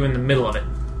didn't put you in the middle of it.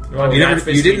 You, wanna do You, that? never, It's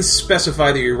you basically- didn't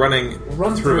specify that you're running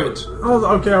Run through through it. Oh,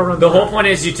 okay, I'll run. The through whole it. point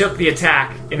is you took the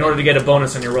attack in order to get a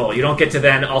bonus on your roll. You don't get to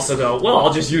then also go, well,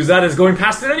 I'll just use that as going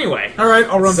past it anyway. All right,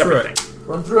 I'll run through Separate it. thing.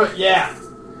 Run through it. Yeah.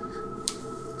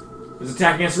 There's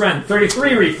attack against Ren.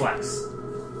 33 reflex.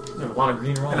 There's a lot of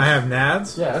green rolls. And I have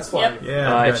nads. Yeah, that's fine. Yep.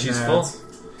 Yeah, I've if got she's nads. full.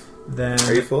 Then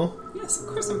Are you full? Yes, of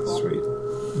course I'm full.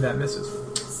 Sweet. that misses.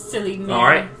 Silly man. All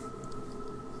right.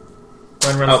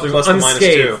 Ren runs Oh, through plus the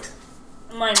unscathed.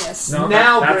 Minus. No,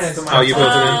 Now, that's Brandon. the Oh, minus you one.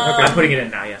 built it in? I'm Okay. putting it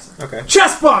in now, yes. Okay.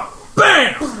 Chest bump.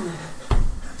 Bam.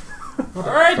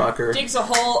 Alright, Fucker. digs a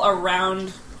hole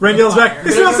around. Ren yells back.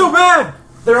 It's not so bad.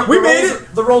 We made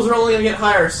it. The rolls are only going to get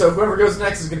higher, so whoever goes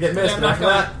next is going to get missed. They're And not after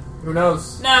going- that, who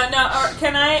knows? No, or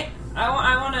can I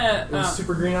want It was to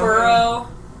super green on burrow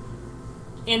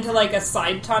into like a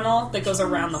side tunnel that goes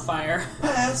around the fire.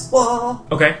 Pass wall.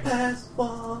 Okay. Pass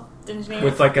wall. Engineer.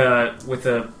 With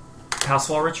a pass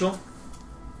wall ritual.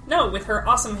 No, with her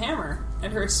awesome hammer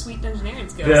and her sweet engineering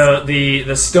skills.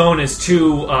 The stone is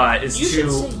too You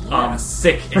should say yes.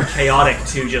 thick and chaotic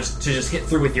to just hit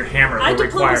through with your hammer. It I will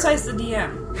require diplomatize the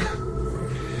DM.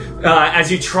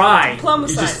 as you try, you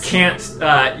Diplomatize. just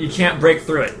can't break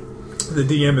through it. The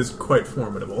DM is quite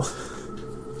formidable.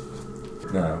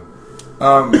 No.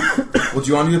 Well, do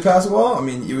you want to do the pass wall? I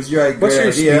mean, it was your What's great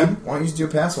your idea. speed? Why don't you just do a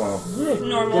pass wall?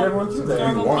 Normal. Get everyone through there.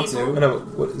 Normal You want people. to. I know,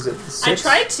 what is it? 6? I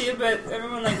tried to, but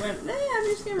everyone like went, nah, I'm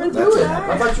just gonna run That's through it. it.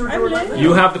 I thought you were doing I'm that.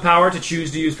 You have the power to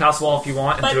choose to use pass wall if you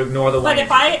want, and But- to ignore the But wing.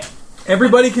 if I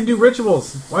Everybody can do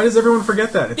rituals. Why does everyone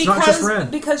forget that? It's not just Ren.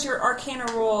 because your Arcana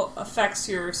roll affects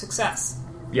your success.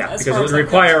 Yeah, as because far it as would that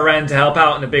require goes. Ren to help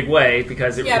out in a big way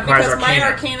because it Yeah, requires because my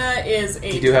Arcana. Arcana is a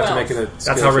You do have to 12. make it a That's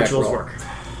skill how check rituals roll. work.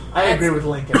 I agree with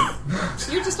Lincoln.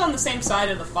 You're just on the same side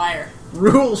of the fire.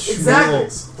 Rules. Exactly.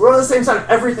 Schmules. We're on the same side of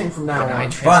everything from now on.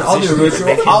 Fine, I'll do a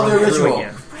ritual. I'll do a ritual.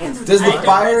 Does the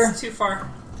fire... It's too far.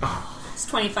 It's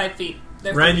 25 feet.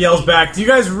 They're Ren 30 yells feet. back, do you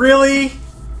guys really?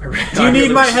 Do you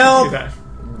need my help?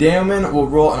 Daemon will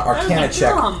roll an Arcana my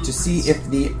check gums. to see if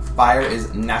the fire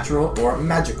is natural or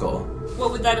magical.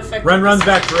 What would that affect? Ren your runs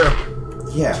back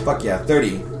through. Yeah, fuck yeah,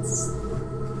 30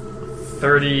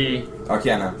 30.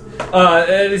 Arcana.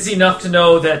 It is enough to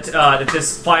know that that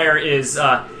this fire is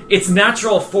it's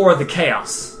natural for the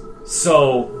chaos.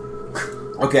 So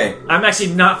Okay. I'm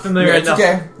actually not familiar Yeah, it's enough.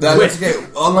 okay. That's with- okay.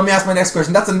 Let me ask my next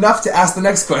question. That's enough to ask the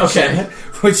next question. Okay.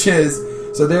 Which is,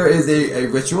 so there is a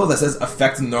ritual that says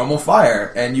affect normal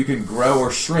fire, and you can grow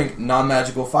or shrink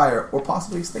non-magical fire, or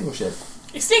possibly extinguish it.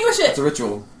 Extinguish it! It's a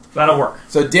ritual. That'll work.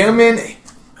 So Daemon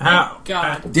How?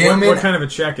 God. Daemon- What kind of a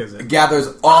check is it? gathers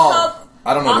all... help.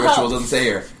 I don't know, the I'll ritual help. doesn't say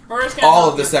here. We're just gonna All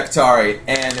help of the you. Sectari,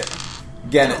 and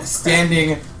again,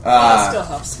 standing... That still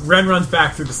helps. Ren runs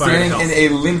back through the fire. standing in a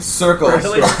linked circle.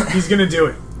 Really? He's gonna do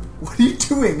it. What are you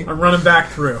doing? I'm running back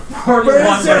through.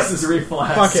 41 versus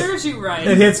reflex. Fuck it. Serves you right.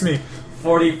 It hits me.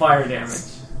 40 fire damage.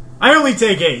 I only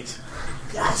take 8.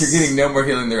 You're getting no more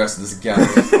healing the rest of this game.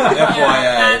 FYI.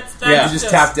 that's Yeah. You just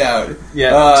tapped out.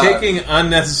 Yeah, taking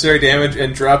unnecessary damage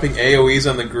and dropping AoEs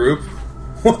on the group.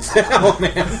 What the hell,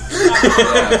 man?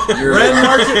 Yeah,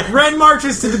 you're- Ren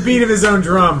marches to the beat of his own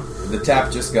drum. the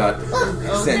tap just got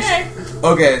cinched. Okay.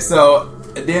 Okay, so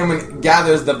Daemon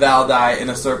gathers the Valdai in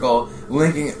a circle,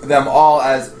 linking them all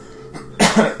as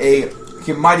a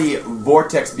mighty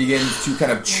vortex begins to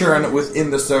kind of churn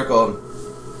within the circle.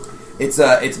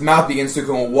 Its mouth begins to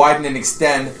kind of widen and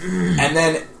extend, and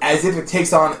then, as if it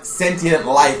takes on sentient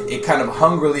life, it kind of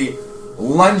hungrily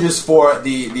lunges for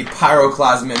the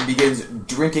pyroclasm and begins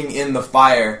drinking in the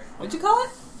fire. What'd you call it?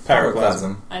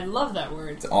 Pyroclasm. I love that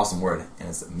word. It's an awesome word, and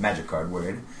it's a magic card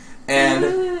word. And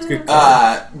Good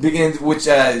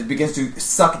begins to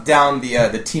suck down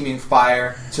the teeming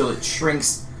fire till it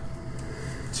shrinks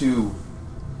to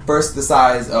first the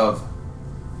size of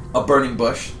a burning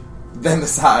bush, then the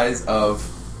size of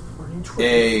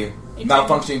a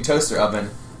malfunctioning toaster oven,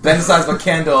 then the size of a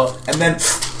candle, and then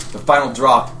the final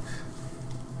drop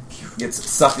gets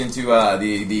sucked into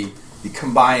the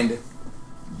combined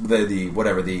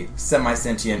the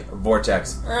semi-sentient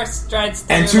vortex. Or strides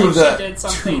And through two like she did of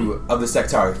something. the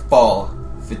Sectari fall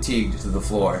fatigued to the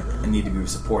floor and need to be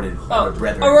supported by Oh, their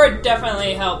brethren. Aurora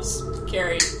definitely helps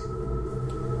carry. So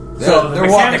the they're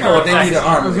walking, mechanical but they need an effect- arm.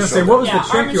 I was on gonna their say, shoulder. what was Yeah, the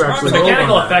check you arms- actually The rolled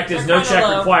mechanical on that? effect is They're no kinda check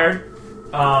low.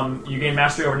 required. You gain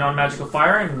mastery over non-magical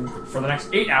fire, and for the next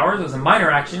 8 hours, as a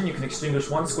minor action, you can extinguish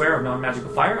 1 square of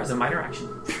non-magical fire as a minor action.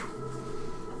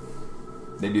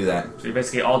 They do that. So you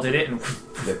basically all did it, and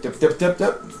Dip, dip, dip, dip,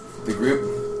 dip. The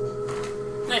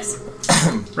group. Nice.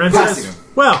 Ren Passing says, him.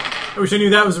 well, I wish I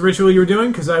knew that was the ritual you were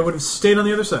doing, because I would have stayed on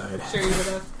the other side. Sure you would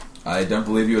have. I don't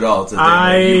believe you at all. It's a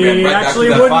I you ran right actually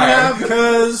back through wouldn't that have, fire.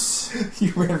 because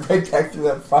You ran right back through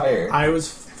that fire. I was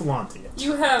flaunting it.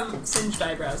 You have singed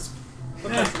eyebrows.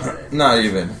 What else is it? Not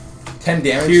even. 10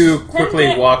 damage. Hugh quickly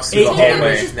Ten walks through the 8 damage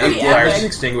hallway. is Now the pretty fire is epic.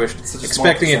 extinguished, Such a small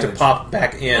expecting it to percentage. pop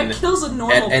back in That kills a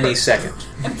normal at any person. second.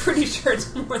 I'm pretty sure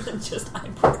it's more than just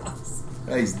eyebrows.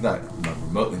 He's not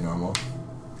remotely normal.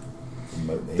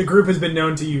 Remotely. The group has been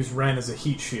known to use Ren as a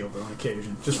heat shield on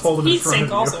occasion. Just hold him in Heat front sink of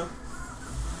you. also.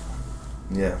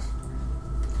 Yeah.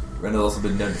 Ren has also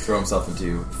been known to throw himself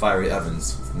into fiery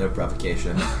ovens with no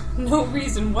provocation. No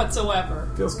reason whatsoever.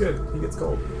 Feels good. He gets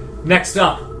cold. next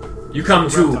up, you come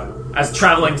to, Reptile. as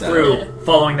traveling through,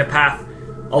 following the path,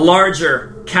 a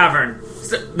larger cavern.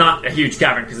 It's not a huge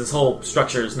cavern, because this whole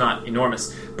structure is not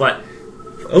enormous, but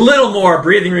a little more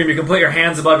breathing room. You can put your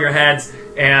hands above your heads,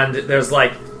 and there's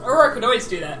like Aurora could always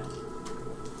do that.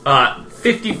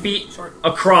 50 feet Short.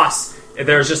 across.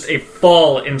 There's just a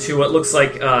fall into what looks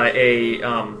like a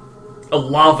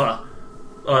lava,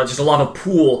 just a lava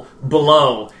pool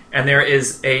below, and there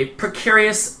is a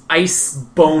precarious ice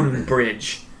bone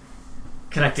bridge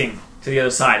connecting to the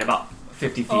other side, about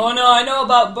 50 feet. Oh no, I know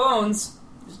about bones.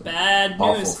 It's bad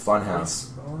Awful news. funhouse.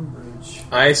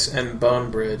 Ice and bone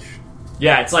bridge.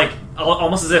 Yeah, it's like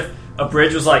almost as if a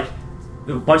bridge was like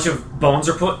a bunch of bones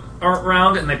are put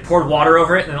around, and they poured water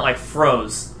over it, and it like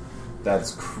froze.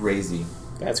 That's crazy.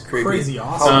 That's creepy. Crazy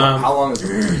awesome. How long is the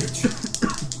bridge?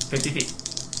 50 feet.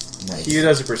 Nice. Hugh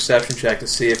does a perception check to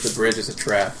see if the bridge is a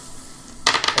trap.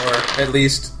 Or at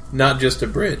least not just a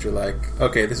bridge. Or like,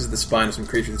 okay, this is the spine of some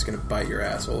creature that's going to bite your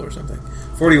asshole or something.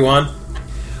 41.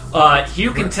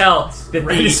 Hugh can tell that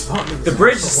the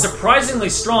bridge is surprisingly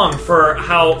strong for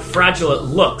how fragile it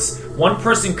looks. One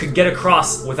person could get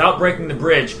across without breaking the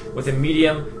bridge with a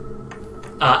medium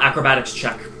acrobatics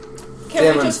check. Can we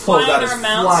Damon just pulls fly out our his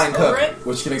mounts flying over hook, it?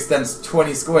 which can extend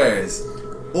 20 squares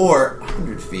or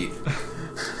 100 feet.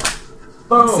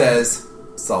 Boom. Says,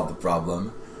 solve the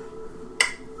problem.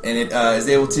 And it is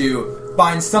able to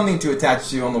find something to attach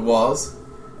to on the walls.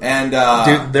 And,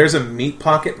 Dude, there's a meat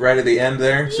pocket right at the end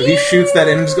there. So he shoots that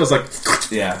in and just goes like...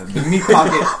 yeah, the meat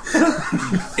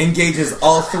pocket engages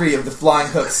all three of the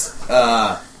flying hooks.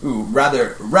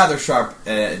 Rather sharp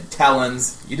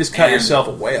talons. You just cut And- yourself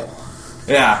a whale.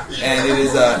 Yeah, and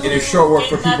it is short work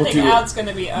for Getting that people thing to out's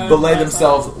gonna be owned belay by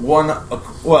themselves one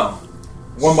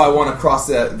by one across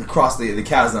the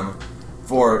chasm.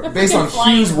 For If based we on can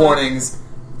fly Hugh's in- warnings,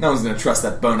 no one's going to trust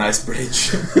that bone ice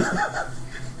bridge.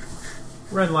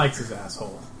 Ren likes his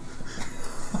asshole.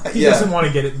 He doesn't want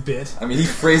to get it bit. I mean, he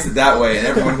phrased it that way, and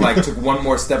everyone took one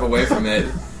more step away from it,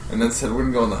 and then said, "We're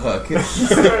gonna go on the hook."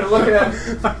 Started looking at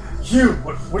him. Hugh,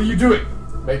 what are you doing?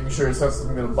 Making sure it's not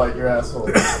something gonna bite your asshole.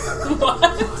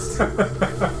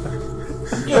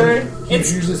 Okay.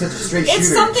 He's usually such a straight It's shooter.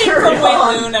 something Carry from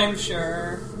on. Wayloon, I'm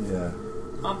sure. Yeah,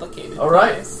 Complicated. All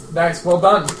right, guys. Max. Well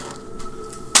done.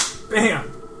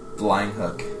 Bam! flying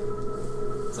hook.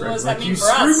 So what does that mean You for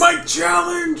screw us? my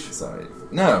challenge! Sorry,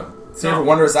 no. Save for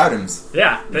wondrous items.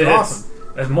 Yeah, it's awesome.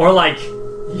 It's more like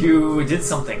you did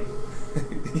something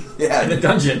Yeah, in the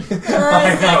dungeon.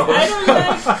 I know. I don't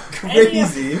know.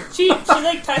 Crazy. She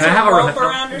like ties Can I have a a rope rope?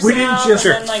 around herself We didn't just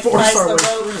and then like force ties our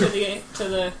the way rope to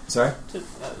the Sorry.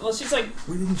 well she's like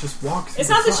We didn't just walk through it's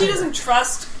not the that she fire. doesn't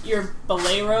trust your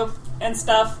belay rope and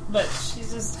stuff, but she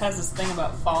just has this thing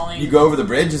about falling. You go over the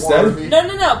bridge instead. Water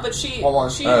No, but she Hold on.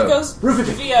 goes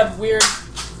Riveting. via weird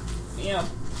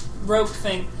rope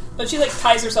thing. But she like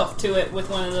ties herself to it with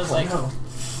one of those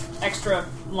extra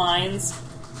lines.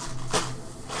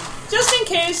 Just in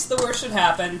case the worst should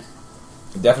happen,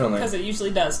 Definitely. because it usually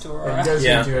does to You Aurora. guys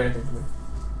Yeah. didn't do anything to me.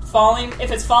 Falling,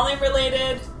 if it's falling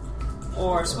related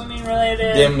or swimming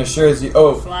related. Damon assures you.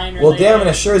 Flying Well, related. Damon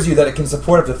assures you that it can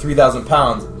support up to 3,000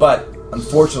 pounds, but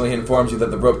unfortunately, he informs you that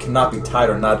the rope cannot be tied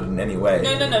or knotted in any way.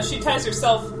 No. She ties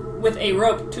herself with a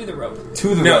rope to the rope.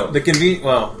 To the No, rope.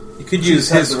 well, you could She use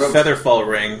just has his the rope. featherfall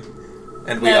ring,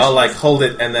 and we No, all she like just- hold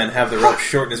it and then have the rope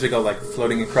shorten as we go like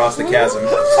floating across the chasm. I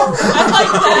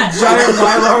like that. Giant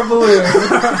mylar balloon.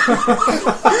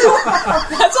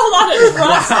 That's a lot of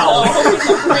trust, though.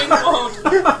 The ring won't.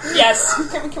 Yes.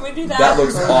 Can we do that? That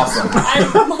looks awesome.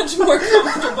 I'm much more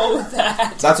comfortable with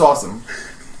that. That's awesome.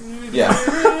 Yeah.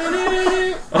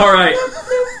 All right.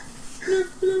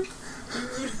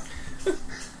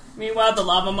 Meanwhile, the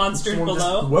lava monsters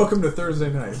below. Welcome to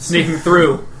Thursday night. Sneaking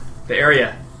through the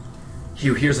area,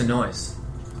 Hugh hears a noise.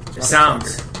 It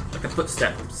sounds like the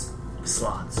footsteps of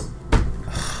sloths.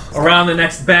 Around the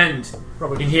next bend, you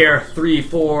can hear 3,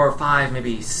 4, 5,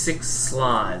 maybe 6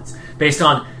 sloths. Based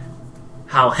on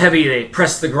how heavy they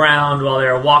press the ground while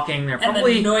they're walking, they're And the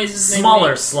probably noises they smaller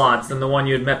make. sloths than the one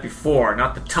you had met before,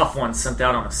 not the tough ones sent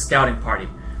out on a scouting party.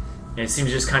 They seem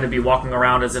to just kind of be walking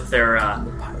around as if they're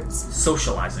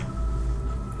socializing.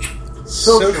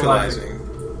 Socializing.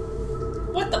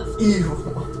 What the?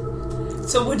 Ew.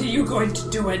 So what are you going to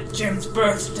do at Jim's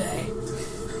birthday?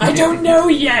 I don't know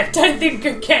yet. I think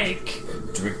a cake.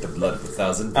 Drink the blood of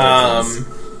 1,000 virgins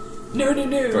No.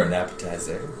 for an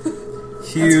appetizer.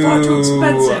 Hugh far too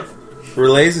expensive.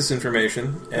 relays this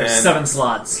information There's and 7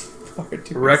 sloths.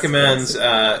 recommends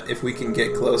if we can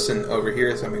get close and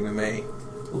overhear something, we may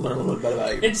learn a little bit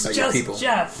about your, It's about your just people.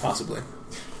 Jeff. Possibly.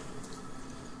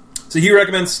 So he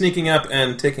recommends sneaking up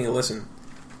and taking a listen.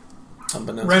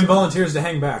 Unbeknownst Ren to him. volunteers to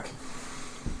hang back.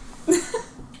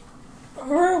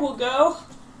 Aurora will go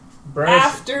Brandis,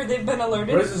 after they've been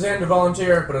alerted. Brandis is in to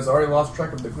volunteer, but has already lost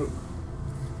track of the group.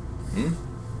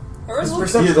 Aurora's His will-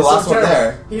 perception You're the is so last one terrible.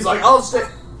 there. He's like, I'll stay.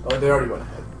 Oh, they already went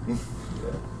ahead.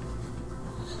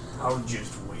 I'll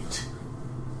just wait.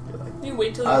 You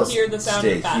wait till you I'll hear the sound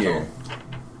stay of battle. here.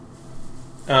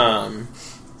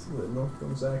 See the North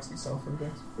Comes Axe and South Comes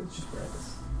Axe. It's just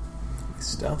Brandis.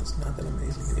 Stealth is not that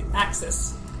amazing anymore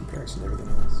Axis. in comparison to everything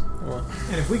else. Oh, well.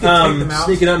 And if we could take them out,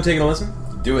 Sneaking up and taking a listen.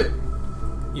 Do it.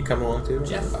 You coming along too?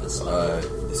 Jeff the Slug.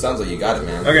 It sounds like you got it,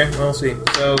 man. Okay, well, we'll see.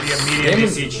 So, Be a medium Damon-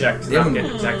 DC check to not Damon-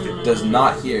 get detected. Does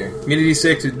not hear. Media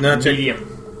D6 did not check.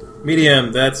 Medium.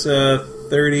 Medium, that's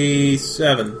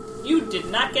 37. You did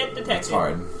not get detected. It's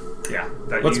hard. Yeah.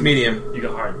 What's medium? You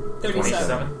go hard.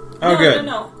 37. Oh, no, good.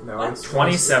 No. What?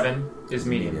 27 is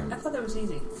medium. I thought that was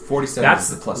easy. 47 That's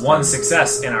is the plus one 10.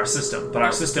 success in our system, but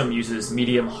our system uses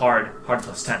medium, hard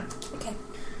plus 10. Okay.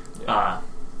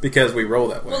 Because we roll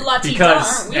that way. Well, Latina,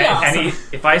 Because aren't we awesome?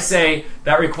 if I say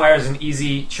that requires an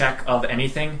easy check of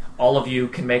anything, all of you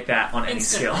can make that on any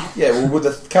Instantly. skill. Yeah, well, with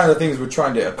the kind of things we're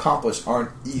trying to accomplish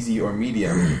aren't easy or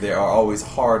medium. They are always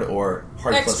hard or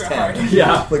hard Extra plus 10. hard.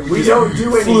 Yeah. Like We just don't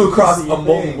do any flew across easy a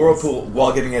molten things. whirlpool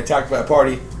while getting attacked by a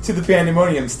party to the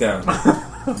Pandemonium Stone.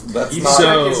 That's not...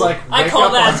 So- It's like I wake call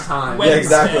up that on time. when- yeah,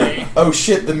 exactly. Wednesday. Oh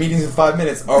shit, the meeting's in 5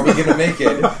 minutes. Are we gonna make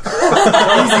it?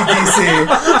 Easy DC.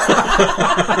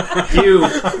 Hugh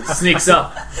sneaks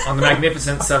up on the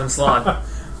Magnificent Seven Slot,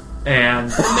 and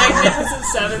Magnificent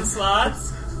 7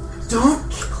 slots.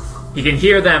 Don't he can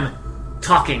hear them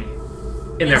talking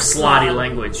in their slotty Slot.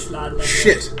 language. Slot language.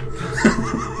 Shit.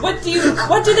 What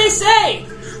do they say?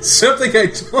 Something I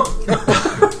don't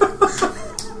know.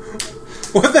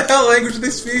 What the hell language do they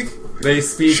speak? They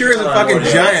speak Sure, the fucking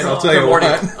primordial. giant, I'll tell you what.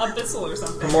 Primordial. Abyssal or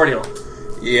something. Primordial.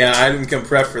 Yeah, I didn't come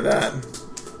prepped for that.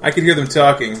 I could hear them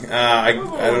talking. I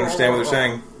don't understand what they're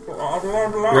saying.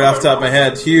 Right off the top of my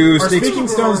head. Hugh Our sneaks... speaking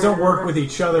stones don't work with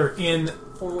each other in...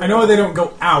 I know they don't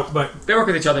go out, but They work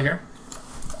with each other here.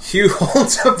 Hugh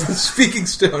holds up the speaking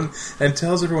stone and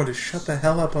tells everyone to shut the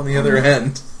hell up on the other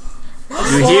end.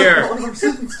 You hear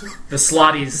the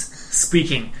Slotties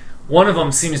speaking. One of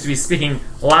them seems to be speaking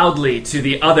loudly to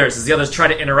the others as the others try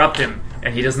to interrupt him,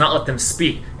 and he does not let them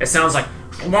speak. It sounds like...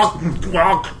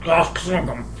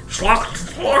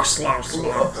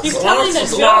 He's telling a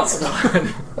joke.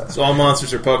 So all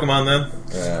monsters are Pokemon then?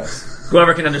 Yes.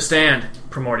 Whoever can understand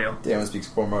Primordial, Damon speaks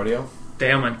Primordial.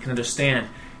 Daemon can understand.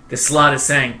 The slot is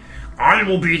saying, I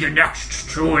will be the next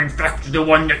to infect the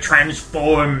one that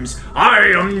transforms. I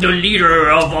am the leader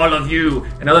of all of you.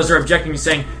 And others are objecting,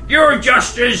 saying, you're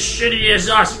just as shitty as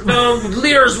us. The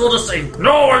leaders will just say,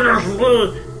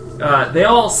 no. They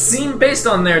all seem, based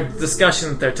on their discussion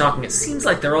that they're talking, it seems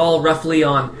like they're all roughly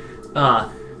on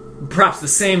perhaps the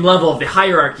same level of the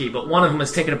hierarchy, but one of them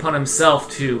has taken upon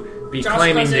himself to be Just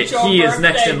claiming 'cause that it's your he is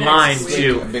next birthday in line next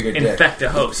to week. Bigger dick. infect a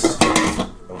host. Oh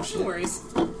No shit. worries.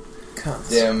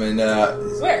 Damon,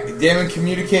 Where? Damon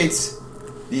communicates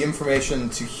the information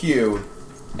to Hugh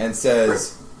and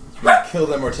says, "You kill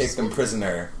them or take them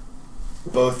prisoner.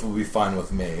 Both will be fine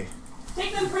with me."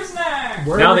 Take them prisoner!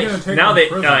 where Now are we going to take that them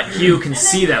prisoner? Hugh can And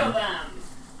see then them, kill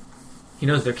he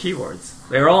knows their keywords.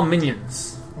 They are all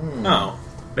minions. Oh.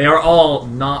 They are all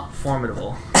not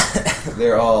formidable.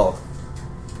 They're all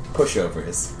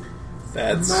pushovers.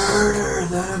 That's... murder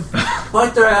them.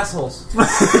 Bite their assholes.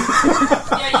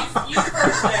 Yeah, you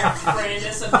first there,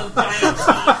 Brandis of the giant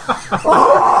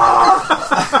teeth.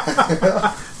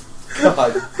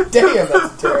 God damn,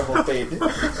 that's a terrible fate.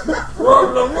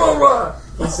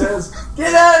 He says,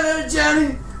 "Get out of there,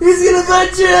 Johnny. He's gonna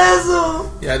bite your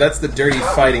asshole." Yeah, that's the dirty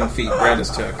fighting feat Brandis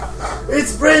took.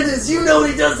 It's Brandis. You know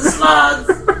he does the slots.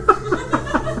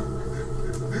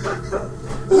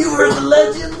 You heard the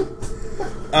legend.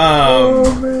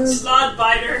 Slot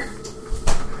biter.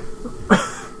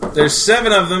 There's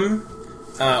 7 of them.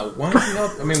 One can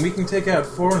help. I mean, we can take out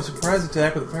 4 in a surprise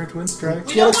attack with a Fire Twin Strike.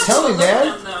 We You gotta don't tell want me, to man.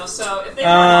 them, though, so if they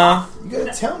run off, You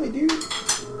gotta tell me, dude.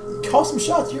 Call some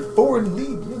shots. You're forward in the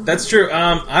lead. That's true.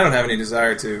 I don't have any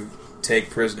desire to take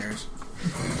prisoners.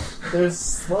 There's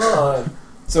slug.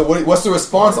 So what's the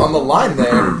response on the line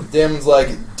there? Damon's like,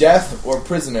 death or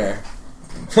prisoner?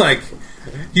 Like,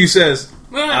 Hugh says,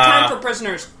 we don't have time for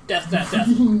prisoners. Death, death, death.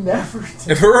 Never.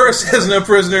 if Aurora says no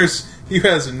prisoners, Hugh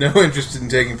has no interest in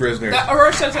taking prisoners.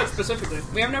 Aurora says that specifically.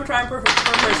 We have no time for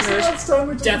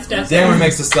prisoners. Death, death, Damon death.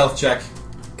 makes a stealth check.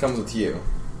 Comes with you.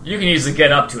 You can easily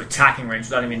get up to attacking range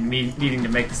without even needing to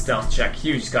make the stealth check.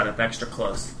 Hugh just got up extra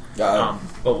close.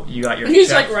 But you got your He's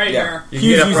check. like right Yeah. here. You can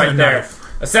Hugh's get up using right a there. knife.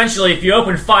 Essentially, if you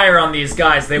open fire on these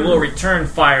guys, they will return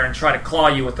fire and try to claw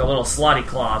you with their little slotty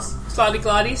claws. Slotty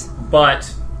Claudies.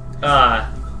 But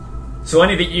so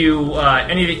any that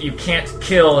you can't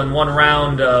kill in one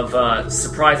round of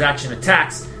surprise action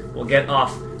attacks will get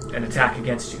off an attack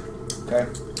against you. Okay.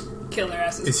 Kill their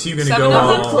asses. Is Hugh going to 7 go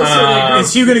of them? all...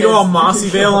 is Hugh going to go all Mossy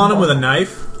Vale on him with a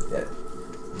knife? Yeah.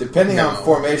 Depending on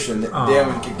formation, Aw.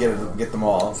 Damon could get them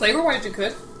all. Flavor-wise, you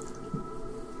could.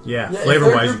 Yeah, Yeah, if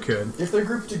flavor-wise they're you could. If they're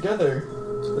grouped together,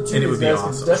 And it would be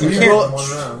awesome. We We should roll- one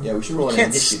round. Yeah, we should roll You an can't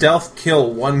initiative. stealth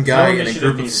kill one guy No in a initiative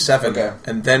group of needed. 7 Okay.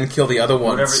 and then kill the other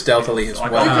one Whatever- stealthily as I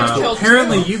well. got could kill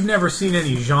Apparently, two. you've never seen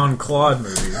any Jean-Claude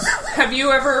movies. Have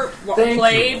you ever Thank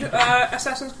played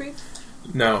Assassin's Creed?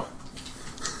 No.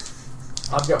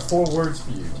 I've got 4 words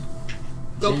for you.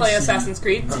 Go play JC. Assassin's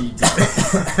Creed.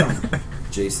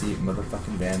 JC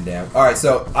motherfucking Van Damme. Alright,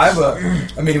 so I have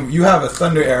you have a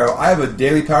thunder arrow. I have a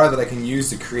daily power that I can use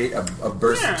to create a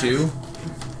burst Yeah. of 2.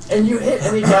 And you hit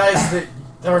any guys that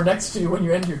are next to you when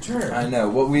you end your turn. I know.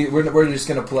 Well, we're just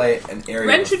gonna play an area.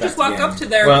 Ren should just walk up to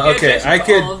there Well, and okay, get I attention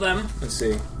to could- all of them. Let's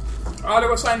see.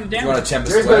 Auto assign the You want damage. to champ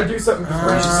Jerry's this better way? do something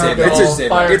before you save go it. It's a-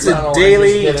 fire It's a tunnel and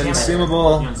daily just get in there.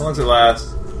 consumable. How long does it last?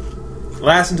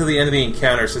 Lasts until the end of the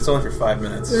encounter, so it's only for 5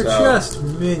 minutes. They're so. just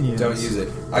minions. Don't use it.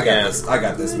 I got Yeah. this. I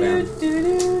got this, man.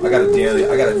 I got a daily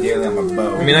on my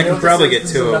bow. I mean, I can Notice probably this get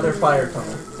is 2 of another them. fire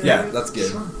tunnel. yeah, that's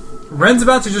good. Ren's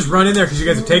about to just run in there because you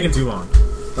guys are taking too long.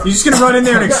 He's just gonna run in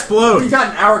there and We explode. got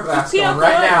an hourglass Yeah, going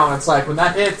right but- now, and it's like when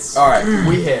that hits, All right,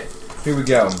 we hit. here we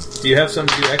go. Do you have some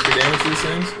to do extra damage to these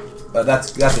things?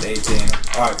 That's an 18.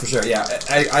 All right, for sure. Yeah,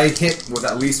 I hit with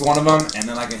at least one of them, and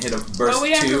then I can hit a burst Oh,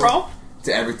 we have 2 to roll?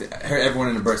 to everyone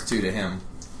in a burst 2 to him.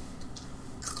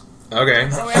 Okay.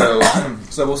 So,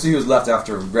 so we'll see who's left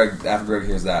after Greg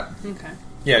hears that. Okay.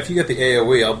 Yeah, if you get the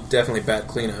AoE, I'll definitely bat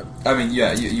cleanup. I mean,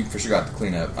 yeah, you for sure got the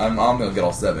cleanup. I'm gonna get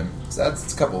all 7. So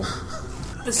that's a couple.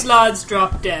 The slots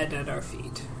drop dead at our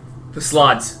feet. The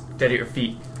slots dead at your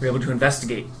feet. You're able to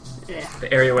investigate Yeah.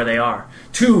 the area where they are.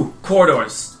 2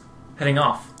 corridors heading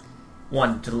off.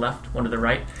 One to the left, one to the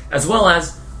right, as well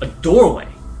as a doorway,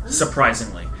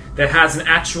 surprisingly, that has an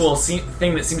actual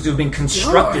thing that seems to have been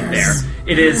constructed there.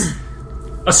 It is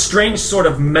a strange sort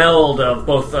of meld of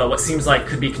both what seems like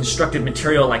could be constructed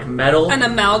material like metal, An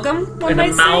amalgam, one an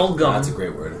might amalgam That's a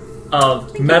great word.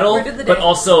 of metal, word of the but day.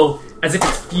 also as if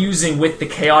it's fusing with the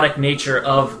chaotic nature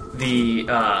of the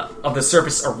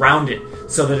surface around it,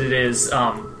 so that it is,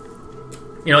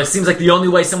 it seems like the only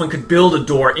way someone could build a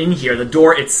door in here, the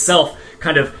door itself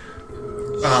kind of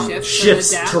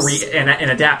shifts and to adapts.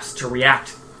 and adapts to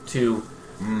react to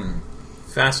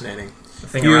Fascinating. the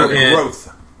thing You around it. and-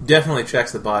 Growth. Definitely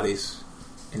checks the bodies.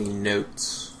 Any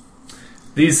notes?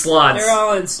 These slots, They're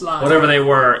all in slots. whatever they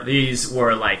were, these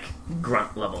were like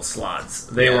grunt level slots.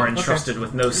 They Yeah, were okay. entrusted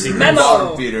with no secrets. Memo.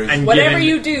 Bottom feeders. And Whatever given-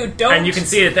 you do, don't. And you can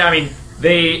see it. I mean,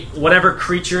 whatever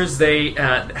creatures they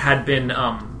had been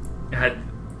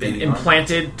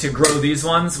implanted to grow these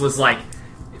ones was like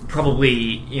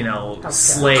probably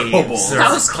slaves Kobolds. or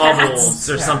House kobolds cats.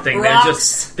 or something.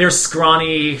 Rocks. They're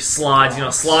scrawny sloths.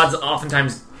 Sloths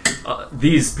oftentimes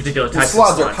these particular The types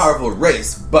sloths of are a powerful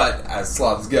race, but as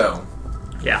sloths go,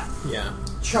 Yeah. Yeah.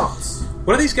 Chunks.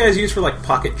 What do these guys use for like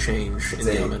pocket change in it's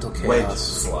the a elemental wedge chaos?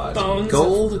 slot. bones.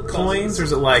 Gold of coins, or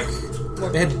is it like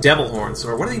they had devil horns?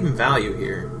 Or what do they even value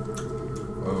here?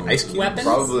 Ice cubes. Weapons?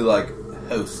 Probably like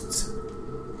hosts.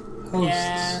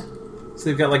 Yeah. So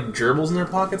they've got like gerbils in their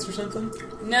pockets or something.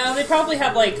 No, they probably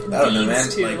have like I don't know, man.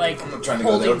 beads too, like I'm not trying to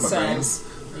go there holding with my cells.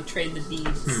 They trade the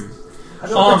beads. I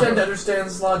don't pretend to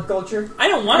understand slot culture. I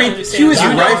don't want I to mean, understand. he was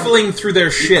that. rifling through their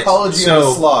shit. Ecology of the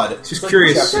So slod. just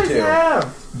curious. Chapter 2. Yeah.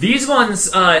 These ones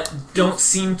don't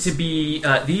seem to be.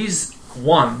 These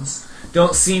ones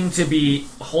don't seem to be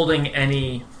holding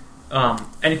anything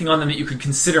on them that you could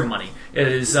consider money. It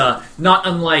is not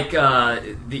unlike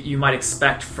that you might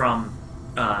expect from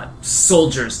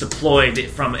soldiers deployed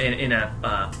from in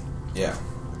Yeah.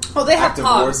 Oh, they have Active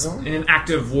war pogs. zone. an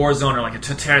active war zone or like a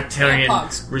totalitarian Yeah,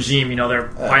 pogs. regime. They're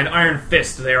by an iron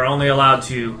fist. They are only allowed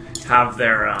to have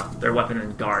their weapon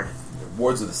in guard.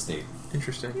 Wards of the state.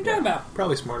 Interesting. What are you talking about?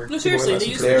 Probably smarter. No, seriously,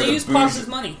 they They're use the pogs bougie- as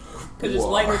money because it's Whoa.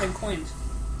 lighter than coins.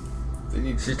 They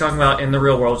need, She's talking about in the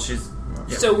real world. She's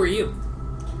Yeah. So were you.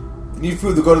 they need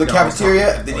food. They'll go to the No, cafeteria.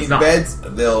 it's not. If they No, need it's not. beds,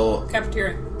 they'll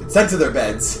Cafeteria. get sent to their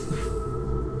beds.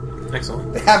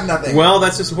 Excellent. They have nothing. Well,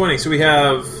 that's disappointing. So we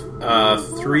have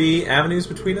 3 avenues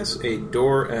between us: a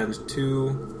door and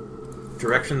 2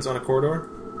 directions on a corridor.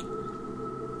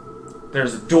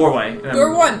 there's a doorway. And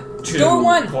Door one. 2 Door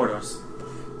one. corridors.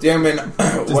 Daemon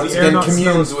once the air again not smell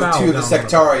communes as with foul 2 of the down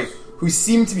Sectari, who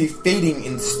seem to be fading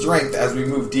in strength as we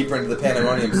move deeper into the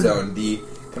Pandemonium Zone. The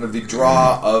kind of the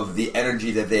draw of the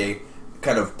energy that they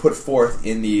kind of put forth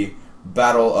in the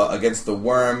battle against the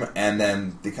worm, and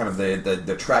then the kind of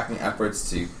the tracking efforts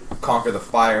to conquer the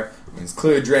fire. I mean, it's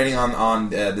clearly draining on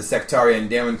the Sectari, and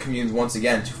Daemon communes once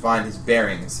again to find his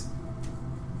bearings.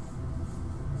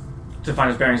 To find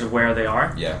his bearings of where they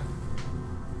are. Yeah.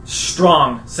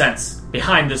 Strong sense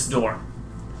behind this door.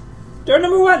 Door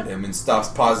number 1. Daemon stops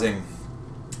pausing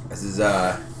as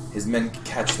his men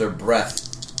catch their breath.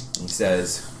 He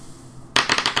says,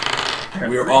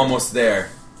 "We're almost there.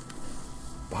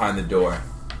 Behind the door."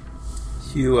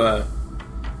 Hugh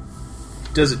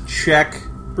does a check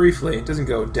briefly. It doesn't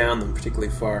go down them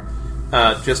particularly far,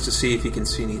 just to see if he can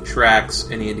see any tracks,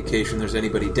 any indication there's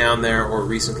anybody down there or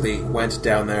recently went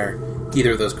down there.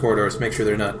 Either of those corridors. Make sure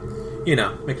they're not,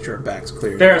 make sure our back's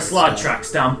clear. There are slot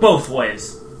tracks down both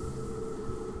ways.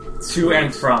 To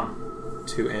and from.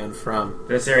 To and from.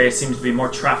 This area seems to be more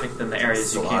traffic than the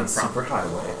areas you came from.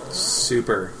 Superhighway.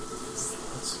 Super.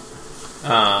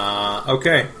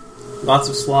 Okay. Lots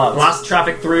of slots. Last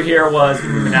traffic through here was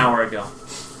an hour ago.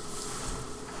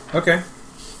 Okay.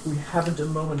 We haven't a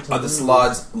moment to Are the lose.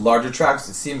 slots larger tracks?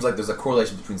 It seems like there's a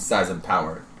correlation between size and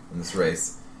power in this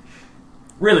race.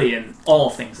 Really, in all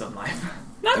things of life.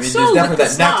 Not I mean, so there's with definitely the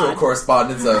that natural slot.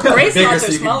 correspondence of Race bigger slots so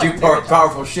are you can smaller do than bigger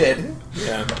powerful shit.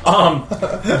 Yeah.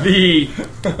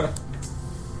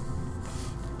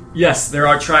 Yes, there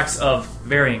are tracks of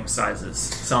varying sizes.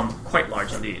 Some quite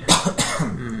large indeed.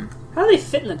 How do they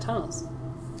fit in the tunnels?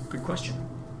 Good question.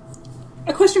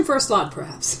 A question for a slot,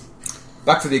 perhaps.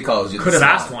 Back to the ecology. of Could the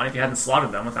have slot. asked one if you hadn't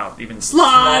slotted them without even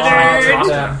Slaughtered! trying to talk to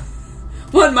them.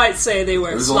 Yeah. One might say they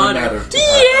were It was only a matter slaughtered. of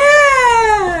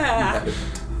Yeah!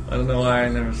 I don't know why I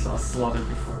never saw slotted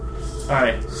before.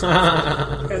 Alright.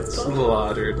 That's cool.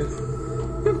 Slaughtered.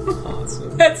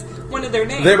 Awesome. That's one of their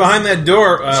names. They're behind that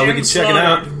door. We Jim can check it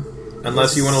out. Slaughtered.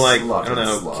 Unless you want to,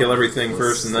 Slaughtered. kill everything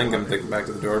first and then come back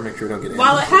to the door. Make sure we don't get in.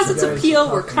 While it has its You guys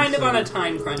appeal, we're talking kind of to- on a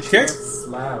time crunch. Okay. It's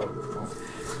loud.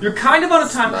 You're kind of on a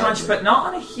time Slotted. crunch, but not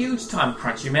on a huge time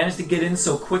crunch. You managed to get in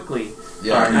so quickly.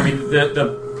 Yeah. I mean,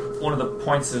 the one of the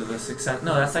points of the success...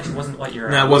 No, that actually wasn't what you're...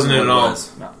 No, it wasn't it at all.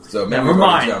 No. So maybe Never we've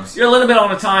already mind. jumped. You're a little bit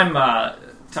on a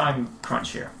time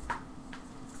crunch here.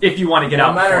 If you want to get No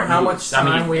out matter before it how moves. much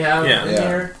time we have yeah. in Yeah.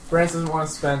 here, Brent doesn't want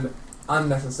to spend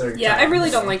unnecessary Yeah, time. I really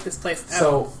don't like this place.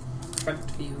 So, front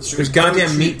view. There's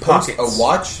goddamn meat Post pockets. A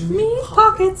watch? Meat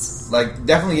pockets. Like,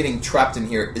 definitely getting trapped in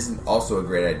here isn't also a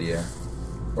great idea.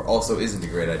 Or also isn't a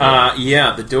great idea.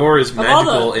 Yeah, the door is all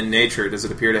magical the- in nature. Does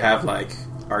it appear to have,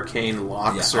 arcane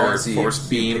locks Yeah, or honestly, force you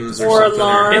beams pick or Or something?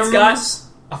 alarm. It's got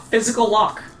a physical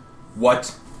lock.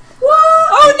 What?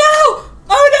 Oh no!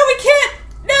 Oh no, we can't!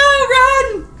 No,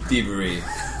 run! Thievery.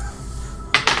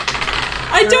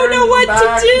 I don't know what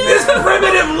back to do! This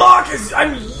primitive lock is...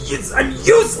 I'm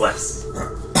useless!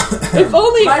 If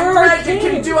only my it were magic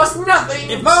arcane. can do us nothing!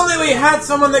 If only we had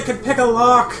someone that could pick a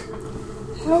lock.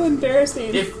 How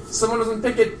embarrassing. If someone doesn't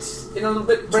pick it in a little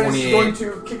bit, Brent is 28, going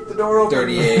to kick the door open.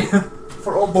 38.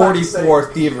 For old time's sake.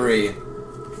 44 thievery.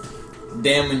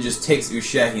 Damon just takes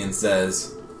Ushehi and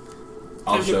says,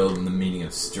 I'll show them the meaning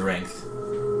of strength.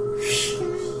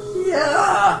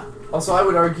 Yeah! Also, I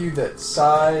would argue that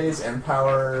size and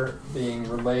power being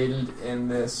related in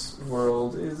this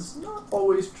world is not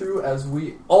always true, as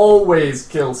we always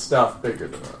kill stuff bigger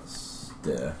than us.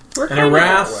 Yeah. We're And a kind of-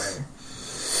 wrath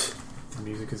The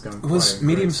music is going. was quite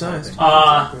medium exciting.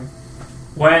 sized.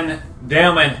 When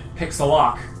Daemon picks the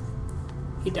lock,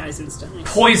 He dies instantly.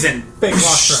 poison Fake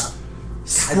lock trap.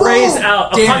 sprays Boom!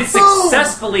 out Damn, upon boom!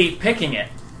 successfully picking it.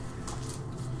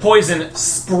 Poison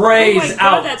sprays Oh my god,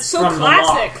 out that's so from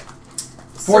classic. the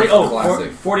lock.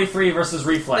 Classic. 43 versus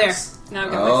There. reflex. Now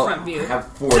I've got my Oh, front view. I have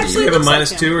 40. Actually, Do you have a looks like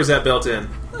minus him. 2 or is that built in?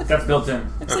 That's built in.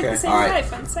 It's Okay. like the same Alright.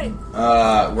 life on site.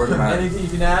 Where's my... Anything you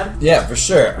can add? Yeah, for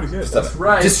sure. good. Stop That's it.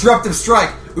 right. Disruptive strike.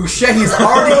 Ushehi's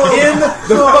already in the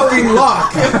fucking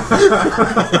lock.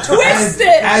 Twist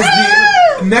it! As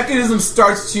the mechanism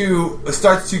starts to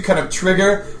kind of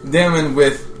trigger, Damon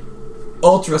with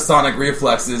ultrasonic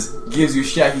reflexes gives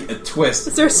Ushehi a twist.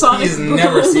 Is there sonic He's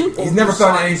never boom? he's never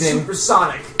found anything.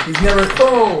 Supersonic. He's never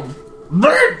Boom.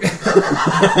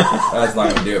 That's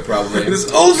not gonna do it probably.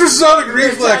 It's ultrasonic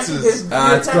reflexes!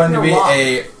 It's going to be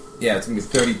it's going to be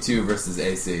 32 versus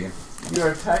AC.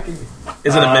 You're attacking.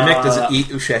 Is it a mimic? Does it eat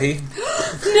Ushehi?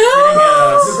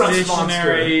 No!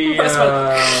 Stationary Press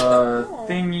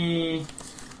thingy.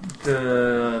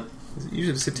 The Is it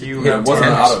usually just hit You hit It wasn't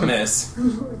an 10? auto miss.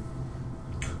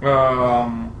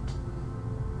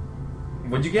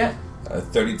 what'd you get?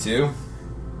 32.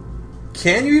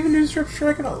 Can you even do disruptive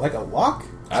strike on like a lock?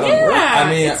 I don't Yeah, know. I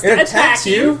mean, it's It attacks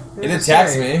attacking. you. it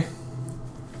attacks me.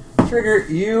 Trigger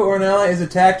you or an ally is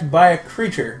attacked by a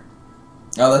creature.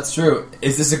 Oh, that's true.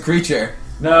 Is this a creature?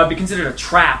 No, it'd be considered a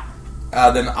trap.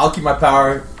 Then I'll keep my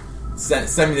power.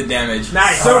 Send me the damage.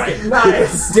 Nice. Soak Alright. it.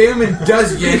 Nice. Damon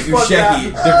does yank Fuck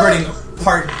Ushehi, diverting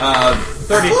part of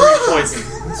 33 poison.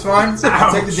 It's fine.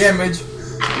 I'll take the damage.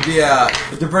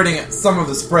 The diverting some of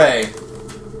the spray.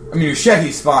 I mean,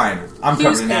 Ushehi's fine. I'm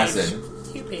Hugh's covered in page. acid.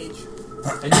 Hugh Page.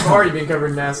 And you've already been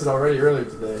covered in acid already earlier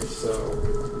today, so.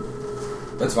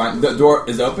 That's fine. The door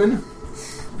is open?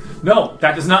 No,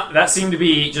 that does not. That seemed to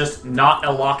be just not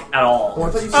a lock at all. Oh, I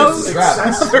thought you Oh, said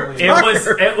successfully.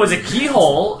 It was a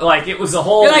keyhole. Like it was a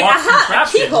whole You're like, lock aha, a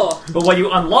contraption. keyhole. But what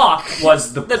you unlock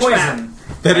was the poison trap.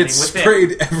 That hiding it within.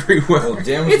 sprayed everywhere. Well,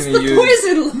 Dan was It's going the to use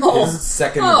poison hole. his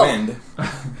second Oh. wind.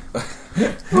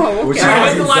 Oh, Which okay. When was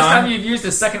has the been last done. time you've used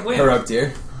a second wind? Heroic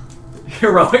tier.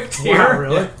 Heroic tier. Wow,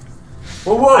 really?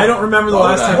 Whoa. I don't remember the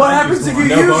Why last would I? time. What I happens used if one. you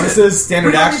No use bonuses, it? standard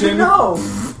We don't action. even know.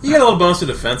 You get a little bonus to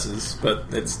defenses, but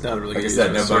it's not really Like I good. said,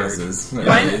 use no a sword. bonuses.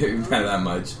 Not that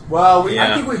much. Well, I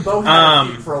Yeah. think we both had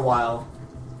feet for a while.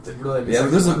 To really be Yeah,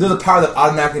 there's a power that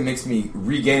automatically makes me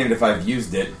regain it if I've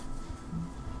used it.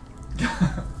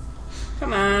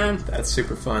 Come on. That's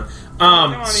super fun. don't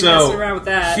wanna be messing So around with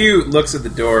that. Hugh looks at the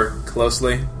door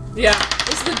closely. Yeah.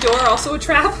 Is the door also a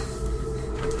trap?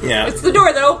 Yeah, It's the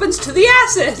door that opens to the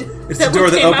acid. it's the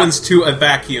door that opens to a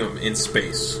vacuum in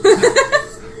space.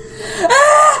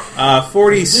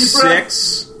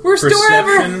 46. Worst door ever.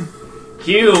 Perception.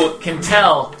 Hugh can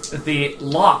tell that the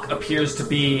lock appears to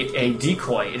be a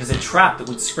decoy. It is a trap that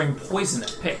would spring poison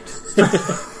if picked.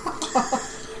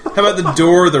 How about the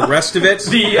door? The rest of it.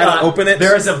 How to open it.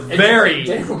 There is a very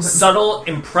Damn. subtle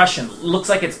impression. Looks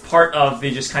like it's part of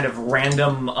the just kind of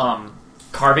random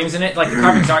carvings in it. Like the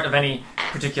carvings aren't of any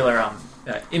particular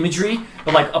imagery,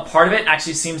 but like a part of it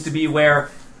actually seems to be where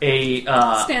a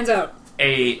Stands out.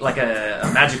 a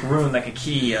magic rune, like a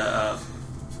key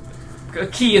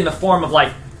in the form of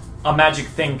like a magic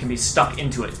thing can be stuck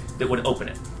into it that would open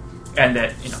it, and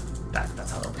that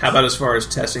that's how it opens. How about as far as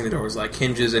testing the doors, like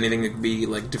hinges, anything that could be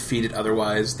like defeated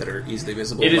otherwise that are easily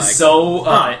visible? It is like, so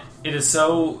Huh. it is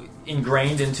so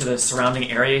ingrained into the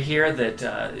surrounding area here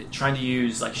that trying to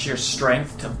use like sheer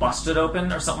strength to bust it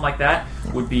open or something like that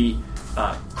would be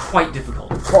quite difficult.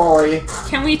 Quality.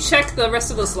 Can we check the rest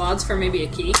of the slots for maybe a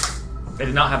key? They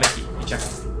did not have a key. You checked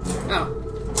it. Oh.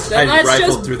 Then I let's rifled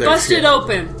just through their bust shit. it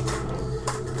open.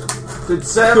 Could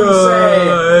Seven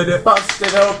say, bust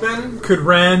it open? Could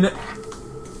Ren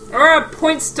Or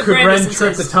points to could Brandis Ren and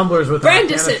trip the says, tumblers with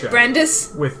Brandis an it,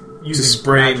 Brandis. with to using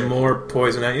spray magic? more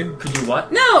poison at you. Could you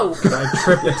what? No! Could I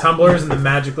trip the tumblers in the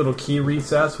magic little key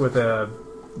recess with an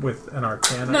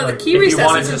arcana? No, the Like, key If you recess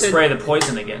wanted to isn't spray the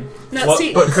poison again. No, What-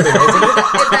 see, But could it open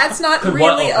it? that's not Could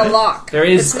what really open a it? lock. There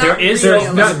is It's not there is really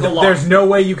no a There's, lock. physical lock. there's no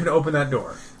way you can open that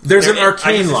door. There's an I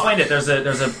arcane just lock. explained it.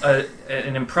 There's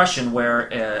an impression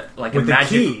where like With a the magic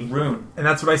key. rune. And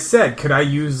that's what I said. Could I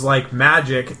use like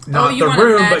magic, not you the want a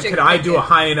room, but magic could I do a bucket.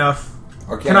 high enough?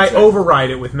 Arcana Can I check. override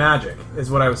it with magic?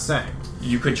 Is what I was saying.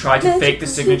 You could try to fake the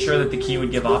signature that the key would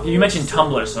give off. You mentioned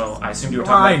tumbler, so I assumed you were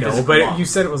talking I about know, physical but lock. you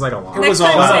said it was like a lock. It was Next all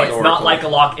time about say it's it. not like a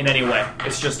lock in any way.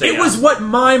 It's just a. It was what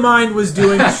my mind was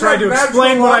doing to try to Magical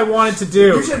explain what I lock. wanted to do.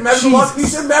 You said magical lock. You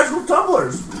said magical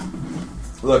tumblers.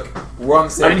 Look, we're on the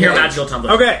same I didn't hear page. magical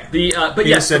tumbler. Okay. The but He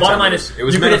yes, just the said bottom line tumblers. is It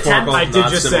was you could attempt. metaphorical. I did not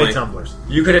just simply. say tumblers.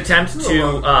 You could attempt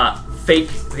to fake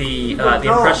the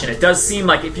impression. It does seem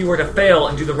like if you were to fail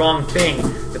and do the wrong thing,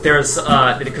 that there's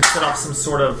that it could set off some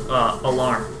sort of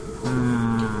alarm.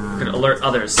 Could alert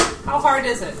others. How hard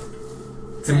is it?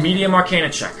 It's a medium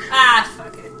arcana check. Ah,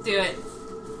 fuck it. Do it.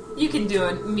 You can do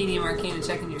a medium arcana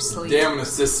check in your sleep. Damn, and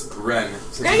assist Ren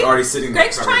since Greg- he's already sitting there.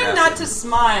 Greg's covered in trying not to acid.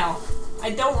 smile. I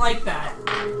don't like that.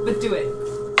 But do it.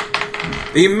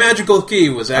 The magical key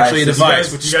was actually a Alright, so you device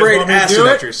guys- which you guys sprayed want me to acid do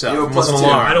at it? yourself. You It have was an +2.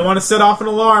 alarm. I don't want to set off an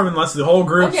alarm unless the whole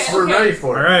group's. Okay. We're ready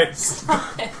for All it. right, I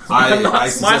smiling.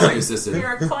 successfully assisted.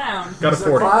 You're a clown. got a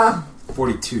 40.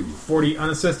 42. 40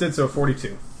 unassisted, so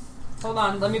 42. Hold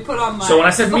on, let me put on my... So when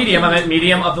I said medium, I meant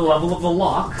medium of the level of the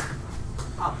lock.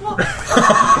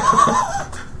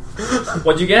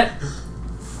 What'd you get?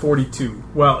 42.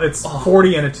 Well, it's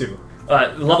 40 and a 2.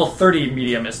 Level 30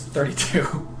 medium is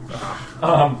 32.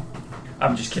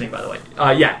 I'm just kidding, by the way.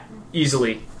 Yeah,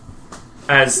 easily.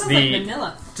 As Smells the like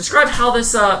vanilla. describe how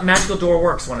this magical door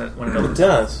works when it It opens.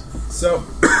 does. So,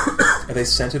 Are they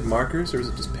scented markers or is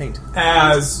it just paint?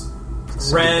 as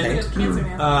Scented Ren, paint? Cancer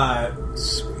man.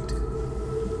 Sweet.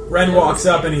 Ren walks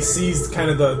up and he sees kind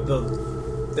of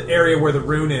the area where the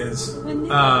rune is.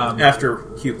 After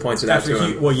Hugh points it out After to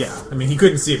he, him. well, yeah. I mean, he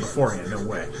couldn't see it beforehand, no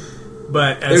way.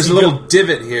 But as There's he a little go-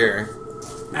 divot here.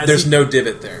 as There's he- no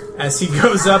divot there. As he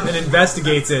goes up and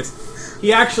investigates it, he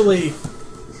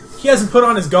hasn't put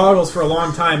on his goggles for a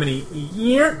long time, and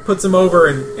he puts them over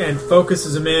and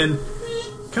focuses them in,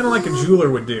 kind of like a jeweler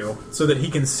would do, so that he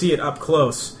can see it up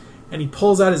close. And he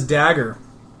pulls out his dagger,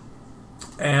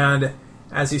 and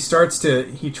as he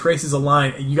traces a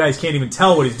line. You guys can't even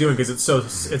tell what he's doing because it's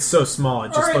so small. It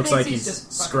just Or it looks thinks like he's he's just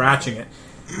fucking scratching it.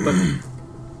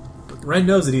 But Ren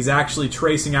knows that he's actually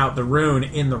tracing out the rune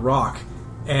in the rock,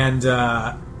 and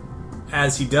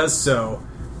as he does so,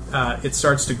 it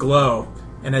starts to glow,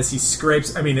 and as he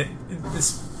scrapes, I mean,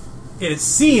 it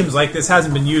seems like this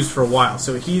hasn't been used for a while.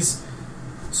 So he's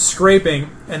scraping,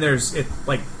 and there's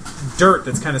like dirt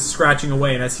that's kind of scratching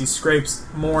away, and as he scrapes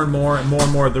more and more and more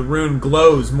and more, the rune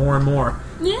glows more and more.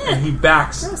 Yeah. And he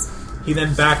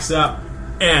then backs up,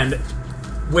 and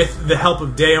with the help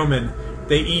of Daemon,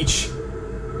 they each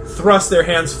thrust their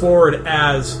hands forward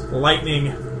as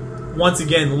lightning once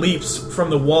again leaps from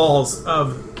the walls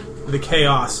of the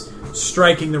chaos,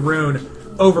 striking the rune,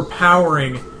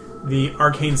 overpowering the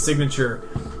arcane signature.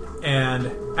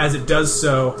 And as it does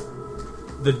so,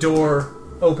 the door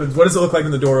opens. What does it look like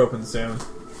when the door opens, Sam?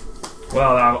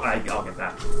 Well, I'll get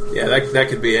that. Yeah, that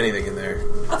could be anything in there.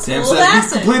 That's Sam full of said, "You've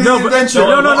acid. completed No, the but- adventure." no.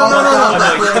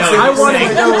 I wanted to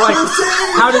saying- know, like,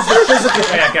 how does the physical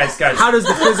Guys. how does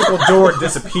the physical door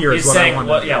disappear? He's Is what saying, I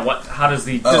wanted. how does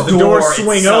the Does the door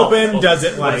swing itself open? Does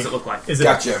it what like? does it look like? Is it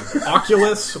Gotcha.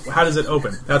 Oculus? How does it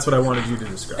open? That's what I wanted you to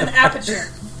describe. An aperture.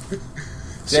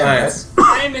 Science.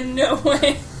 I am in no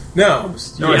way. No.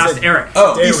 No, You I asked said- Eric.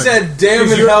 Oh, he Damon. said Damon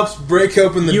Because you're- helps break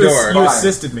open the You, door. you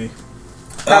assisted me.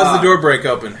 How does the door break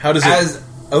open? How does As- it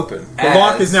open? The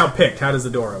lock is now picked. How does the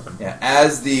door open? Yeah,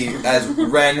 as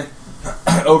Ren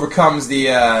overcomes the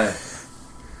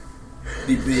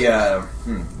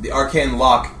arcane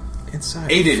lock,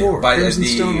 Inside. aided Four by crimson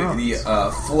stone rods.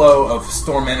 the flow of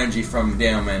storm energy from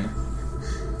Daemon,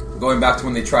 going back to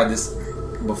when they tried this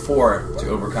before to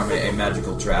overcome a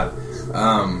magical trap.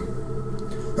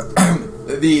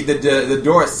 The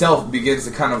door itself begins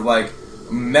to kind of like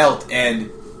melt, and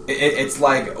it's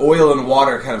like oil and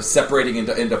water kind of separating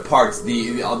into parts.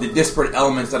 The disparate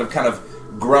elements that have kind of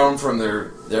grown from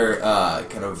their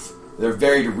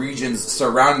varied regions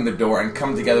surrounding the door and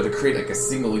come together to create like a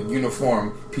single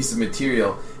uniform piece of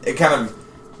material. It kind of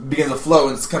begins to flow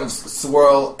and kind of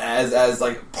swirl as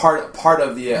like part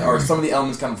of the or some of the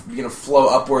elements kind of begin to flow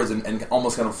upwards and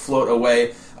almost kind of float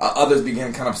away. Others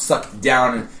begin to kind of suck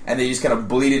down and they just kind of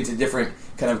bleed into different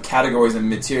kind of categories and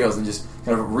materials and just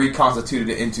kind of reconstituted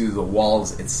it into the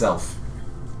walls itself.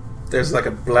 There's like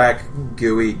a black,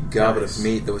 gooey goblet of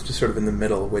meat that was just sort of in the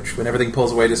middle, which when everything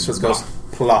pulls away just goes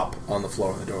plop on the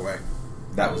floor in the doorway.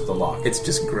 That was the lock. It's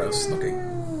just gross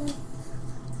looking.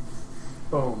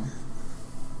 Boom.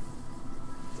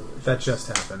 That just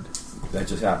happened. That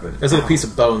just happened. There's a little piece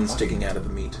of bone sticking out of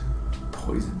the meat.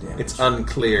 Poison damage. It's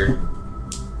unclear.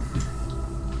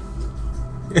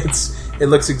 It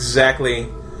looks exactly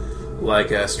like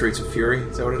Streets of Fury.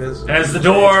 Is that what it is? As the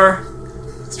door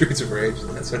Streets of Rage.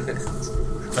 That's what it is.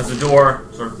 As the door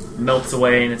sort of melts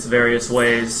away in its various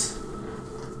ways,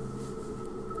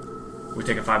 we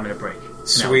take a 5-minute break.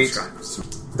 Sweet.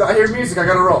 I hear music. I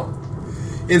gotta roll.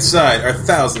 Inside are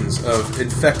thousands of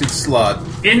infected slod.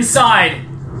 Inside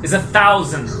is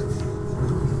 1,000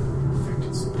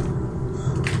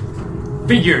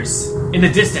 figures in the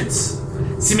distance,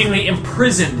 seemingly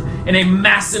imprisoned in a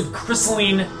massive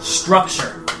crystalline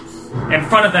structure. In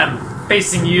front of them,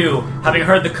 facing you, having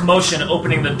heard the commotion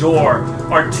opening the door,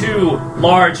 are 2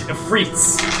 large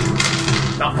Ifrits.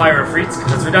 Not fire Ifrits,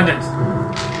 because it's redundant.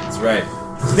 That's right.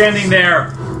 Standing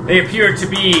there, they appear to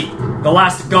be the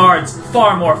last guards,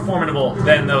 far more formidable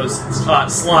than those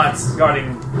slots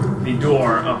guarding the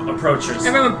door of approachers.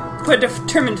 Everyone put a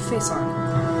determined face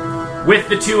on. With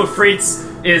the 2 Ifrits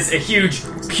is a huge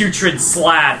putrid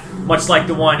slad, much like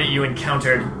the one you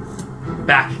encountered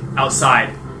back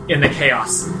outside in the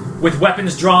chaos. With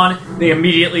weapons drawn, they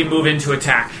immediately move into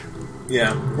attack.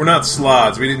 Yeah, we're not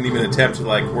slods. We didn't even attempt to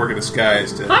work a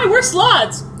disguise to. Hi, we're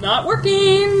slots. Not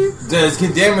working.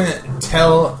 Can Damon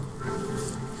tell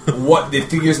what the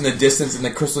figures in the distance in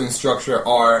the crystalline structure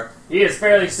are? He is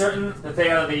fairly certain that they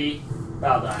are the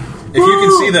Valdai. If you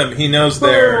can see them, he knows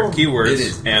their It keywords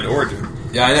is. and origin.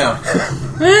 Yeah, I know.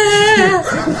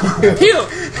 Hugh,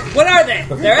 what are they?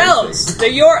 They're elves. They're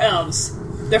your elves.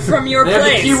 They're from your They have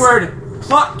place. the keyword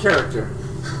plot character.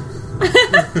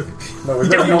 No, we're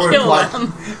Don't going kill plot.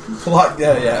 them. Plot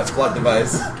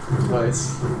device.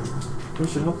 Device. We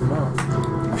should help them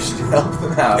out. We should help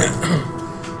them out.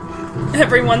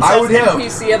 Everyone I says would help.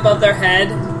 NPC above their head.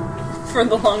 For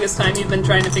the longest time, you've been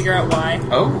trying to figure out why.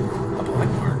 Oh, a black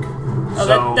mark. Oh,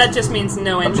 So- that just means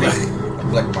no entry. A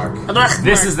black mark. A black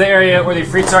This mark. is the area where the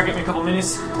Ifrits are. Give me a couple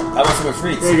minutes. I want some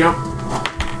freaks. There you go.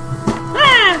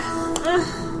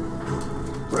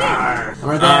 Ah!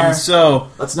 We're there. So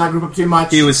Let's not group up too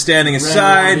much. he was standing Ren,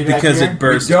 aside you back because here? it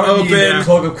burst We don't need open. a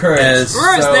cloak of courage. as-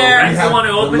 Roar's there. Ren's the one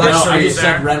who opened it. No, I luxury just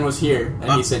there. said Ren was here,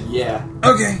 and he said, yeah.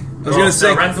 Okay, was going to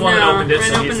say, Ren's the one that opened it, Ren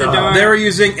so opened he's the door. they were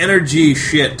using energy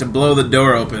shit to blow the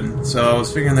door open, so I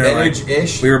was figuring they were like,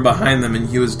 Energy-ish? we were behind them and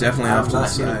he was definitely off to the not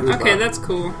side. gonna Okay, that's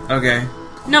cool. Okay.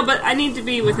 No, but I need to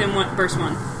be within verse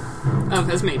 1 of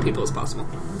as many people as possible.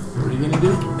 What are you gonna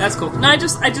do? That's cool. No, I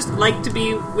just like to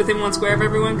be within 1 square of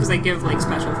everyone because I give like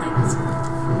special things.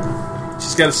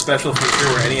 She's got a special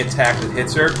feature where any attack that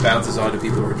hits her bounces onto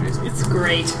people who are chasing. It's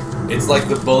great. It's like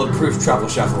the bulletproof truffle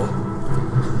shuffle.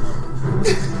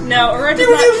 No, Aurora does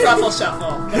not truffle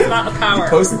shuffle. That's not a power.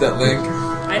 Posted that link.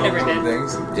 I never on did.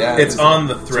 Things. Yeah, It's on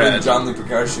the when thread. John Luke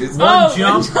Picard shoots. Oh,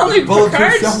 jump, Jean-Luc bulletproof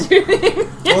Picard shuffle. shooting.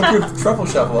 Bulletproof truffle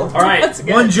shuffle. All right, That's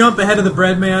good. One jump ahead of the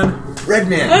bread man. Red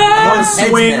man. Ah! One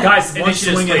Swing. man. guys, One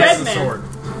initiative, swing please. against the Bread sword.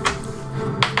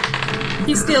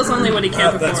 He steals only what he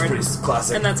can't That's afford. pretty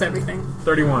classic. And that's everything.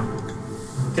 31.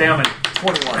 Damn it.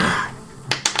 21.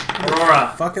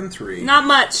 Aurora. Fucking 3. Not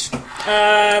much.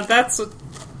 That's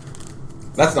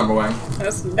That's number one.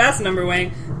 number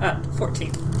wang.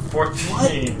 14.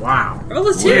 14. Wow. I rolled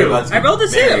a 2. That's I rolled a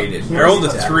 2. buried. I rolled a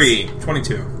 3.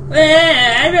 22.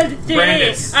 I rolled a 3.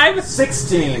 Brandis. I'm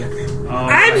 16.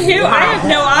 I'm here. I have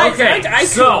no eyes. Okay, I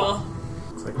so-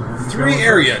 3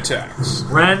 area attacks.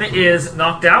 Ren is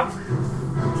knocked out.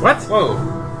 What? Whoa.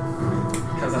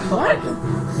 What?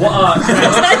 Well,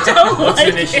 I don't what's like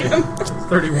your initiative? him.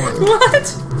 31.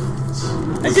 What?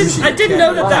 I didn't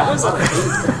know that was a...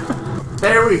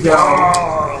 There we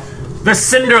go. The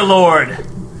Cinder Lord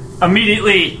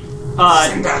immediately.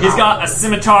 He's got a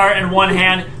scimitar in one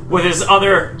hand with his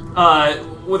other.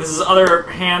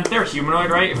 Hand. They're humanoid,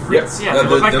 right? Freaks? Yeah, they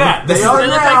look like that. This They is, are They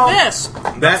look now. like this.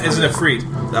 That isn't a freak.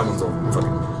 that one's all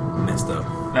fucking messed up.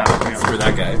 No, Screw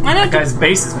that guy. Why not? that guy's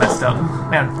base is messed up.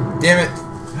 Man. Damn it.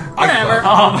 Whatever.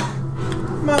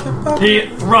 He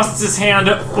thrusts his hand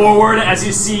forward as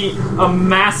you see a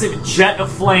massive jet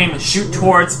of flame shoot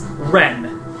towards Ren.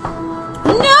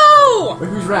 No! Wait,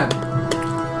 who's Ren?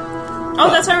 Oh,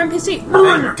 that's our NPC.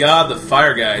 Thank God the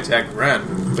fire guy attacked Ren.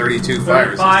 32 fire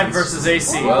 35 resistance. versus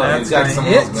AC. Well, That's he's got gonna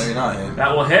someone hit. else, maybe not him.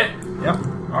 That will hit. Yep.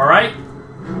 Alright.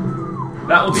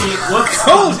 That will be. Whoops.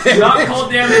 Cold damage. Not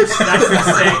cold damage. That's a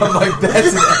mistake. I'm like, that's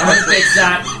an Fix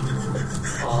that.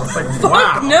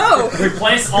 Fuck no!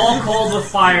 Replace all cold with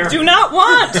fire. Do not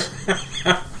want!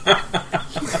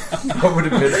 That would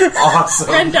have been awesome.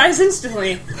 Ren dies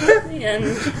instantly. And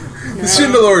The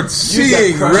Cinderlord,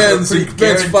 seeing crushed Ren's for free, immense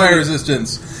guaranteed. fire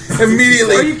resistance,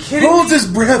 immediately Are you kidding holds his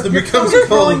breath and becomes a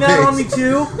Rolling cold that on me base.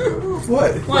 too?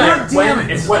 What? what? Damn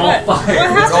it. It's What- all what fire.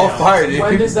 happened? It's all fire, dude.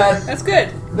 When does that? That's good.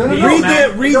 No, no, no. Read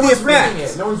the- read no the one's reading effect.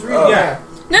 it. No one's reading Oh. it. Yeah.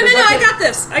 No, Does that I take- got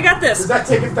this. I got Does this. that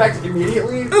take effect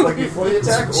immediately, like before the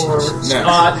attack, or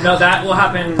No. No, that will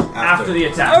happen after the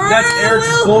attack. Alright. That's Eric's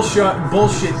Well,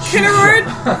 bullshit Can cheat I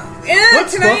shot. Can I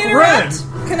fuck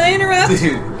interrupt? Can I interrupt?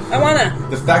 Dude, I wanna.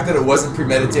 the fact that it wasn't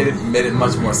premeditated made it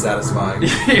much more satisfying.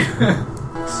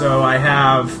 So I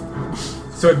have.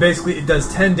 So it basically it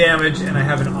does 10 damage, and I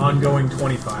have an ongoing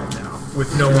 25 now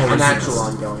with no more an resistance. actual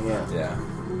ongoing? Yeah. Yeah.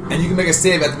 And you can make a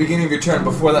save at the beginning of your turn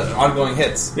before that ongoing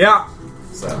hits. Yeah.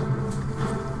 So.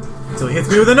 Until he hits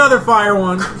me with another fire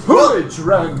one. Courage,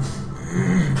 Ren.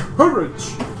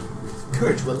 Courage.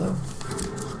 Courage, Willow.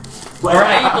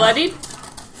 Are you bloodied?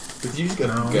 Did you just go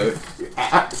No. goat?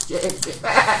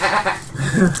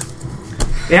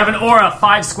 They have an aura,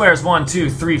 5 squares, 1, 2,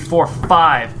 3, 4,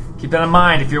 5. Keep that in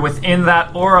mind. If you're within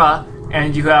that aura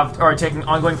and you are taking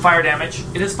ongoing fire damage,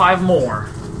 it is 5 more.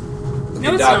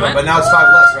 No, it's not. But now it's 5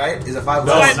 less, right? Is it 5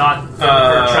 No, less? not for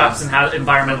traps and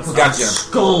environmental. Gotcha.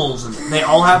 Skulls. And they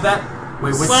all have that.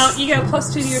 Wait, which? Well, you get a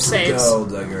 +2 to your saves. Go,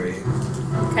 Duggery.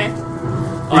 Okay.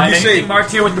 And you say- anything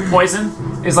marked here with the poison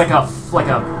is like a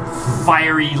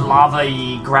fiery,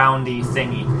 lava-y, groundy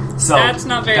thingy. So That's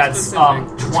not very that's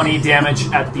 20 damage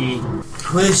at the.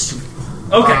 Question.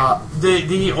 Okay.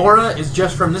 The aura is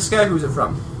just from this guy. Who's it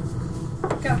from?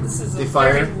 God, this is a They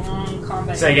fire. very long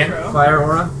combat Say again? intro. Fire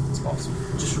aura.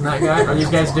 Just from that guy. Are these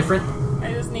guys different?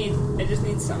 I just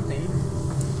need something.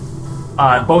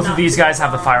 Both of these guys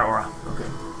have the fire aura. Okay.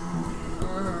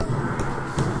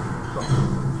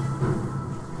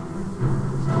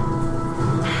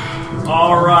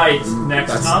 All right.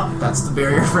 Next up, That's the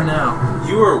barrier for now.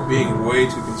 You are being way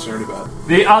too concerned about it.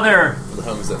 the other For the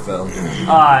homies that fell.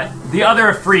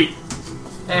 Efreet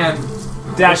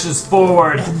And dashes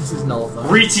forward, this is nullified.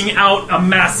 reaching out a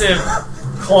massive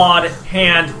clawed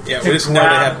hand Yeah, to we just know they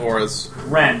grab have auras.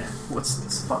 Ren. What's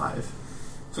this? 5.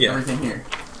 So Yeah. everything here.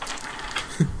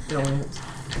 It only is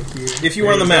here. If you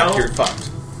were on the There you map, go. you're fucked.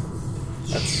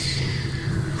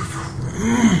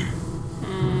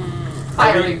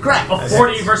 Fiery crack. A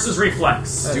 40 versus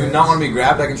reflex. Do you not want to be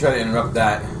grabbed? I can try to interrupt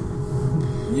that.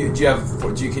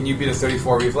 Can you beat a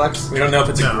 34 reflex? We don't know if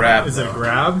it's a grab. Is it a though.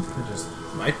 grab? It just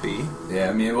Might be. Yeah,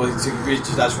 I mean, well, you can reach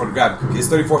your dash for to grab. Is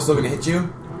 34 still going to hit you?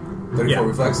 34 Yeah.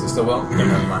 reflex? It still will? Okay,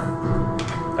 never mind.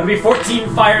 That'll be 14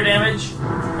 fire damage,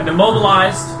 and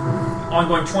immobilized,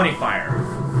 ongoing 20 fire.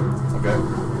 Okay.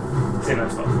 Save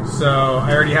those both. so.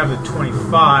 I already have the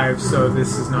 25, so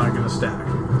this is not going to stack.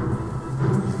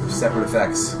 Separate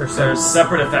effects. There's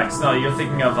separate effects. No, you're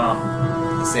thinking of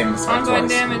The same as Ongoing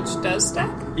twice. damage does stack.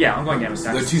 yeah, ongoing damage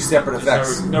stacks. They're two separate There's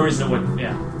effects. No reason it wouldn't.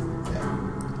 Yeah.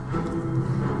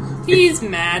 He's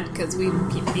mad because we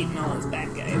keep beating all his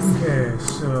bad guys. Okay,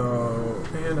 so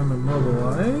and I'm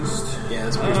immobilized. Yeah,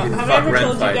 this appears to be the Have I fuck ever Ren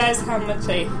told fight. you guys how much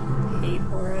I hate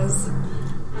auras?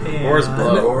 And Aura's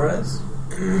blow. Auras?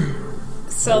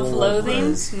 Self-loathing?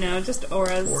 Auras. No, just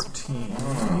auras. 14.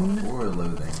 Aura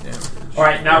loathing. All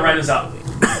right, now Ren is up.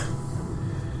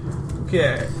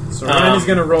 Okay, so Ren is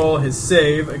going to roll his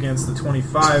save against the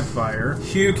 25 fire.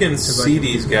 Hugh can I see can-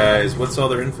 these guys. What's all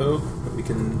their info that we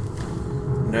can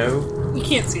know? You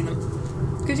can't see them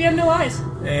because you have no eyes.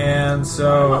 And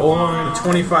so the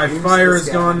 25 fire is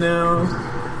gone now.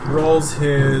 Rolls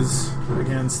his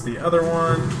against the other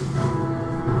one.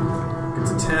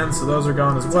 Gets a 10, so those are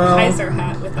gone as well. Kaiser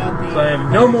hat without the. So I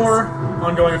have no more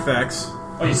ongoing effects.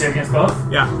 Oh, you save against both?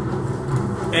 Yeah.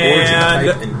 Origin And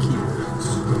type and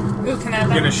keywords. Ooh, can I have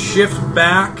I'm going to that? shift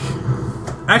back.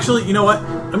 Actually, you know what?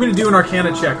 I'm going to do an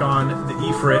Arcana check on the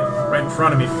Ifrit right in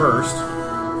front of me first.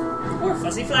 Or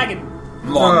fuzzy flagon.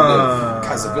 Long live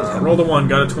Kaiser Wilhelm. Rolled a 1,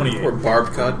 got a 28. Or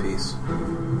barbed codpiece.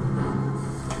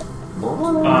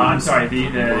 I'm sorry,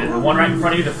 the one right in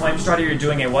front of you, the Flame Strider, you're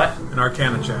doing a what? An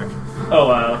Arcana check. Oh,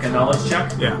 like a knowledge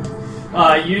check?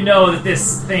 Yeah. You know that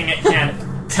this thing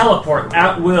can teleport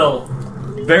at will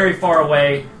very far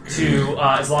away to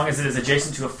as long as it is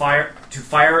adjacent to fire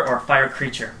or a fire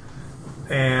creature,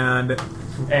 And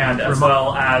as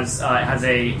well as it has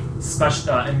a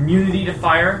special immunity to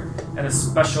fire and a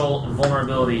special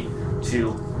vulnerability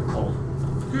to cold.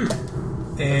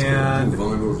 and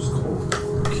Vulnerable is cold.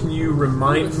 can you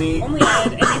remind me? Only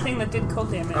add anything that did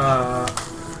cold damage.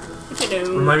 Which I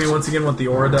do. Remind me once again what the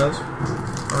aura does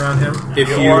around him. If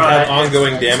The you aura, have it's-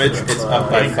 ongoing damage, it's up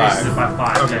by It increases it 5.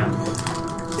 by 5. Okay.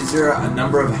 Yeah. Is there a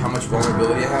number of how much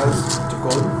vulnerability it has to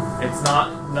cold? It's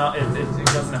not. No, it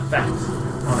doesn't affect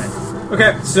on it.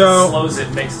 Okay, It so slows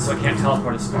it, makes it so it can't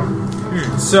teleport as far.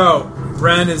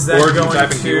 Ren is then Origin going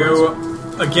type and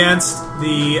to against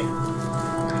the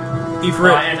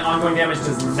Ifrit. And ongoing damage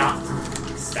does not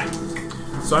stack.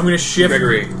 So I'm going to shift.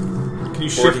 Gregory. Can you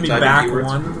shift Origin me type and back keywords.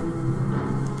 one?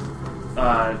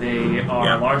 They are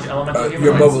Yeah. large elemental humanoids.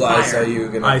 You're mobilized, fire. are you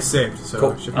gonna... I saved, so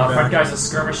Cool. shift me Front back. guy's a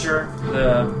skirmisher.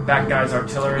 The back guy's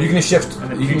artillery. You can shift. And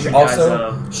the You future can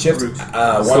also guy's a shift brute.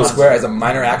 one So- square as a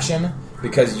minor action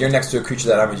because you're next to a creature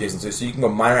that I'm adjacent to. So you can go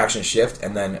minor action shift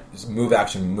and then just move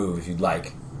action move if you'd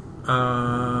like.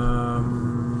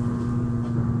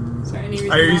 Is there any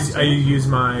reason I not use to? I use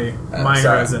my minor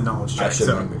sorry. as a knowledge I check. should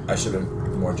So, have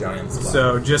been more giant. Spot.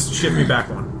 so just shift me back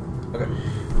one. Okay.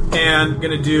 And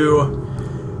gonna do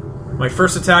my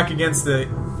first attack against the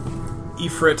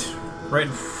Ifrit right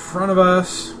in front of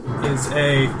us is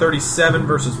a 37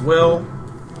 versus Will.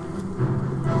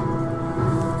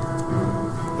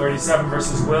 37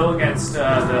 versus Will against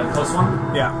the close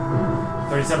one. Yeah.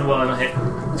 37 Will, it'll hit.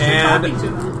 And Talking to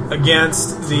them.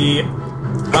 against the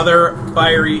other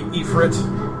fiery Ifrit,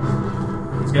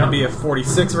 it's gonna Yep. be a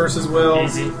 46 versus Will.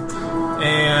 Easy.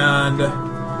 And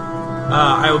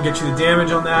I will get you the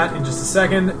damage on that in just a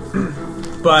second.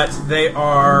 But they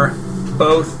are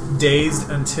both dazed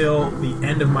until the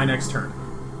end of my next turn.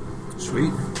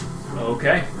 Sweet.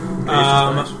 Okay.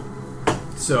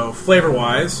 So,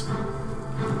 flavor-wise,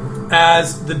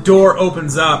 as the door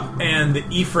opens up and the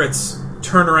Ifrits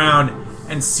turn around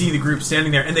and see the group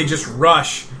standing there, and they just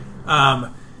rush and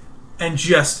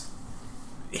just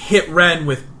hit Ren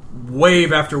with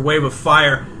wave after wave of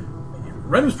fire.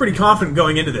 Ren was pretty confident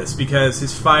going into this because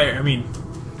his fire, I mean,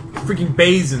 freaking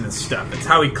bathes in this stuff. That's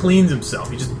how he cleans himself.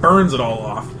 He just burns it all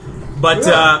off. But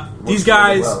these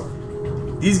guys,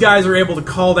 these guys are able to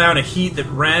call down a heat that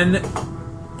Ren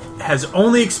has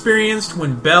only experienced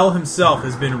when Bell himself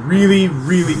has been really,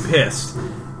 really pissed,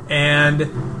 and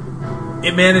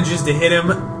it manages to hit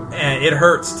him, and it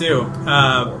hurts too.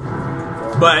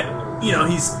 But you know,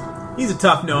 he's a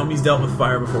tough gnome. He's dealt with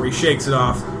fire before. He shakes it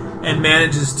off and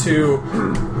manages to.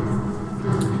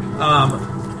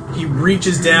 He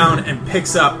reaches down and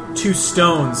picks up 2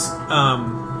 stones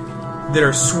that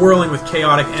are swirling with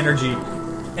chaotic energy,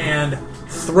 and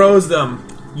throws them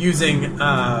using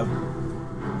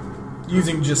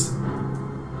just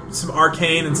some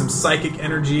arcane and some psychic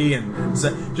energy and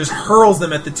just hurls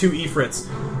them at the two Ifrits,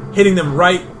 hitting them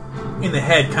right in the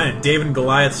head, kind of David and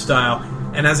Goliath style.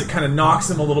 And as it kind of knocks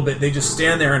them a little bit, they just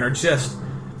stand there and are just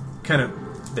kind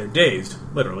of... They're dazed,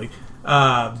 literally.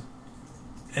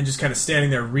 And just kind of standing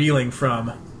there reeling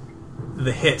from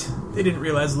the hit. They didn't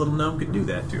realize the little gnome could do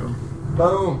that to them.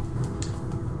 Boom.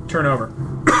 Turn over.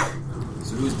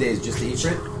 So who's dazed? Just the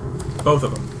Ifrit? Both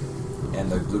of them. And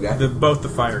the blue guy? Both the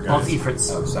fire Both guys. Ifrits.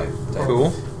 Oh, sorry.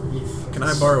 Cool. Can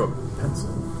I borrow a pencil?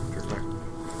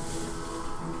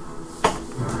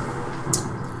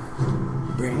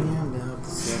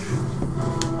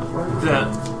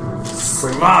 The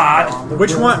slod.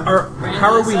 Which one are...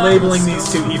 How are we labeling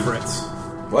these two Ifrits?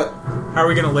 What? How are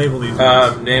we going to label these?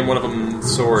 Name one of them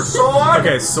Sword.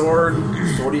 Okay, sword.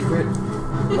 Sword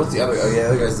Ifrit? What's the other? Oh, yeah, the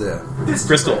other guy's the...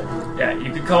 Crystal. Yeah,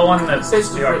 you could call one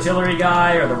the artillery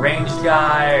guy or the ranged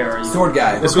guy or Sword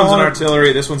guy. This one's an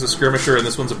artillery, this one's a skirmisher, and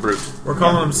this one's a brute. We're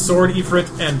calling them Sword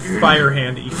Ifrit and Fire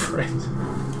Hand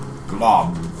Ifrit.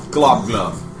 Glob. Glob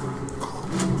glove.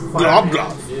 Glob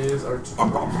glob. Is our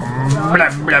blub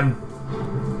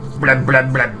blub blub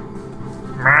blub blub.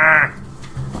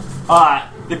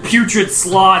 The putrid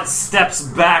slod steps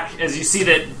back as you see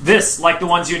that this, like the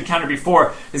ones you encountered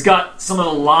before, has got some of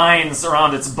the lines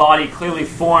around its body clearly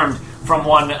formed from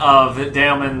one of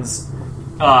Daemon's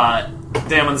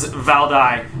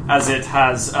Valdai, as it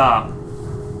has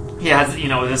he has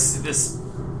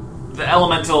the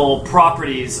elemental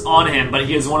properties on him, but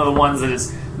he is one of the ones that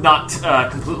is not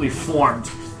completely formed,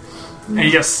 and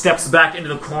he just steps back into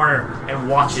the corner and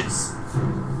watches.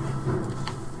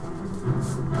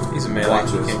 He's a melee,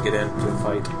 he can't get into a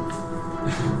fight.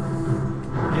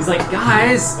 He's like,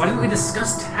 guys, why didn't we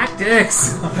discuss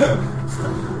tactics?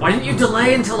 Why didn't you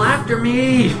delay until after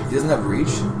me? He doesn't have reach?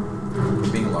 For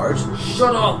being large?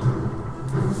 Shut up.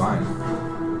 Fine.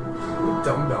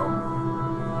 dum-dum.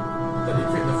 That he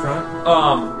put in the front?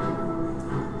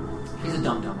 He's a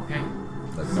dum-dum, okay?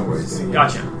 No worries.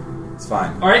 Gotcha. It's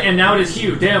fine. Alright, and now it is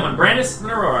Hugh, Damon, Brandis,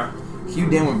 and Aurora. Hugh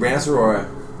Damon, Brandis Aurora.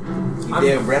 Hugh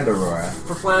Damon, Brand Aurora.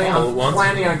 We're planning All at once?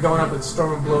 on going up and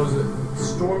storm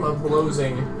of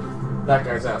blowsing that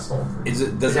guy's asshole. Does He's it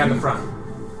in the front.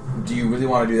 Do you really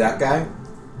want to do that guy?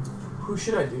 Who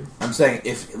should I do? I'm saying,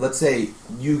 if let's say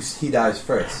he dies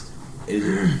first, is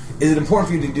it important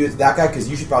for you to do it to that guy? Because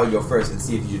you should probably go first and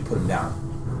see if you should put him down.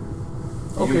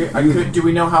 Okay, do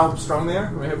we know how strong they are?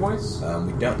 Do we have voice?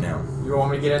 We don't know. You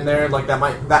want me to get in there? Like that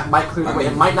might clear the way.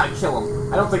 It might not kill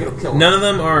him. I don't think it'll kill him. None of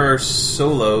them are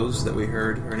solos that we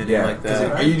heard or anything like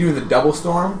that. Are you doing the double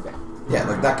storm? Yeah,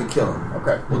 like that could kill him.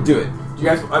 Okay, We'll do it. do you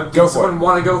guys Go for someone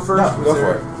want to go first? No, go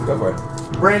for it. Go for it.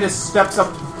 Brandis steps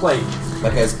up to the plate.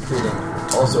 That guy's creating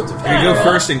all sorts of. You can go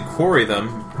first and quarry them,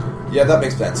 Yeah, that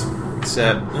makes sense.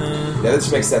 except... Yeah,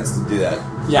 this makes sense to do that.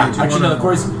 Yeah, Do you actually, wanna- no, the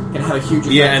core's gonna have a huge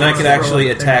effect. yeah, and I on can it. actually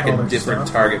Thing attack called a a different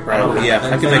stuff. target, probably. Yeah,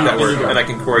 I can make that work, and I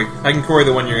can quarry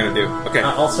the one you're going to do. Okay.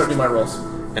 I'll start doing my rolls.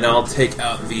 And I'll take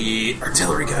out the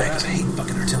artillery guy, because I hate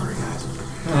fucking artillery guys.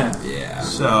 Yeah.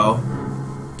 So...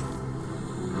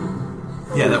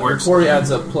 Yeah, that works. Corey adds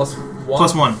a +1.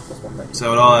 Plus one. Thank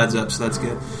So it all adds up, so that's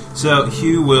good. So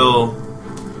Hugh will...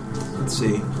 Let's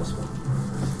see. you.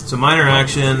 +1. So minor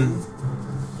action...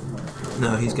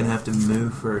 No, he's going to have to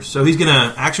move first. So he's going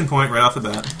to action point right off the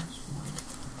bat.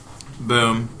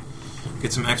 Boom.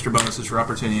 Get some extra bonuses for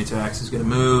opportunity attacks. He's going to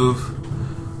move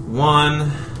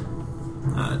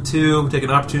 1, 2. Take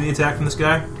an opportunity attack from this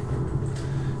guy.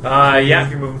 Yeah,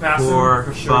 if you're moving past 4, him,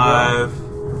 for sure. 5.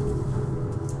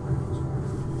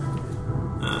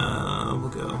 We'll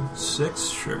go 6.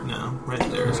 Sure, no. Right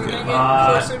there is We're good. gonna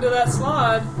get closer to that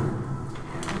slot.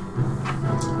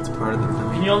 It's part of the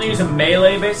Can thing. you only use a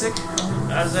melee basic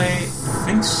as a... I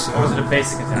think so. Or was it a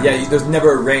basic attack? Yeah, there's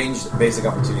never a ranged basic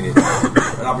opportunity attack.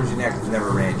 An opportunity attack is never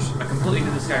ranged. I completely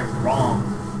did this guy wrong.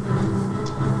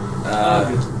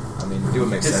 I mean, do what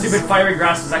makes His sense. stupid fiery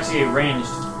grasp is actually a ranged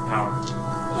power.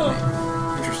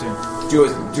 Interesting. Do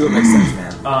what makes sense,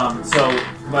 man.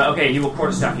 But okay, he will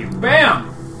quarterstaff you. BAM!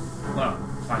 Well,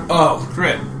 fine. Oh,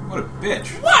 Crit. What a bitch.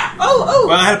 What? Oh!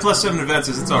 Well, I had a +7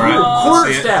 advances. It's alright.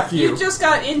 Quarterstaff you. You just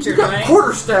got injured, You got right?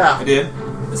 quarterstaff. I did.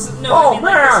 This is, Oh, like,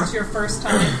 man. this is your first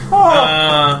time.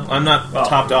 I'm not Well,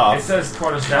 topped It off. says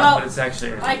quarterstaff, Well, but it's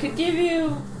actually... I could give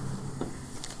you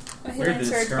a Weird healing that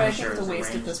surge, but I think skirmisher it's a is waste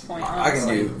at ranged. this point. I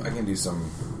Honestly. can do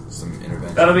some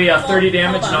intervention. That'll be 30 Well,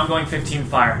 damage, hold and on. I'm going 15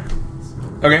 fire.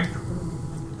 Okay.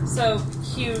 So,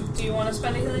 Hugh, do you want to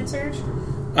spend a healing surge?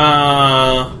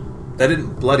 That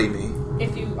didn't bloody me,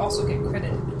 If you also get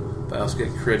critted. but I also get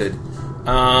critted.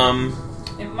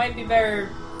 It might be better.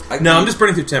 No, I'm just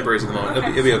burning through temporaries at the moment. Okay.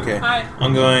 It'll be okay. Alright.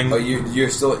 I'm going. Oh, you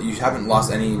haven't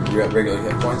lost any regular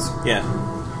hit points. Yeah.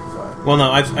 Well,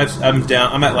 no, I'm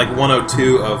down. I'm at like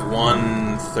 102 of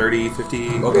 130, 50.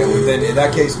 Okay, well then in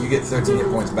that case you get 13 hit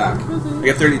points back. I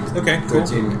get 30. Okay, cool.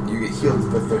 13. You get healed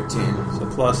for 13. So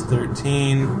plus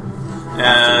 13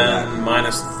 that. and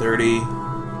minus 30.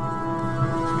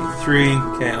 3.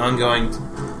 Okay, ongoing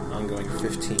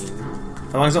 15.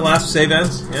 How long does it last? Save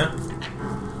ends? Yeah.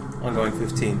 Ongoing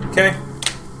 15. Okay,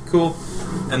 cool.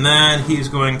 And then he's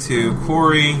going to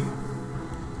quarry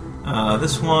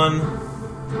this one.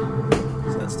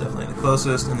 So that's definitely the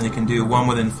closest. And then he can do one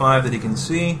within 5 that he can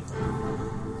see.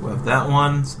 We'll have that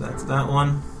one, so that's that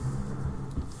one.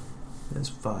 There's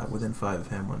 5 within 5 of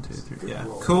him. 1, 2, 3. Yeah,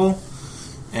 cool.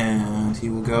 And he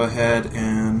will go ahead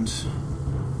and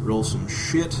roll some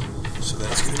shit. So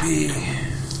that's going to be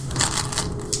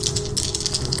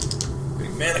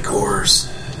big mana cores.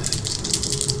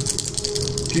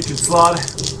 Putrid Slod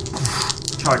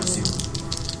charges you.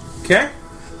 Okay.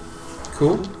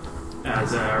 Cool.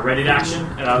 As a ready to action,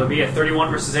 it'll be a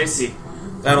 31 versus AC.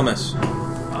 That'll miss.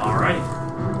 Alrighty.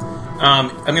 I'm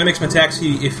going to make some attacks.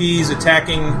 If he's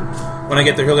attacking when I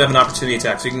get there, he'll have an opportunity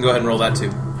attack. So you can go ahead and roll that too.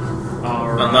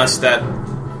 Alright. Unless that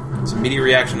it's immediate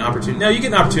reaction, opportunity. No, you get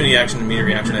an opportunity action and immediate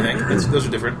reaction, I think. Those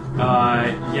are different.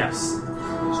 Yes.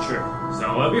 It's true.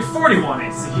 So it'll be 41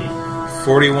 AC.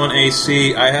 41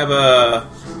 AC. I have a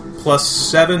plus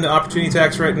 7 to opportunity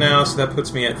attacks right now, so that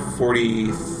puts me at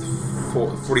 43.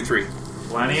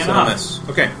 Plenty So enough. miss.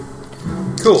 Okay.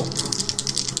 Cool.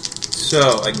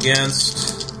 So,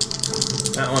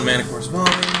 against that one, Mana Course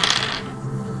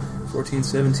Volume. 14,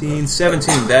 17.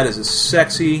 17, that is a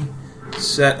sexy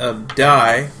set of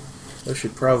die. Those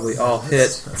should probably all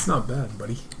hit. That's not bad,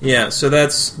 buddy. Yeah, so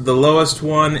that's the lowest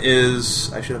one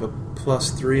is... I should have a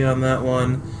plus 3 on that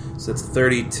one. So that's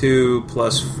 32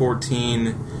 plus 14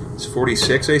 is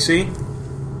 46 AC.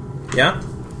 Yeah?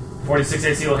 46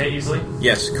 AC will hit easily.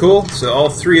 Yes, cool. So all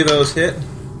 3 of those hit.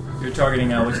 You're targeting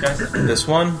which guys? This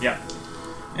one. Yeah.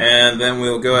 And then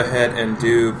we'll go ahead and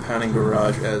do Pounding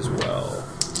Barrage as well.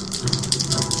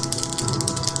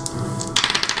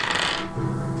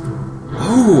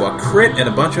 Ooh, a crit and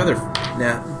a bunch of other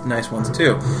nice ones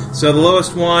too. So the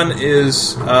lowest one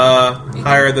is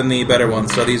higher than the better one,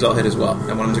 so these all hit as well.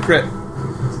 And one of them's a crit.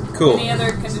 Cool. Any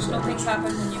other conditional things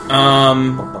happen when you...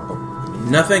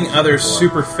 Nothing other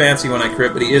super fancy when I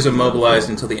crit, but he is immobilized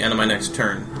until the end of my next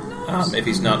turn. If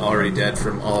he's not already dead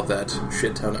from all of that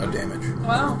shit ton of damage.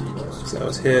 Wow. So that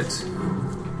was hit.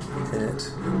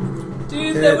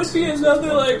 Dude, Hit. that would be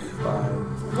another, like,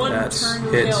 one That's turn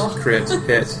hit, kill. crit,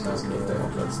 hit. That's 200.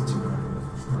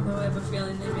 Although I have a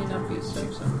feeling they may not be so.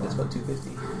 That's about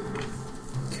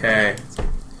 250. Okay.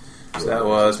 So that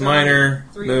was minor,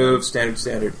 move,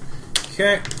 standard.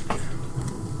 Okay.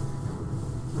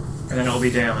 And then it'll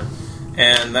be Damon.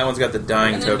 And that one's got the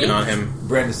dying And then token me? on him.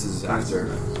 Brandis is after.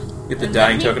 Get the And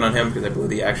dying then me? token on him because I blew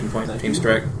the action point. Team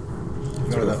strike.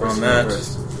 Throw that on that.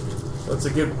 That's a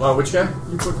good. Which guy?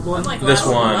 You put the I'm blind? like This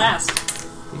one. last.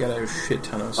 You got a shit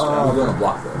ton of I'm stuff. going to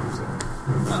block though. So.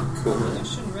 Oh, Cool. I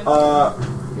shouldn't read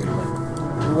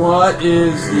What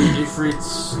is the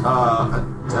Ifrit's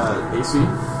AC?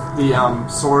 The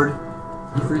sword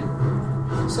Ifrit?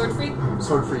 Sword free?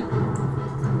 Sword free.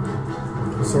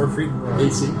 Sword free.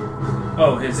 AC.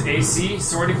 Oh, his AC,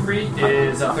 sorting free,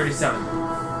 is 37.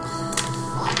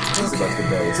 It's about the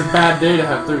day. It's a bad day to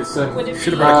have 37. Would it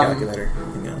Should have be... brought a calculator.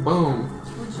 Hang on. Boom.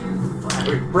 Would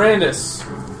you... Wait, Brandis.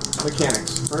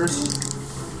 Mechanics. First,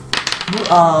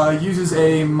 uses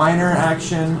a minor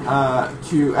action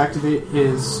to activate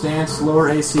his stance, lower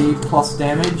AC plus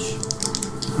damage.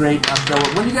 Great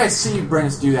ability. When you guys see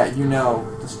Brandis do that, you know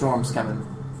the storm's coming.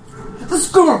 The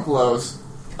storm blows.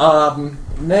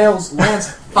 Lands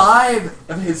 5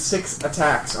 of his 6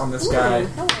 attacks on this guy.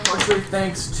 Partially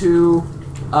thanks to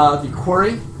the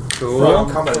quarry. Cool. Well,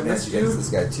 combat from advantage this against this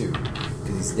guy too,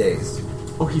 because he's dazed.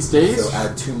 Oh, he's dazed? So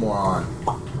add 2 more on.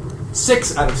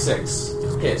 6 out of 6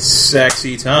 hits.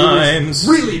 Sexy times.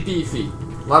 Really beefy.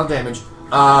 A lot of damage.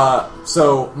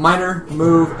 So, minor,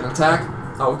 move, and attack.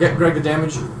 I'll get Greg the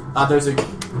damage. There's a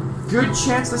good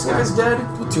chance this guy's dead.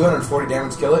 Will 240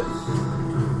 damage kill it?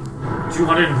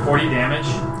 240 damage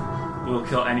will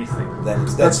kill anything. Then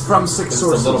it's That's from 6 it's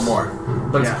sources. a little more.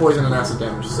 But Yeah. it's poison and acid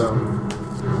damage, so...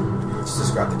 Just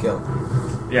describe the kill.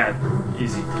 Yeah,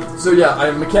 easy. So yeah, I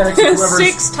have mechanics of whoever's...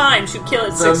 6 times. You kill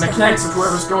it The 6 mechanics times. of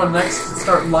whoever's going next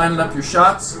start lining up your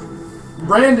shots.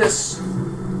 Brandis...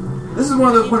 This is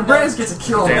one of the... When Brandis gets a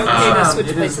kill on the Damn. round, Switch it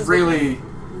is places. really...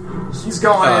 He's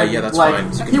going in, yeah, that's like,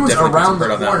 fine. So you he can was definitely put around some the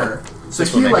hurt on that corner. one. So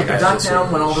This he, will like, make you guys ducked feel down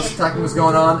safe. when all this attacking was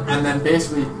going on, and then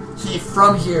basically he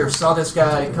from here saw this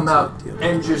guy come out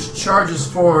and just charges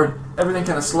forward. Everything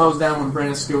kind of slows down when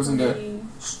Brandis goes into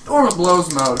Storm of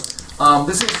Blows mode.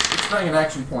 This is expending an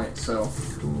action point, so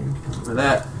for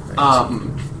that.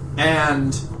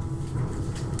 And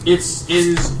it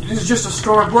is just a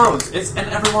Storm of Blows. And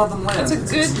every one of them lands.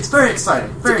 It's very exciting.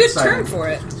 Very It's a good exciting. turn for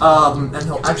it. And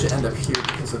he'll actually end up here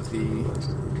because of the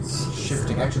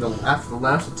shifting. Actually, after the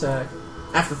last attack,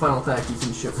 after the final attack, you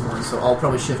can shift one. So I'll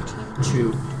probably shift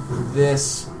to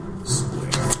this square.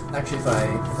 Actually, if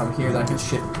I'm here, then I can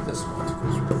shift to this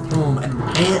one. Boom, and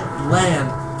land,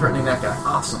 threatening that guy.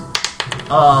 Awesome.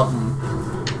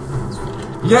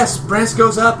 Yes, Brandis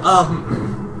goes up.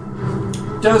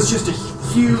 Does just a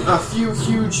few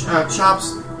huge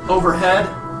chops overhead.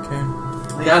 Okay.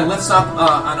 The guy lifts up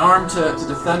an arm to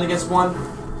defend against one,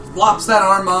 flops that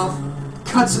arm off,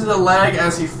 cuts into the leg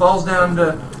as he falls down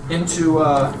into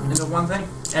one thing,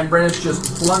 and Brandis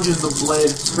just plunges the blade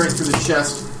straight through the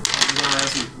chest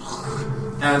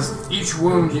as each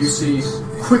wound you see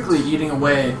quickly eating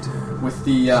away with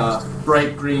the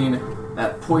bright green,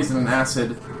 that poison and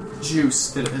acid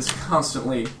juice that is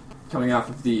constantly coming off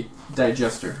of the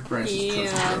digester. Brandis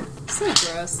is So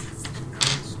gross.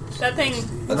 That thing.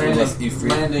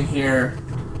 landing here.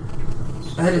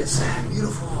 That is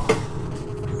beautiful.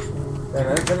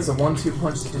 Man, that is a 1-2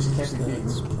 punch that just can't be beaten.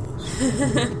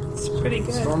 It's pretty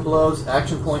good. Storm Blows,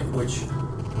 action point, which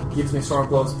gives me Storm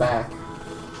Blows back.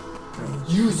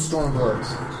 Use Storm Blows.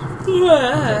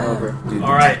 Over. Dude,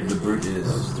 All right. The brute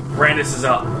is. Brandis is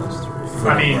up. I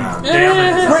mean, Round.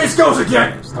 Damon. Brace goes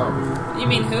again! Oh. You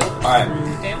mean who? Alright.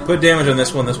 Damon? Put damage on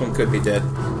this one. This one could be dead.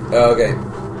 Okay.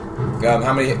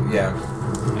 How many? Yeah.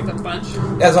 Like a bunch.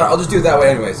 That's alright. I'll just do it that way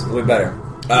anyways. It'll be better.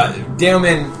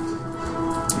 Daemon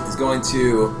is going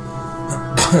to...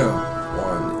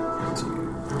 1,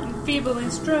 2... Feebling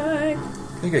strike.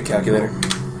 Can you get a calculator?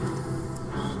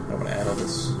 I want to add all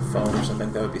this foam or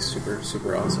something. That would be super,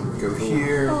 super awesome. Go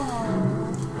here.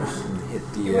 Hit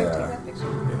the...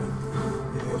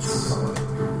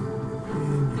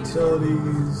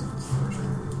 Utilities.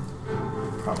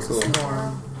 Cool.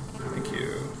 Thank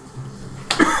you.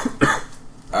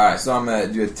 Alright, so I'm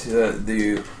going to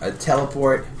do a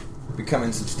teleport, become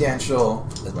insubstantial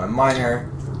as my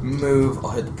minor move.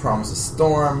 I'll hit the Promise of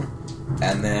Storm,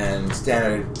 and then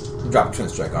standard drop Twin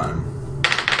Strike on him.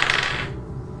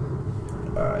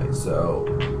 Alright, so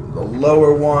the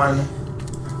lower one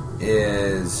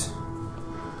is,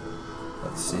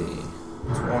 let's see,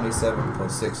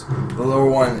 27.6. The lower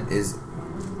one is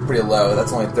pretty low.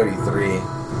 That's only 33.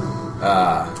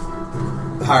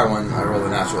 The higher one, I rolled a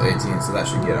natural 18, so that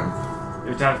should get him.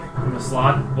 You're attacking from the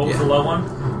slot. What was Yeah. the low one?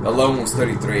 The low one was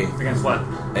 33 Against what?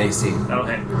 AC. That'll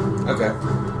hit. Okay.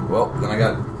 Well, then I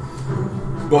got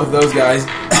both of those guys.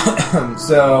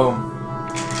 So,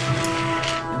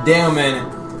 Daemon,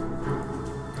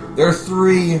 there are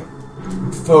 3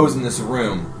 foes in this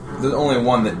room. There's only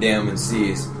one that Daemon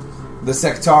sees. The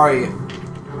Sectari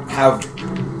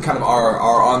are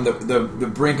on the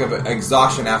brink of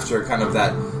exhaustion after kind of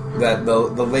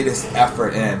the latest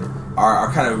effort, and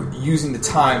are kind of using the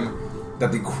time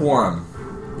that the Quorum,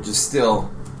 which is still,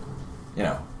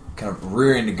 kind of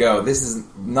rearing to go. This is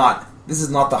not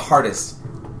the hardest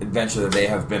adventure that they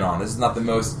have been on. This is not the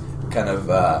most kind of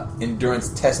endurance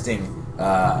testing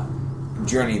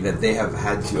journey that they have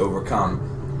had to overcome.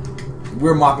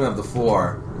 We're mopping up the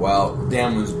floor while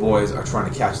Daemon's boys are trying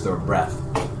to catch their breath.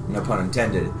 No pun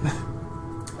intended.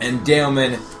 And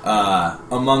Daemon,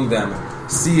 among them,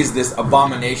 sees this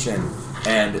abomination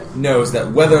and knows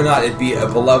that whether or not it be a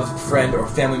beloved friend or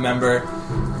family member,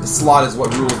 the slot is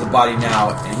what rules the body now,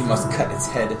 and he must cut its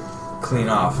head clean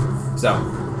off. So,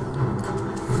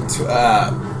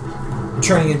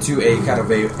 turning into a kind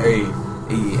of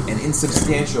an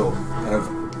insubstantial kind of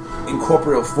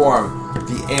incorporeal form,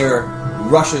 the air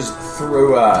rushes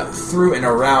through and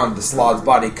around the Slod's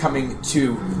body, coming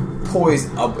to poise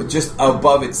just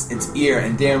above its ear,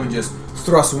 and Daemon just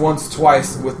thrusts once,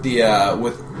 twice with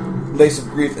Lace of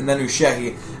Grief, and then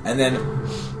Ushehi, and then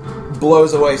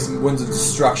blows away some winds of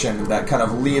destruction that kind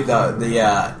of leave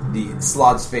the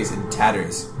Slod's face in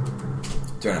tatters.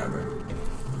 Turn over.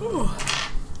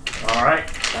 Alright.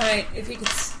 Alright, if you could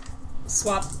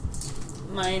swap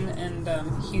mine and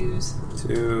Hugh's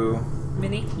To...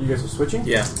 mini. You guys are switching?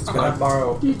 Yeah. Can I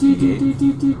borrow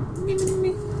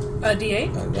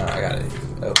D8? no, I got it.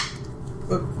 Oh.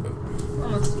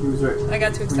 Almost. He was right. I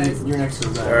got too excited. You're next to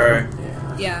that. Alright.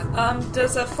 Yeah.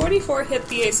 Does a 44 hit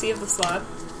the AC of the slot?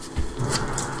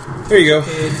 There you go.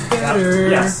 Better.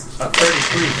 Yes. A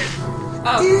 33 hit.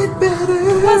 Oh.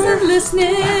 Wasn't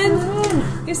listening.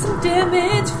 Here's some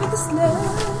damage for the slot.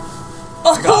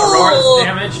 Aurora's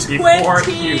damage before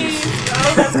 20. Hughes.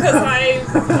 Oh, that's because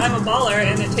I'm a baller,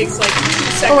 and it takes like 2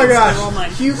 seconds Oh my to roll gosh!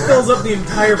 mine. Hugh fills up the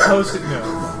entire post-it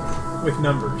note with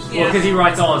numbers. Yeah. Well, because he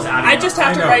writes all his out. I just have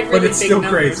I to know, write really but it's big still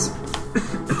numbers.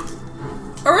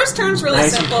 crazy. Aurora's turn's really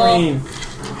Nice and simple. clean.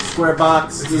 Square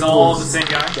box. This is all the same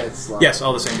guy. Dead slot. Yes,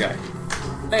 all the same guy.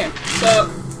 Okay, so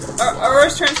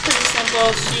Aurora's turn's pretty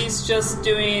simple. She's just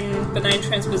doing benign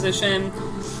transposition.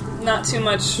 Not too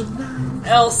much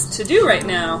else to do right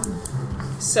now.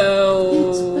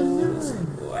 So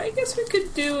I guess we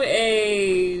could do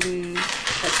a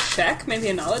check, maybe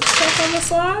a knowledge check on the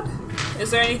slot.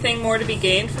 Is there anything more to be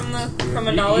gained from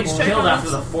a knowledge He's check? killed on after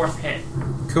this? the 4th hit.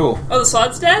 Cool. Oh, the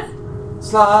slot's dead?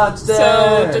 Slot's dead.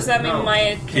 So does that mean No.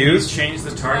 my... Can you Hughes? change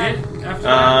the target after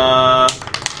No,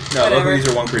 both Whatever. of these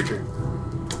are one creature.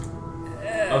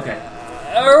 that? Okay.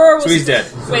 Aurora was So he's dead.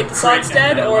 Wait, the slot's Crit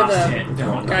dead and or last the hit.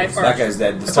 Don't. guy That first? guy's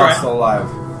dead. The all slot's right. still alive.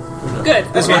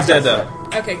 Good. This okay. one's dead though.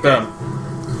 Okay, good.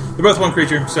 Boom. They're both one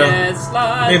creature, so Dead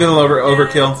slot. maybe a little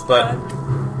overkill, Dead but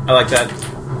slot. I like that.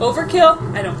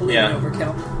 Overkill? I don't believe Yeah. in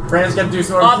overkill. Brandon's got to do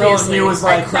some overkill, and Obviously, he was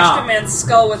I like, crushed a nah. man's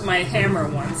skull with my hammer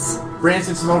once. Brandon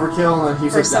did some overkill, and he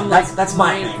was For like, some, that's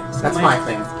my like, thing. That's minor my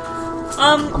thing.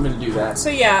 Um, I'm gonna do that. so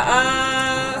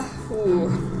yeah, ooh.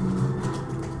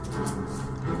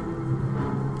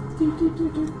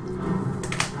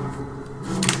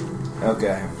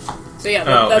 Okay. So yeah,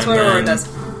 Oh, that's and what Aurora then- does.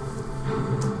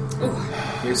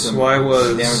 Here's some So I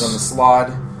was. damage on the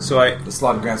slot. So I. The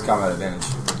slot grants combat advantage.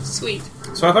 Sweet.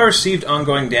 So if I received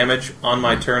ongoing damage on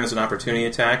my turn as an opportunity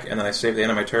attack, and then I save the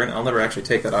end of my turn, I'll never actually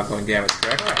take that ongoing damage,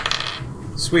 correct?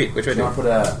 Sweet, which I Do you do. want to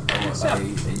put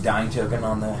a dying token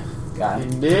on the guy?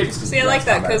 Indeed. See, I like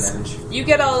that because you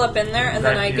get all up in there, and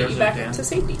then That I get yours you is back Dan? to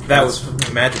safety. That was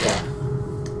magical.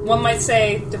 One might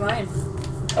say divine.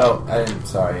 Oh, I didn't.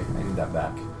 Sorry, I need that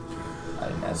back. I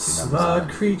didn't add two Slot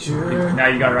numbers. creature. Now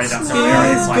you gotta write down Is something. I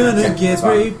already planned gonna it. get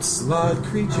Sorry. raped. Slot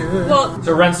creature. Well,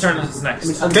 So Ren's turn is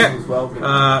next. I mean, Okay. as well.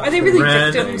 are they really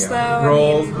Ren victims though?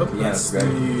 roll. I mean, Oh, Yeah, let's that's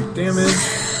right. see. Damage.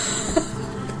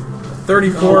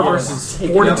 34 Oh, versus take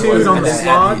it 42 out. on the And then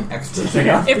slot. add the extra. if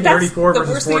that's 34 the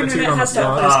versus worst the 42 internet on has the to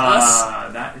offer slot. is us.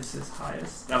 That is his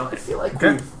highest. That'll hit. I feel like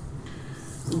Okay.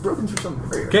 we've broken through something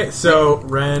very Okay, so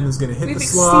Ren is going to hit We've the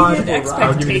slot. exceeded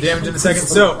I'll give you the damage in a second.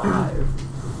 So,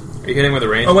 Are you hitting with a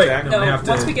ranged oh wait, attack? no, I No, have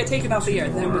once to. we get taken off the air,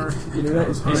 then we... Internet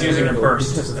is He's using a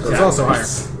burst. It's also higher.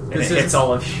 And This it hits is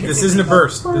all of you. this isn't a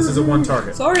burst. This is a one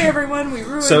target. Sorry, everyone, we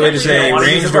ruined So it is a everything.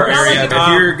 ranged or Not area. like If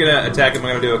a- you're gonna attack him,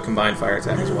 I'm gonna do a combined fire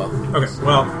attack as well. Okay,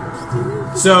 well,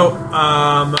 so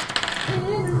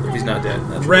If he's not dead.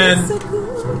 That's Ren,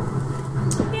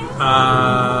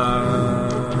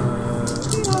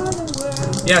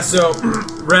 yeah. So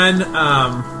Ren,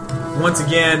 once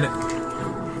again,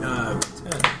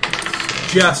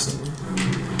 just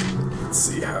let's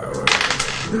see how.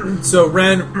 So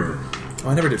Ren Oh,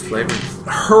 I never did flavor.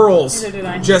 hurls. Neither did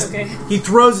I. Just Okay. he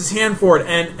throws his hand forward,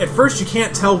 and at first you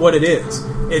can't tell what it is.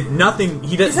 It nothing.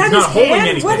 He does. Is that he's not his holding hand?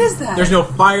 anything. What is that? There's no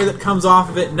fire that comes off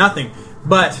of it. Nothing.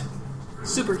 But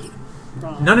Superheat.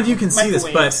 Wrong. none of you can see this,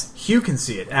 but Microwaves. Hugh can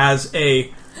see it as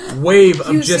a wave of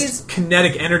Hugh just sees-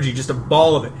 kinetic energy, just a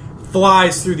ball of it,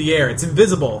 flies through the air. It's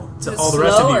invisible to Is it all the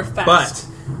rest slow of or you, fast?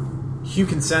 but Hugh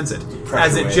can sense it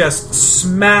as it wave. just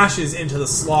smashes into the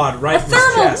slot right A in his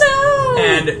thermal, chest. no!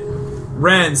 And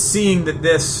Ren, seeing that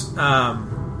this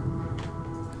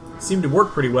seemed to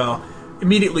work pretty well,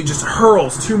 immediately just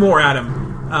hurls two more at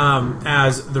him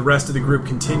as the rest of the group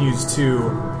continues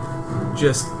to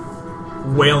just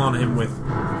wail on him with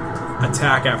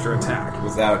attack after attack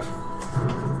With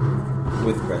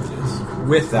prejudice.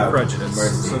 without prejudice.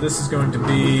 mercy. So this is going to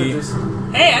be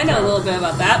Hey, I know a little bit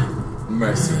about that.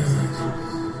 Mercy.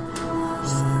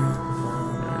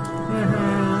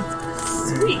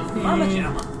 Sweet. Mama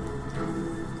Jama.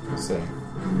 So,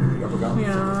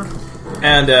 Overgone?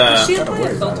 And She had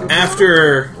played a filter.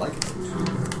 after I like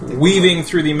it. weaving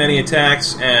through the many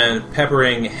attacks and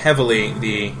peppering heavily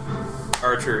the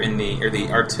archer in the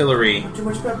artillery Too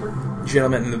much pepper.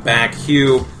 gentleman in the back,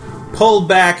 Hugh, pulled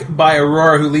back by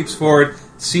Aurora, who leaps forward,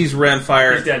 sees Ren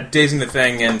fire, He's dead. dazing the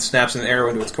thing, and snaps an arrow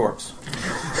into its corpse.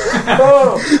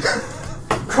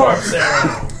 Corpse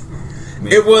arrow.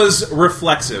 It was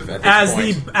reflexive at this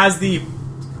point. as the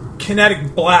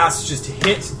kinetic blast just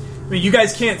hit. I mean, you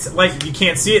guys can't you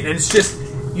can't see it, and it's just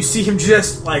you see him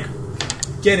just like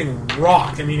getting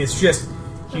rocked. I mean, it's just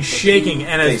he's shaking,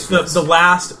 and as the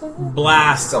last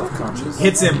blast Self-conscious.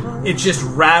 hits him, it just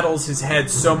rattles his head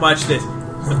so much that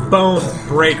the bones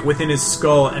break within his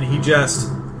skull, and he just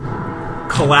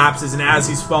collapses. And as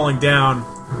he's falling down,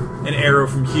 an arrow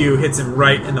from Hugh hits him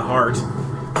right in the heart,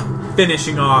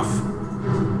 finishing off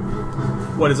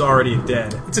what is already a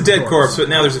dead. It's a dead corpse, but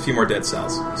now there's a few more dead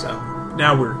cells. So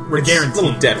Now we're it's guaranteed. a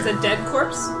little It's deader. a dead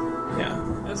corpse Yeah.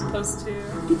 as opposed to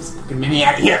Get me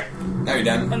out of here. Now you're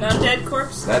done. an undead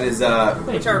corpse, That is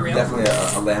which are real. definitely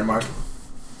a landmark.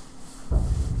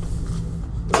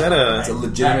 Is that It's a a...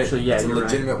 legitimate, Actually, yeah, it's a you're right.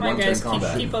 legitimate Come on, one-turn guys,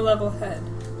 combat. keep a level head.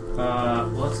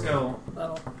 Let's go.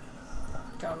 Level.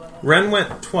 Go level. Ren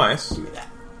went twice.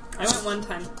 I went one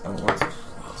time. I went once.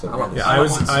 So Ren is- Yeah,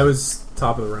 I was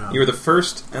top of the round. You were the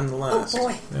first and the last. Oh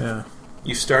boy, Yeah,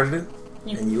 You started it,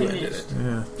 you and you finished. ended it.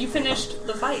 yeah. You finished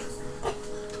the fight.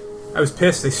 I was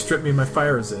pissed. They stripped me of my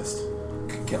fire resist.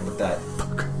 Can't with that.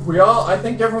 I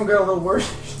think everyone got a little worried.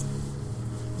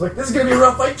 It's like, this is gonna be a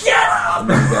rough fight. Get out! And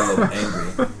then you got a little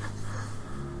angry.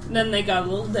 Then they got a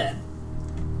little dead.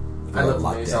 I left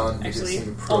Locked Maze down. on. Actually, Just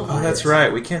oh, Oh, that's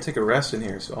right. We can't take a rest in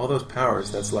here, so all those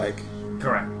powers, that's like...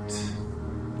 Correct.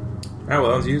 Alright,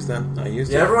 well, let's use them. I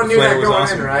used it. Yeah, everyone The knew flare that was going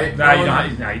awesome. in, right? No, you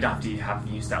don't have to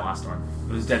use that last one.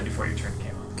 It was dead before your turn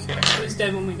came up. it was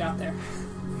dead when we got there.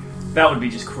 That would be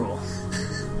just cruel.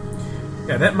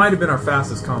 Yeah, that might have been our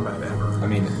fastest combat ever. I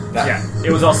mean, that. Yeah,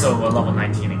 it was also a level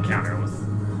 19 encounter with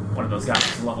one of those guys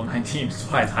who's level 19,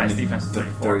 so I had the highest defense of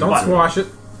 34. Don't But squash it.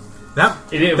 That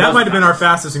It that was might have been our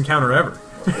fast. fastest encounter ever.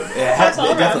 It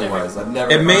definitely was. I've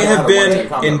never. It may I've have had a one-turn been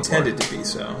combat intended to be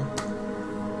so.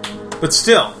 But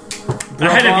still,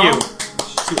 Ahead of you,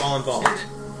 to all involved.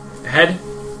 ahead,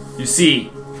 you see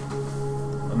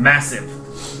a massive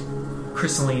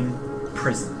crystalline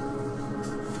prison.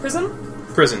 Prism?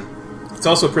 Prison. It's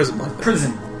also a prison like that.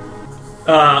 Prison.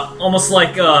 Almost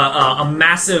like a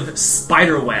massive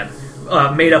spider web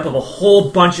made up of a whole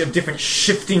bunch of different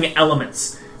shifting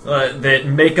elements that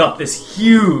make up this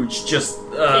huge, just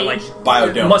like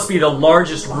Biodome. it must be the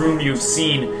largest room you've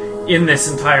seen in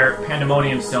this entire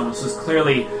Pandemonium Stone. This was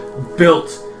clearly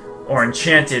built or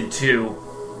enchanted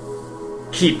to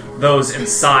keep those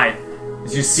inside.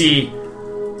 As you see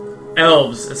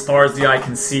elves as far as the eye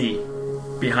can see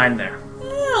behind there.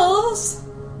 Elves?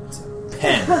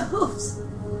 Pen Are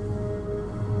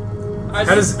How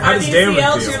these, does- how are does these Damon the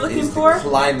elves feel? you're looking is the for?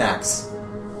 climax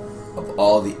of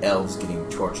all the elves getting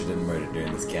tortured and murdered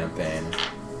during this campaign.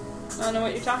 I don't know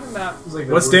what you're talking about. It's like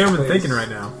the What's worst Damon place. thinking right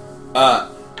now?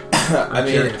 I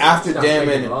mean, curious. after Not thinking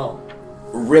Damon at all.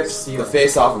 rips Steal the it.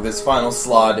 face off of his final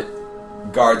slawed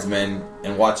guardsman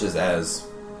and watches as,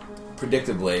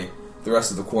 predictably, the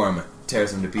rest of the quorum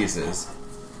tears him to pieces.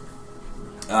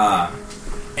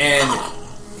 And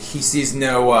he sees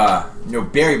no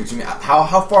barrier between.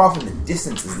 How far off in the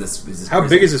distance is this? How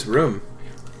prison? big is this room?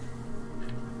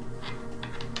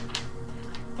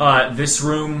 This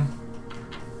room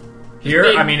here,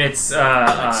 Big. I mean, it's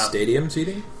Stadium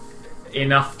seating?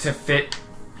 enough to fit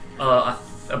about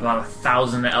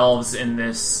 1,000 elves in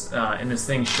this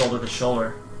thing, shoulder to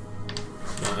shoulder.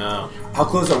 Wow. How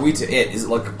close are we to it? Is it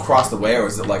like across the way, or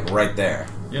is it like right there?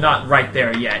 You're not right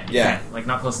there yet. You Yeah. can't, like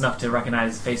not close enough to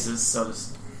recognize faces, so to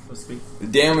speak.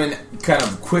 Damon kind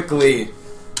of quickly,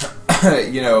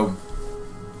 as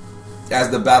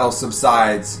the battle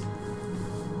subsides,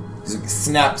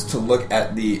 snaps to look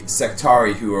at the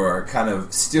Sectari who are kind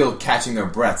of still catching their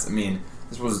breaths. I mean,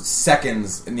 this was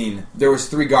seconds. I mean, there was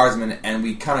 3 guardsmen, and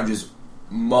we kind of just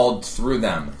mauled through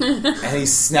them. And he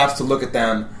snaps to look at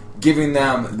them, giving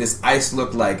them this ice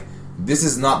look like, this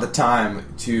is not the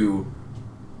time to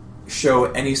show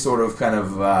any sort of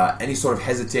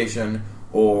hesitation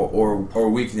or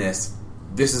weakness.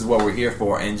 This is what we're here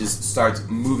for, and just starts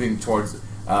moving towards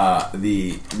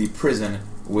the prison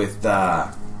with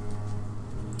the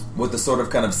sort of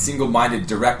kind of single-minded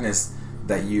directness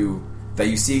that you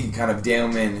see kind of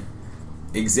Daemon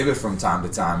exhibit from time to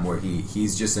time, where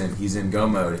he's in go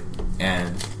mode,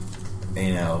 and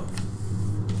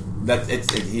that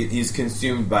he's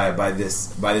consumed by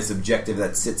this objective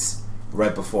that sits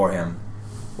right before him.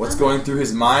 What's going through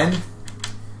his mind?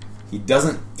 He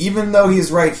doesn't, even though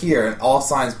he's right here and all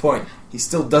signs point, he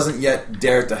still doesn't yet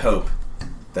dare to hope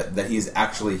that he is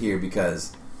actually here,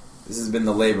 because this has been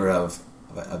the labor of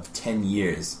 10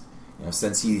 years.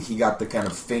 Since he got the kind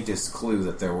of faintest clue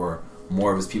that there were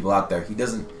more of his people out there. He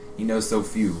knows so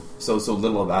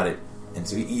little about it, and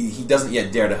so he doesn't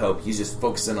yet dare to hope. He's just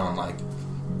focusing on like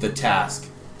the task.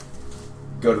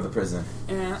 Go to the prison.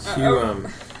 Yeah.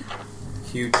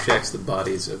 Hugh checks the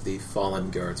bodies of the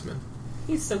fallen guardsmen.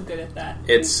 He's so good at that.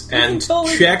 We can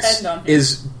totally checks depend on him.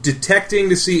 is detecting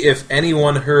to see if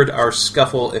anyone heard our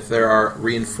scuffle, if there are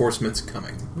reinforcements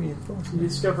coming. You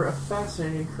discover a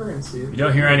fascinating currency. You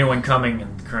don't hear anyone coming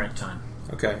in the current time.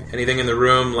 Okay. Anything in the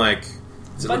room like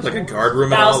Does it look like a guard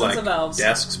room at all? Thousands Like of elves.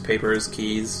 desks, papers,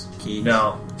 keys.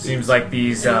 No, seems like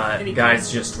these Any guys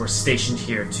keys? just were stationed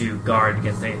here to guard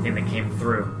against anything that came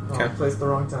through. Okay. Placed the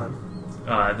wrong time.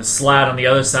 The slat on the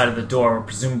other side of the door were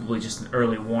presumably just an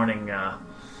early warning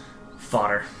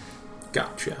fodder.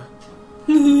 Gotcha.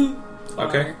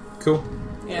 Okay, cool.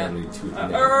 Yeah. Only two-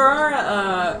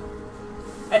 Aurora,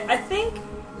 I think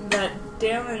that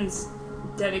Damon's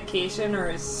dedication or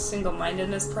his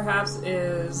single-mindedness, perhaps,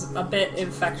 is a bit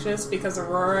infectious because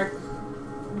Aurora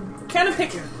kind of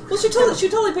picks. Well, she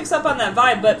totally picks up on that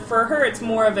vibe, but for her, it's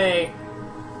more of a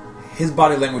His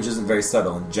body language isn't very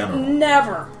subtle in general.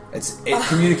 never. It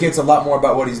communicates a lot more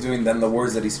about what he's doing than the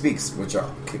words that he speaks, which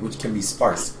can be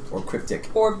sparse or cryptic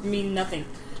Or mean nothing.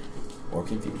 or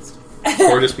confused.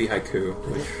 Or just be haiku.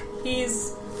 Which,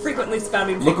 He's frequently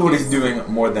spouting. Look at what he's haikus. doing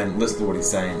more than listen to what he's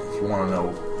saying. If you want to know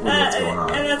really what's going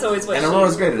on, And that's always what and she-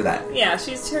 Aurora's great at that. Yeah,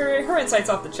 her insight's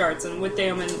off the charts, and with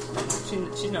Daemon,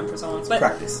 she's known for so long. But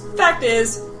Practice. fact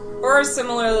is, Aurora's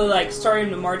similarly starting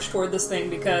to march toward this thing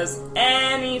because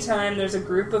anytime there's a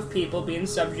group of people being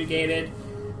subjugated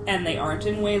and they aren't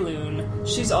in Wayloon,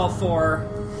 she's all for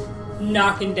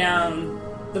knocking down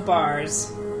the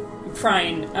bars,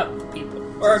 prying up the people.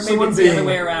 Or maybe Someone it's the other being-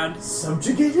 way around.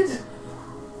 Subjugated?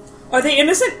 Are they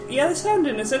innocent? Yeah, they sound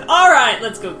innocent. Alright,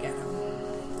 let's go get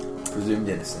them. Presumed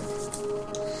innocent.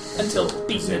 Until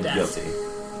beaten to Presumed death.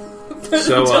 guilty.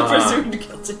 So, Until presumed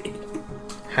guilty.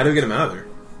 how do we get him out of there?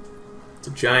 It's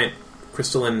a giant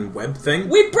crystalline web thing?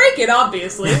 We break it,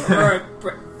 obviously. Or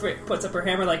puts up her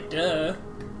hammer like, duh.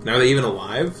 Now are they even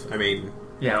alive? I mean,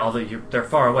 Yeah, although they're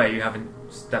far away, you haven't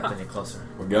stepped any closer.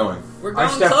 We're going. We're I going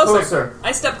step closer. closer.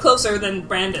 I step closer than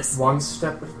Brandis. One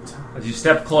step at a time. As you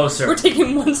step closer, We're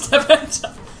taking one step at a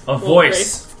time. a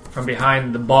voice from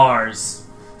behind the bars.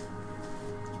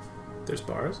 there's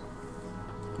bars?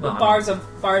 Well, I mean,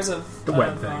 Bars of the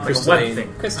web thing. Like a Crystalline. web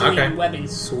thing. crystalline Okay. webbing.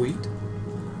 Sweet.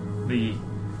 The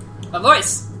A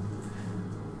voice.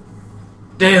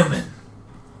 Daemon,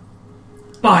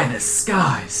 by the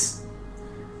skies.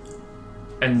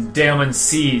 And Daemon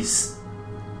sees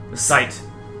the sight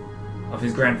of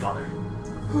his grandfather.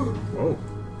 Whoa.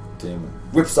 Damon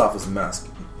whips off his mask,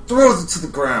 throws it to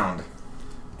the ground,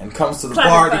 and comes to the Clatter,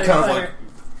 bar. clatter, And he kind of clatter. like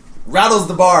rattles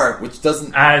the bar, which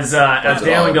doesn't. As That's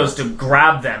Daemon all. goes to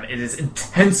grab them, it is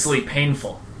intensely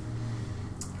painful.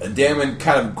 Damon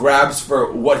kind of grabs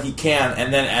for what he can,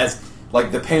 and then as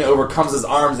like the pain overcomes his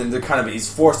arms, and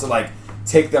he's forced to like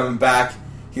take them back.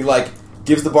 He like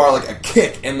gives the bar like a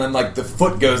kick, and then like the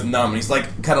foot goes numb, and he's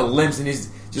like kind of limps, and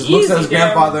he's just looks at his Easy, Daemon.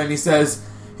 grandfather, and he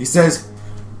says,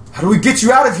 "How do we get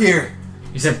you out of here?"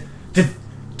 He said, Did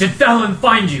Thalon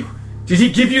find you? Did he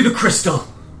give you the crystal?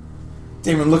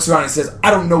 Damon looks around and says, "I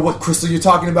don't know what crystal you're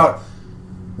talking about.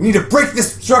 We need to break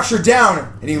this structure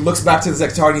down." And he looks back to the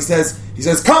Zectar and he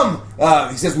says, "Come!"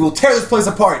 He says, "We will tear this place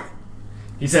apart."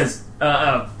 He says,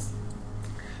 that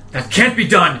can't be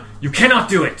done. You cannot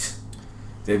do it.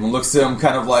 Damon looks at him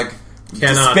kind of like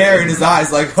Cannot. despair in his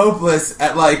eyes, like hopeless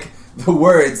at like the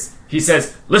words. He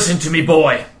says, listen to me,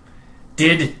 boy.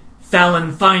 Did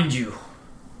Thalon find you?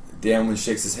 Damon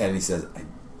shakes his head and he says,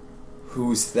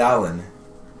 "Who's Thalon?"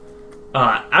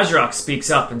 Azurok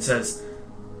speaks up and says,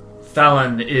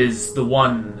 Thalon is the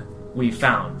one we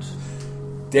found.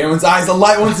 Damon's eyes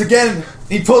alight once again.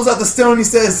 He pulls out the stone and he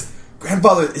says,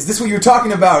 "Grandfather, is this what you're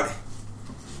talking about?"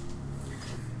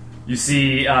 You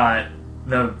see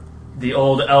the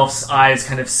old elf's eyes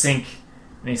kind of sink,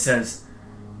 and he says,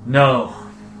 no,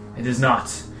 it is not.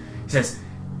 He says,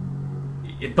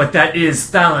 but that is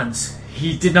Thalon's.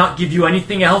 He did not give you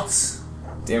anything else?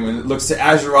 Damon looks to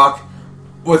Azurok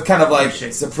with kind of like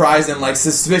Shake. surprise and like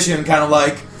suspicion, kind of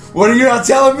like, "What are you not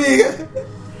telling me?"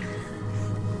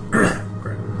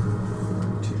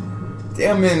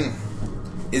 Damon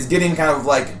is getting kind of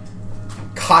like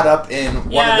caught up in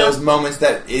one Yeah. of those moments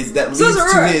that leads So is to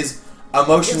Aurora. his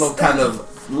emotional It's kind of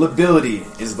lability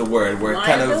is the word, where it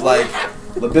kind of like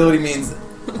lability means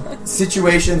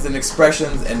situations and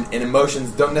expressions and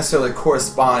emotions don't necessarily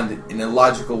correspond in a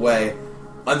logical way.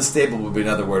 Unstable would be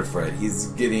another word for it. He's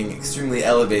getting extremely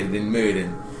elevated in mood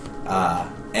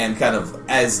and kind of,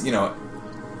 as you know,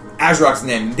 Azurok's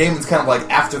name. Damon's kind of like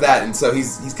after that, and so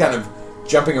he's kind of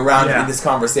jumping around Yeah. in this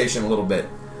conversation a little bit.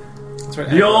 That's right.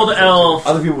 The old elf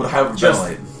Other people would just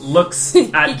hyperventilate. looks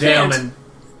He at can't. Daemon.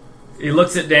 He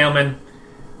looks at Daemon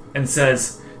and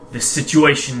says, the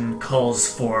situation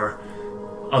calls for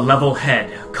a level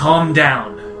head. Calm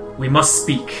down. We must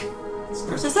speak.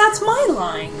 Because that's my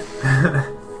line.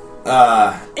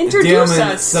 Introduce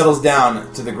Daemon us. settles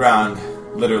down to the ground,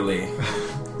 literally.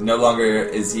 No longer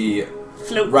is he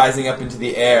Float. rising up into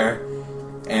the air,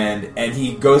 and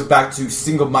he goes back to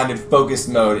single-minded focus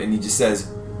mode, and he just says,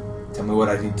 "Tell me what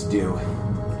I need to do."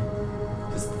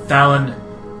 Thalon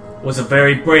was a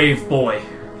very brave boy.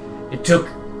 It took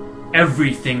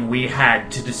everything we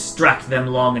had to distract them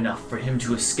long enough for him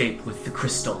to escape with the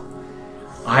crystal.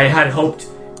 I had hoped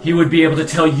he would be able to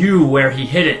tell you where he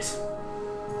hid it.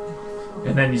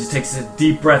 And then he just takes a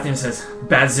deep breath and says,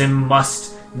 Bazim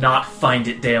must not find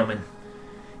it, Daemon.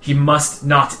 He must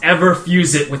not ever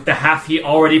fuse it with the half he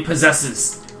already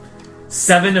possesses.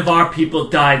 7 of our people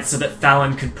died so that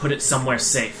Thalon could put it somewhere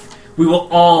safe. We will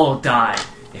all die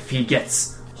if he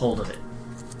gets hold of it.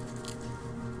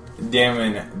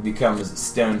 Daemon becomes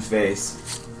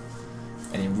stone-faced,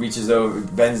 and he reaches over,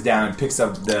 bends down, and picks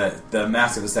up the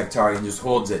mask of the Sectari and just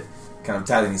holds it kind of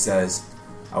tightly, and he says,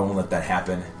 "I won't let that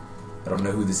happen. I don't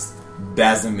know who this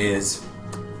Bazim is,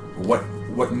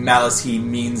 what malice he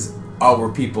means our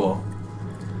people."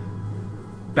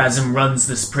 Bazim runs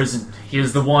this prison. He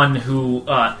is the one who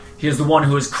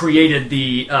has created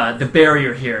the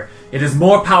barrier here. It is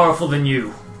more powerful than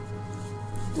you.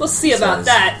 We'll see about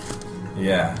that.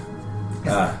 Yeah.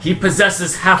 He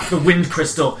possesses half the wind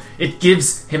crystal. It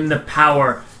gives him the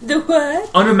power The what?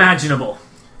 unimaginable.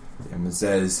 Daemon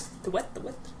says, The what? The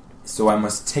what? "So I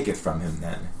must take it from him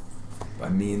then,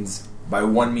 by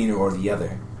one means or the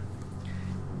other."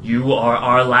 You are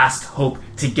our last hope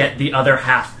to get the other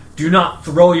half. Do not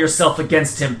throw yourself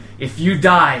against him. If you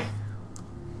die...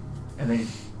 And then he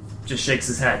just shakes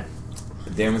his head.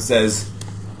 Daemon says,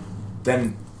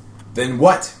 Then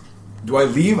what? Do I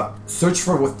leave? Search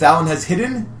for what Thalon has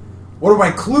hidden? What are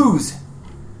my clues?"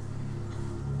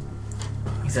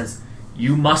 He says,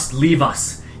 you must leave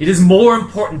us. It is more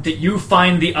important that you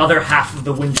find the other half of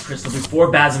the wind crystal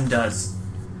before Bazim does.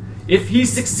 If he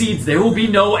succeeds, there will be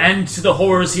no end to the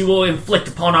horrors he will inflict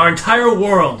upon our entire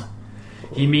world.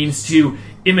 He means to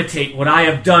imitate what I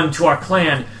have done to our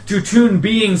clan, to tune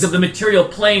beings of the material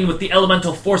plane with the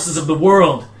elemental forces of the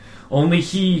world. Only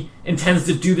he intends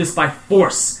to do this by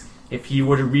force. If he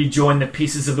were to rejoin the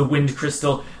pieces of the wind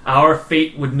crystal, our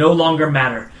fate would no longer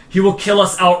matter. He will kill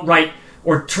us outright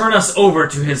or turn us over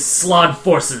to his slod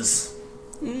forces.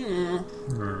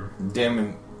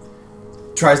 Daemon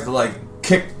tries to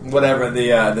kick whatever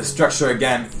the structure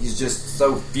again. He's just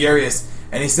so furious,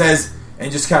 and he says,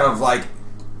 and just kind of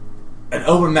an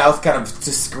open mouth, kind of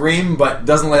to scream, but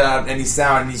doesn't let out any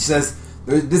sound. And he says,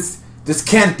 "This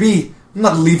can't be. I'm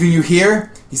not leaving you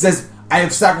here." He says, "I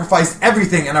have sacrificed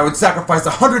everything, and I would sacrifice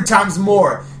 100 times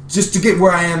more just to get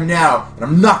where I am now, and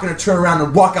I'm not going to turn around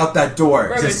and walk out that door."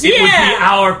 It would be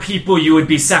our people you would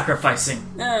be sacrificing.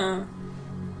 Oh.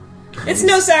 It's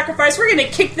no sacrifice. We're gonna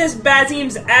kick this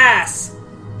Bazim's ass.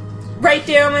 Right,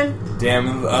 Daemon?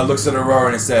 Daemon looks at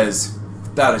Aurora and says,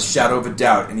 without a shadow of a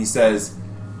doubt, and he says,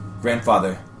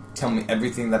 "Grandfather, tell me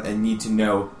everything that I need to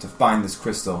know to find this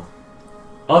crystal."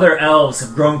 Other elves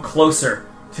have grown closer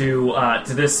to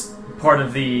this part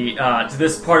of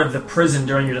the prison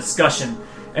during your discussion,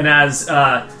 and as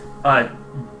how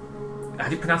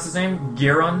do you pronounce his name?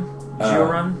 Georan?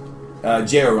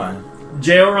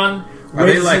 Jeoran. Are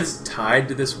they tied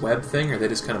to this web thing, or are they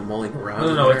just kind of mulling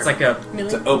around? No, it's like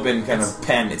it's an open kind of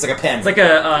pen. It's like a pen. It's like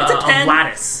a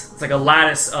lattice. It's like a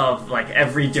lattice of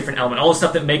every different element. All the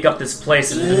stuff that make up this place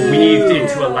has been weaved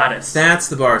into a lattice. That's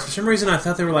the bars. For some reason, I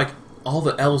thought they were all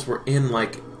the elves were in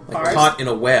caught in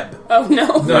a web. Oh no!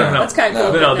 No. That's kind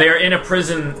of cool. No, they're in a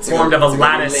prison formed of a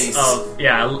lattice of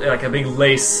like a big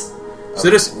lace. So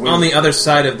just on the other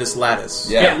side of this lattice.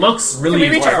 Yeah. It looks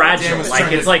really fragile.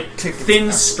 It's like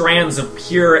thin strands of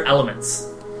pure elements.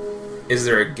 Is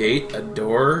there a gate, a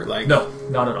door? No,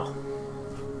 not at all.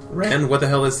 Ren, what the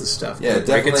hell is this stuff? Yeah, Can we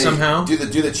break it somehow? Do the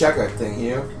checkout thing,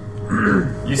 Hugh.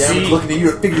 You see, looking to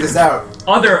you to figure this out.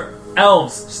 Other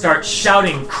elves start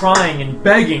shouting, crying, and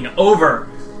begging over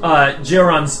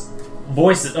Jeoran's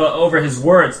voices, over his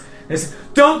words. They say,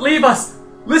 "Don't leave us!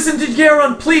 Listen to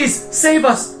Jeoran, please! Save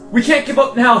us! We can't give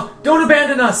up now! Don't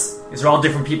abandon us!" These are all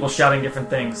different people shouting different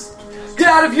things. "Get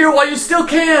out of here while you still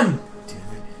can!"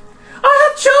 "I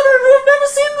have children who have never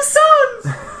seen the sun!"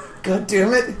 God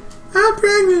damn it! I'm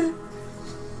pregnant.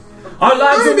 "Our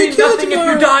lives will mean nothing if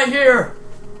you die here!"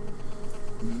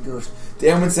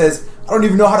 Daemon says, "I don't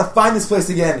even know how to find this place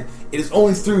again. It is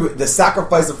only through the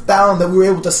sacrifice of Thalon that we were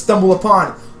able to stumble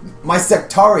upon. My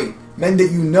Sectari, men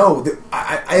that you know,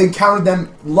 I encountered them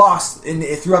lost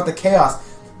throughout the chaos.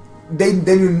 They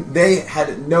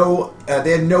had no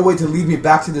way to lead me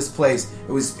back to this place.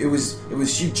 It was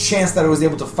sheer chance that I was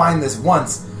able to find this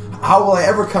once. How will I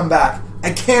ever come back?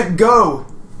 I can't go."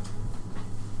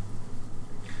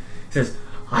 He says,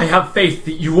 "I have faith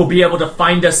that you will be able to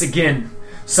find us again.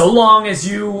 So long as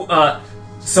you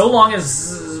So long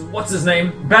as, what's his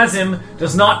name, Basim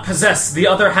does not possess the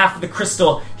other half of the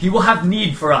crystal, he will have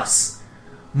need for us.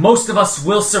 Most of us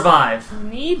will survive.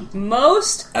 Need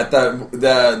most? At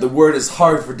the word is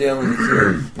hard for Dalen to hear.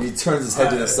 And he turns his head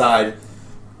to the side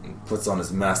and puts on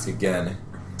his mask again.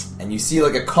 And you see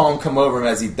like a calm come over him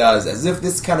as he does, as if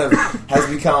this kind of has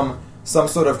become some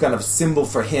sort of kind of symbol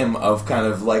for him of kind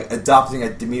of like adopting a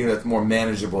demeanor that's more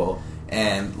manageable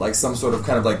and like some sort of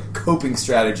kind of like coping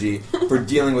strategy for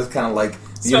dealing with kind of like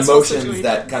the Stressful emotions situations.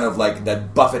 that kind of like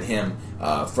that buffet him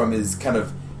from his kind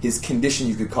of his condition,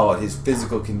 you could call it, his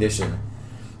physical condition.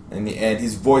 And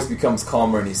his voice becomes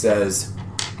calmer and he says,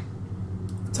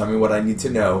 "Tell me what I need to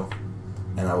know,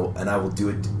 and I will do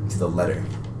it to the letter."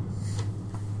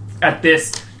 At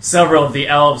this, several of the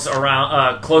elves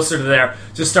around, closer to there,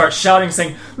 just start shouting,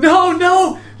 saying, "No,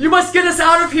 no! You must get us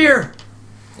out of here!"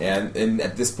 And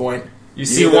at this point, You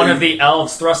see one of the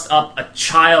elves thrust up a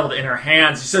child in her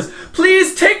hands. She says,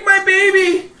 "Please take my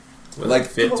baby!" Will Like- it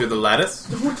fit through the lattice?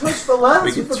 Don't touch the lattice.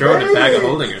 We can with the throw it in a bag of baby.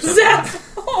 holding or something. Zap!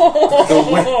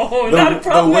 Oh, not a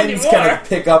problem the winds anymore. kind of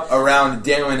pick up around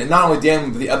Damon, and not only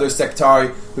Damon, but the other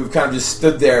Sectari who've kind of just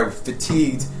stood there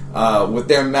fatigued with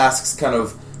their masks kind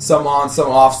of some on, some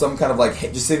off, some kind of like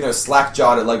just sitting there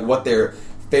slack-jawed at like what they're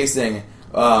facing.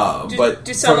 But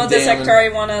Do some from of the Damon-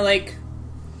 Sectari want to, like,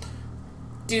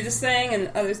 do this thing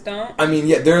and others don't? I mean,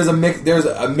 yeah, there's a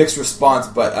mixed response,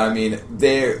 but I mean,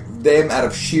 them out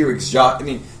of sheer exhaustion.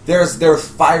 I mean, there's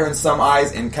fire in some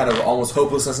eyes and kind of almost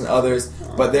hopelessness in others,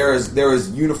 but there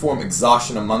is uniform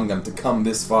exhaustion among them to come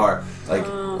this far. Like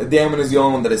Damon is the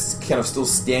only one that is kind of still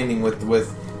standing with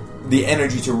the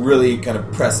energy to really kind of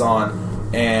press on.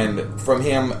 And from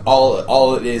him,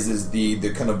 all it is the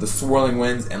kind of the swirling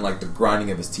winds and like the grinding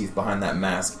of his teeth behind that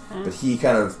mask. But he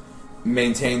kind of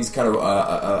maintains kind of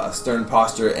a stern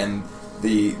posture, and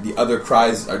the other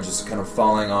cries are just kind of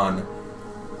falling on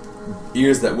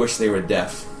ears that wish they were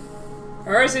deaf.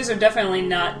 Ours are definitely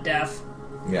not deaf.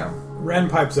 Yeah. Ren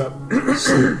pipes up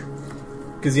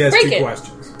because he has Break two it.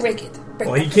 questions. Break it. Break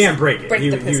Well, the he can't break it. Break He-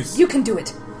 the he prison. was- You can do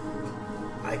it.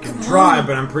 I can try,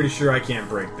 but I'm pretty sure I can't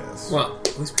break this. Well,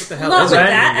 let's put the hell Not is with it?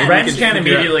 that Maybe we Ren can can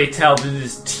figure out- immediately tell that it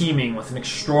is teeming with an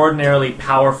extraordinarily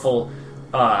powerful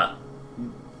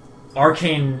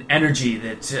arcane energy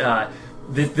that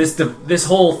this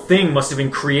whole thing must have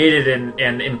been created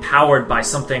and empowered by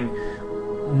something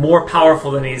more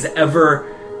powerful than he's ever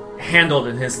handled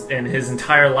in his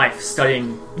entire life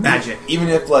studying magic. Even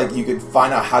if like you could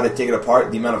find out how to take it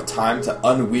apart, the amount of time to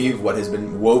unweave what has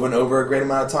been woven over a great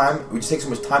amount of time, it would just take so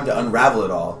much time to unravel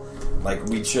it all. Like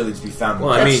we'd surely just be found. Well,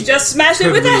 I mean, Just smash it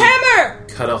could with a we hammer!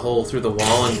 cut a hole through the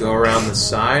wall and go around the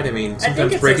side. I mean,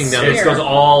 sometimes it's breaking a down It sphere. goes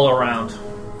all around,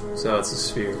 so it's a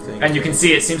sphere thing. and you can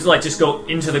see it seems to like just go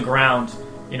into the ground.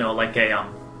 You know, like a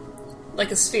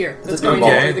Like a sphere. That's It's a going ball.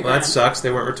 through Okay, the well, that ground. sucks.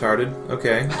 They weren't retarded.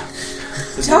 Okay.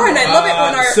 Darn, I love it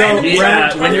when our so enemies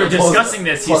Ren- are when you're retarded. discussing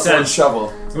this, he Plus one says. shovel.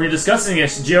 When you're discussing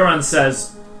this, Jiron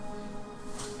says,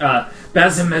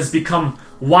 Basim has become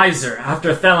wiser.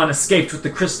 After Thalan escaped with the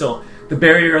crystal, the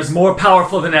barrier is more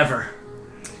powerful than ever.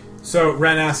 So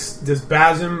Ren asks, "Does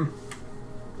Basim?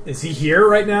 Is he here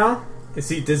right now? Does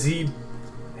he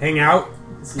hang out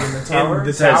Is he in the tower? in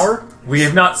the Says, tower?" We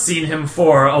have not seen him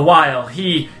for a while.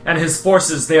 He and his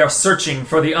forces, they are searching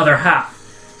for the other half.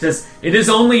 Says, it is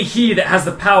only he that has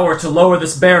the power to lower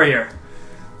this barrier.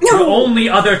 The No! only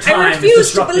other time is refuse to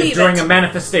disrupted believe during it. a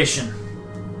manifestation.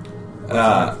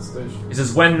 He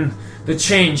says, when the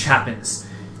change happens,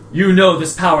 you know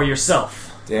this power yourself.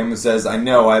 Damon says, "I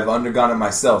know. I've undergone it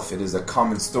myself. It is a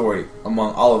common story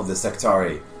among all of the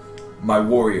Sectari, my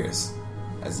warriors."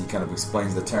 As he kind of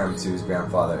explains the term to his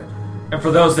grandfather. And for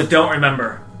those that don't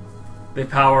remember, the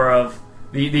power of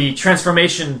the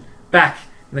transformation back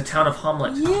in the town of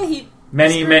Hamlet. Yeah, he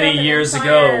Many, screwed many up an years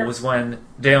entire- ago was when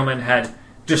Daemon had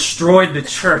destroyed the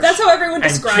church. That's how everyone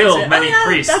and describes killed it. many Oh yeah,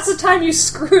 priests. that's the time you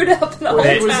screwed up the whole Well,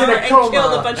 He it was tower in a and coma,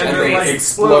 killed a bunch and of then, like, priests.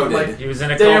 Exploded. Like, He was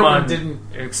in a Daemon coma and didn't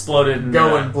exploded in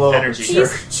go and blow up energy. a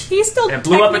church. He still And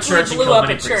blew up a technically church and blew killed up a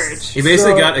many priests. church. He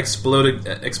basically So- got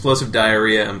explosive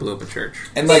diarrhea and blew up a church.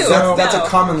 And like Ew. that's No. a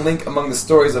common link among the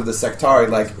stories of the Sectari.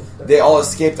 Like they all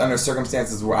escaped under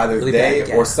circumstances where either Really they bad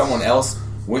or gas. someone else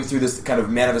went through this kind of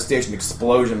manifestation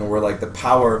explosion where like the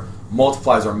power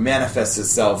multiplies or manifests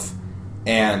itself,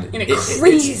 and In a it's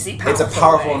crazy a powerful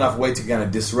powerful way. enough way to kind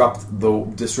of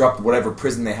disrupt whatever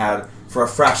prison they had for a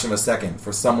fraction of a second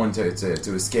for someone to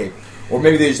escape, or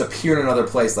maybe they just appear in another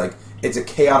place. Like it's a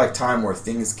chaotic time where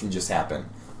things can just happen,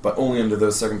 but only under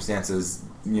those circumstances,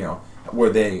 you know,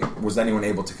 was anyone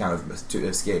able to kind of to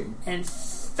escape. And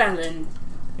Fallon.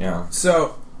 Yeah.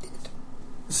 So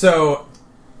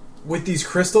with these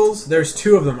crystals, there's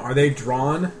 2 of them. Are they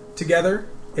drawn together?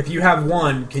 If you have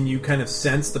one, can you kind of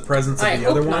sense the presence of I the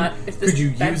hope other not, one? if this Could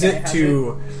you bad use guy it has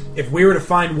to... If we were to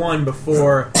find one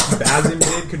before Basim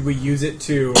did, could we use it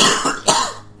to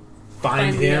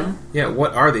find him? Yeah,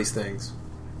 what are these things?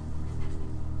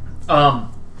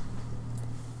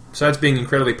 Besides being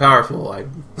incredibly powerful,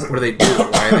 what do they do?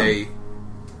 Why are they...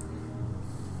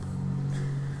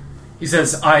 He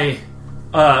says,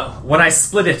 when I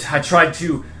split it, I tried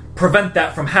to prevent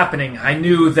that from happening. I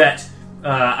knew that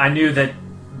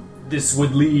this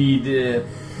would lead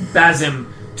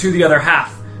Basim to the other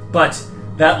half, but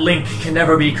that link can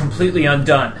never be completely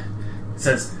undone. He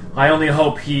says, I only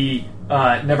hope he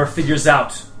never figures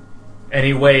out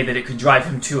any way that it could drive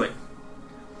him to it.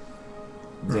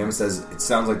 Damon says, it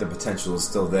sounds like the potential is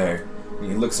still there.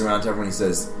 And he looks around to everyone and he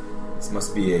says, this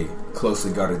must be a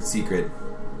closely guarded secret.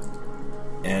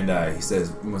 And he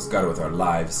says, we must guard it with our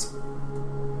lives.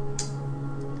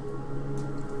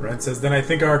 Red says, then I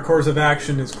think our course of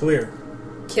action is clear.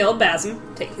 Kill Basim,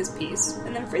 take his piece,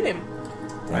 and then free them.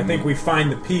 I think we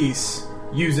find the piece,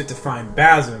 use it to find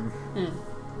Basim,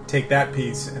 take that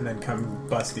piece, and then come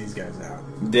bust these guys out.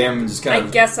 Damon just kind of...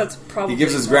 I guess that's probably... He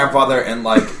gives his grandfather and,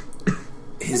 like,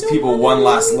 his people one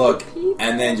last look,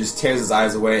 and then just tears his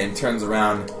eyes away and turns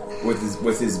around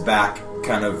with his back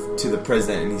kind of to the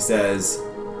president, and he says,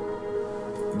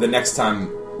 the next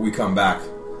time we come back,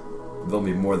 there'll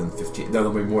be more than 15.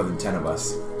 There'll be more than 10 of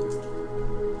us.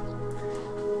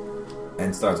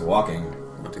 And starts walking.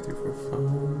 1, 2, 3, 4,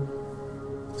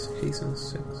 5. Hasten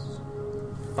 6,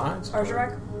 5.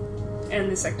 Argerak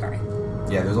and the Sectari.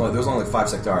 Yeah, there's only 5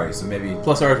 Sectari, so maybe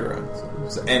plus Argerak.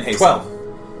 And Hasten. 12.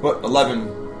 Well,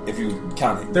 11 if you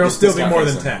count it. There'll still be discount more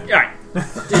Hasten. than 10. All right.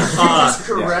 Did you just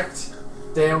correct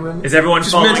Damon? Is everyone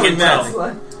Just following mentioning it? that.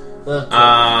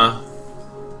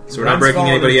 So we're not breaking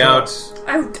anybody out.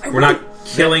 We're not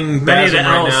killing Many of the Basim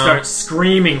right elves now. start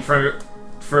screaming for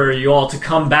you all to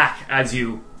come back as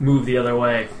you move the other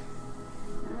way.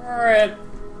 Red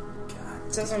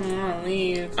doesn't want to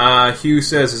leave. Hugh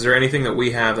says, is there anything that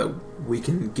we have that we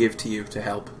can give to you to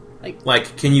help?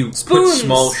 Like can you spoons. put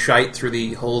small shite through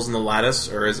the holes in the lattice,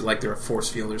 or is it like there a force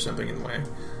field or something in the way?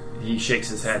 He shakes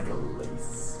his head. No.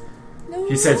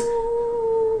 He says,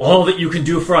 all that you can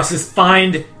do for us is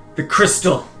find the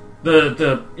crystal.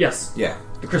 The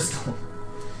crystal.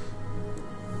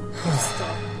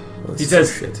 He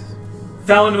says,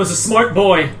 Fallon was a smart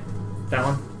boy.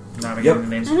 Fallon? Now I'm getting the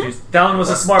names confused. Fallon was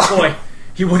a smart boy.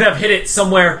 He would have hid it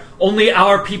somewhere only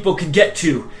our people could get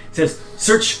to. He says,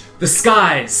 search the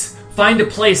skies. Find a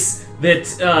place that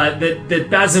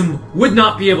Basim would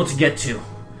not be able to get to. He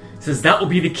says, that will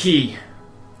be the key.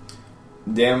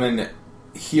 Damon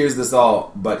hears this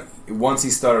all, but once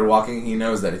he started walking, he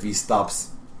knows that if he stops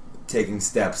taking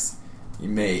steps, he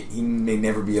may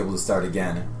never be able to start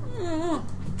again.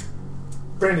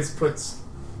 Brandis puts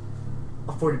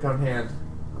a 40-pound hand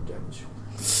on Damon's shoulder.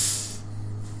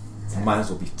 Might as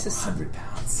well be 100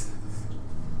 pounds.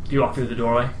 Do you walk through the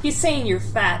doorway? He's saying you're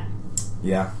fat.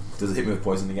 Yeah. Does it hit me with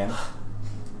poison again?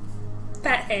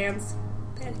 Fat hands.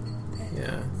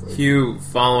 Yeah. Hugh,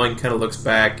 following, kind of looks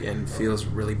back and feels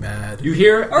really bad. You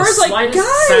hear the is like,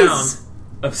 slightest "Guys!" sound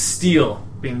of steel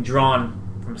being drawn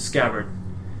from a scabbard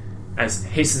as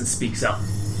Hasten speaks up.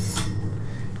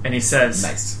 And he says,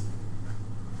 Nice.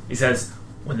 He says,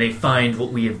 when they find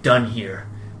what we have done here,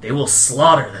 they will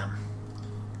slaughter them.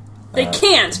 They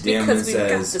can't Damon because we've got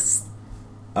says, this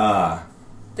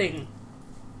thing.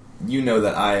 You know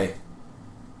that I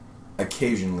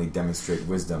occasionally demonstrate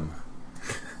wisdom.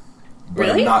 But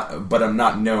Really? I'm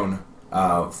not known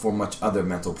for much other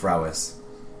mental prowess.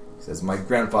 He says, my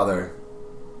grandfather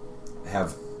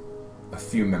have a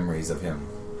few memories of him.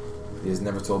 He has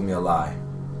never told me a lie.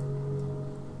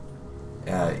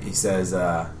 He says,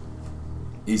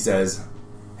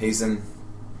 Hasten,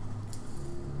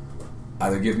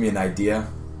 either give me an idea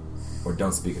or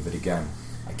don't speak of it again.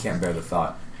 I can't bear the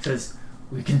thought. He says,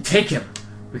 we can take him.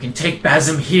 We can take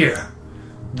Basim here.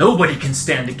 Nobody can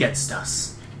stand against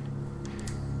us.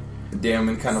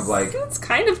 Damon kind of like... That's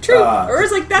kind of true. Or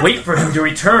is like that. Wait for him to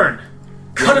return.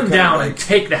 Cut him down and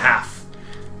take the half.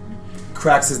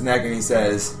 cracks his neck and he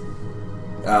says,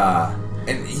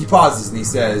 and he pauses and he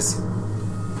says,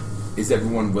 is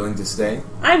everyone willing to stay?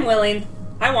 I'm willing.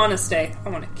 I want to stay. I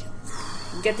want to kill.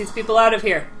 Get these people out of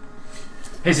here.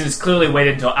 Hasten has clearly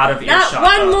waited until out of Not earshot.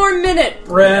 one more minute.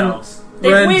 Ren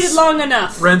They've waited long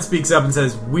enough. Ren speaks up and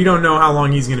says, we don't know how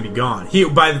long he's going to be gone.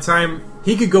 By the time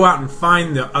he could go out and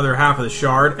find the other half of the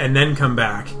shard and then come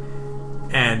back,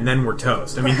 and then we're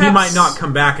toast. I mean, he Perhaps- might not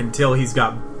come back until he's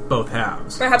got both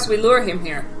halves. Perhaps we lure him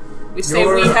here. We say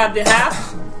You're- we have the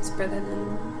half. Spread that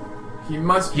in. He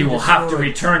must. He be will have to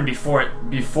destroyed. return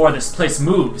before this place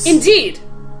moves. Indeed.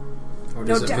 Or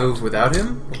does No it doubt. move without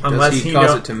him? Or Unless does he he cause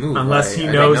know- it to move? unless he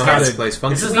I knows don't know how this to- place This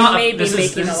functions. is We not. may be This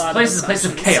making a lot place of is a place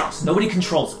of assumptions. chaos. Nobody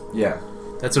controls it. Yeah.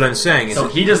 That's what I'm saying. Is So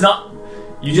it- he does not.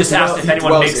 You just asked if he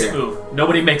anyone dwells makes it here. move.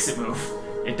 Nobody makes it move.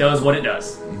 It does what it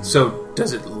does. so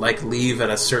does it like leave at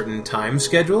a certain time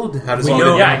schedule? How does We it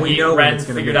know- Yeah, we know when Ren it's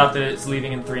gonna figured be. out that it's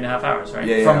leaving in 3.5 hours, right?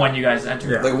 Yeah, From yeah. when you guys entered.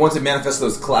 Yeah. Like once it manifests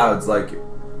those clouds, like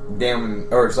Ren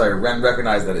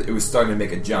recognized that it was starting to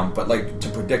make a jump, but like to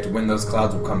predict when those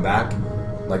clouds will come back,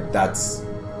 like that's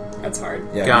hard.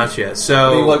 yeah. Gotcha. I mean,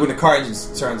 So like when the car engine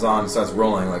turns on and starts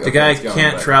rolling, like the okay, guy it's going,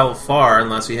 can't but- travel far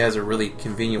unless he has a really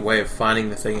convenient way of finding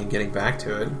the thing and getting back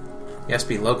to it. He has to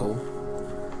be local.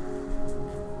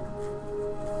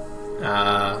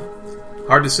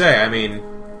 Hard to say. I mean,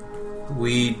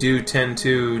 we do tend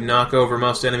to knock over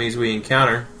most enemies we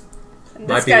encounter. And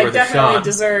Might this be guy worth a definitely shot.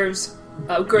 deserves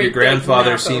a great Your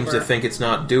grandfather big seems to knockover. think it's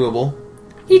not doable.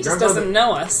 He just Grandfather- doesn't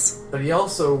know us. But he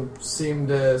also seemed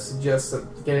to suggest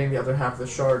that getting the other half of the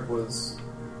shard was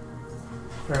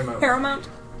paramount. Paramount.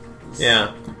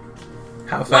 Yeah.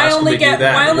 How Why fast can only we do get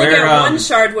that? why only Where, get one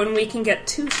shard when we can get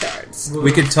 2 shards?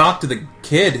 we could talk to the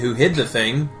kid who hid the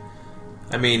thing.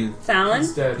 I mean, Fallon?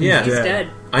 He's dead. yeah. He's dead. dead.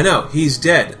 I know, he's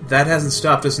dead. That hasn't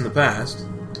stopped us in the past.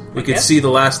 We could guess. see the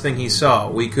last thing he saw.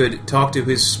 We could talk to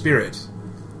his spirit.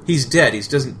 He's dead. He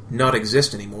doesn't not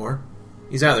exist anymore.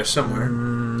 He's out there somewhere.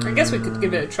 I guess we could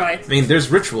give it a try. I mean, there's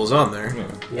rituals on there.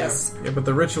 Yes. Yeah, but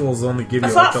the rituals only give you A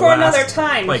like thought the for last, another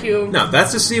time, like, Hugh. No,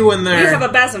 that's to see when You they're... have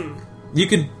a besom. You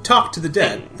can talk to the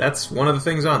dead. That's one of the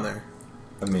things on there.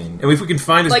 I mean, And if we can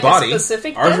find his Like a body...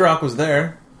 specific dead? Argerak was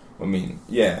there. I mean,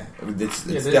 yeah, it's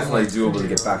they didn't, definitely like, doable to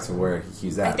get back to where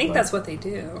he's at. I think but that's what they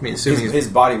do. I mean, assuming his, he's...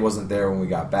 his body wasn't there when we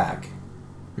got back.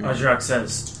 Ajrak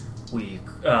says, we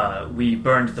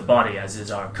burned the body as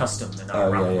is our custom in our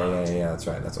Oh realm. yeah. That's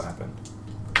right. That's what happened.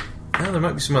 Well, there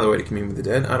might be some other way to commune with the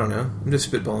dead. I don't know. I'm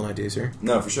just spitballing ideas here.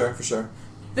 No, for sure.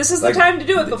 This is Like, the time to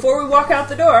do it before we walk out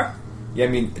the door. Yeah, I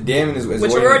mean, Damon is Which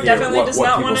waiting Aurora to hear definitely what, does what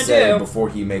not people wanna say do. before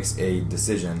he makes a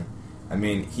decision. I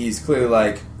mean, he's clearly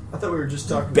like I thought we were just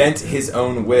talking. bent his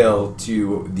own will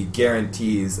to the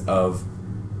guarantees of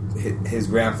his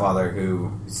grandfather,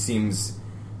 who seems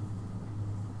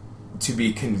to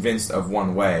be convinced of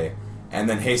one way, and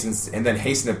then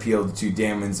Hasten appealed to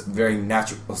Damon's very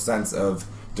natural sense of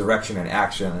direction and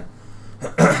action.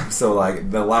 So,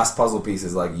 like, the last puzzle piece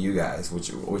is like you guys,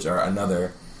 which are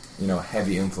another,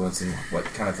 heavy influence in what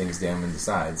kind of things Damon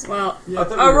decides. Well, Yeah, I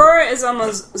thought we were- Aurora is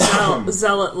almost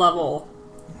zealot level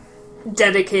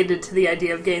dedicated to the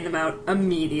idea of getting them out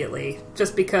immediately.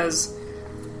 Just because,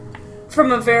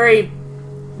 from a very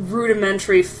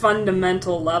rudimentary,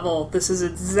 fundamental level, this is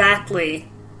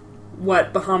exactly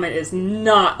what Bahamut is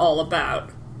not all about.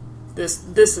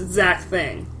 This exact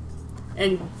thing.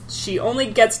 And she only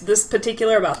gets this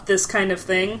particular about this kind of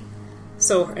thing.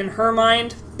 So in her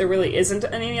mind, there really isn't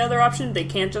any other option. They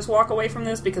can't just walk away from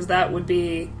this because that would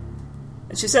be...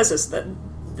 And she says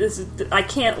this, I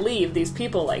can't leave these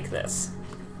people like this.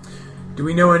 Do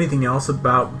we know anything else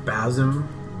about Basim?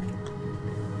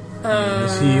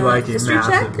 Is he like a History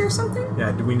massive? check or something?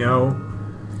 Yeah. Do we know?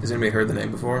 Has anybody heard the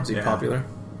name before? Is he Yeah. popular?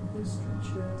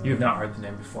 You have not heard the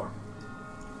name before.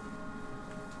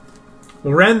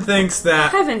 Well, Ren thinks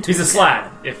that Haven't He's a we? slad,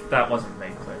 if that wasn't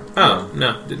made clear. Oh,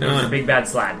 no. Didn't know He's a that. big bad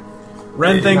slad.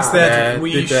 Ren thinks that Bad,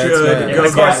 we big bad should slad. In go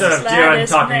the course back. of Jiren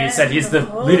talking, he said he's the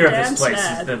leader of this place.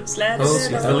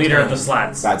 He's the leader of the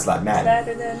slads. Bad slap,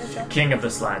 mad. King of the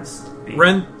slads. The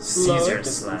Ren- Caesar Lord.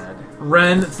 slad.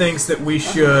 Ren thinks that we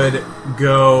should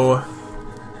go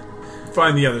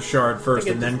find the other shard first,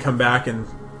 and then come back and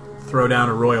throw down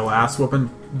a royal ass whooping.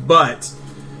 But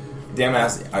Damon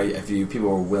asked if you people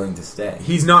were willing to stay.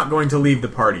 he's not going to leave the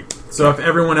party. So if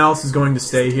everyone else is going to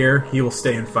stay here, he will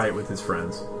stay and fight with his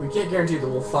friends. We can't guarantee that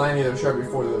we'll find the other shard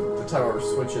before the tower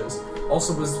switches.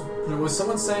 Also, was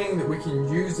someone saying that we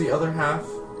can use the other half,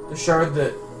 the shard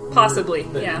that Possibly,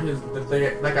 that yeah.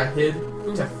 that got hid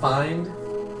to find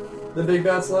the big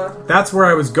bad slab? That's where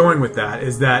I was going with that,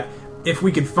 is that if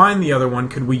we could find the other one,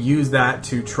 could we use that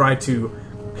to try to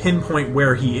pinpoint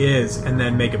where he is and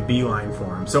then make a beeline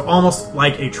for him? So almost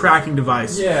like a tracking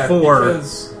device Yeah, for...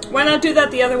 because Why not do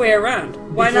that the other way around?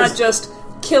 Why Because- not just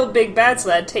kill Big Bad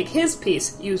Sled, take his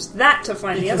piece, use that to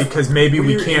find the other? Because maybe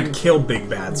we We're can't in- kill Big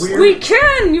Bats. we're- We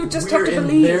can! You just have we're to in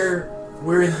believe.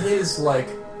 we're in his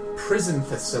prison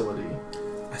facility.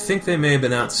 I think they may have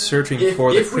been out searching If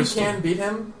for the we crystal. can beat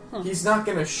him, he's not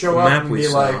going to show The up map and we be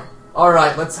saw. like, "All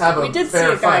right, let's have a We did see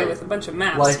fair a guy fight." with a bunch of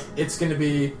maps. Like it's going to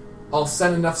be I'll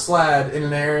send enough Slad in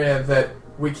an area that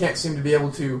we can't seem to be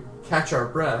able to catch our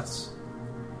breaths.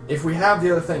 If we have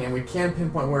the other thing and we can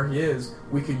pinpoint where he is,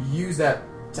 we could use that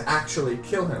to actually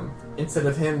kill him instead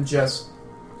of him just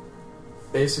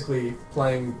basically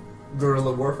playing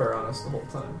guerrilla warfare on us the whole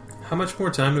time. How much more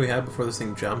time do we have before this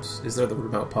thing jumps? Is there the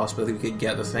remote possibility we could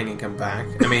get the thing and come back?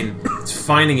 I mean, it's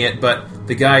finding it, but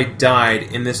the guy died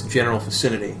in this general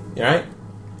vicinity, right?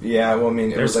 Yeah, well, I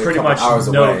mean, it There's was like pretty a couple much hours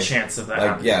no away. chance of that Like,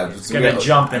 happening. yeah, It's going to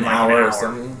jump in an like hour an or hour.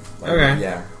 something. Like, Okay.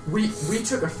 Yeah. We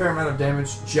took a fair amount of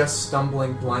damage just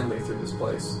stumbling blindly through this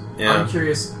place. Yeah. I'm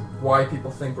curious why people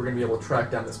think we're going to be able to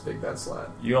track down this big bad Slad.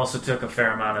 You also took a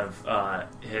fair amount of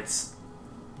hits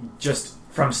just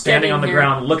from standing Getting on the here.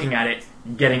 ground, looking at it,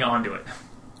 getting onto it.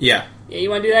 Yeah. Yeah, you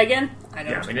want to do that again? I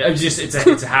don't. Yeah, I mean,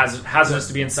 it's a hazardous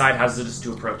to be inside, hazardous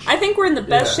to approach. I think we're in the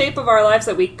best Yeah. shape of our lives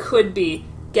that we could be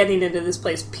getting into this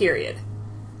place, period.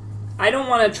 I don't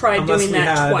want to try doing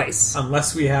that twice.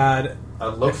 Unless we had A a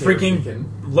locator freaking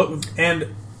beacon.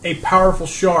 and a powerful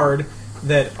shard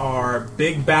that our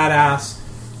big badass,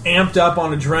 amped up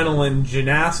on adrenaline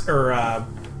Slad.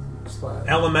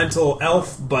 elemental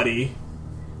elf buddy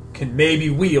can maybe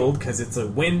wield because it's a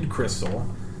wind crystal.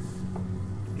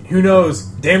 And who knows?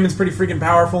 Damon's pretty freaking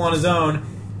powerful on his own.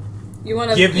 You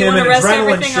want to Give him an rest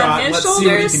adrenaline everything on shot. his Let's see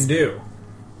what he shoulders? can do.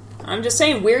 I'm just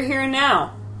saying, we're here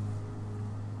now.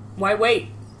 Why wait?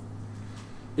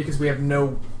 Because we have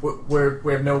no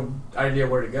idea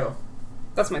where to go.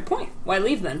 That's my point. Why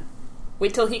leave then?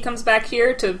 Wait till he comes back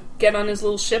here to get on his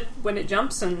little ship when it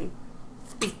jumps and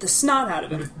beat the snot out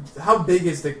of him. How big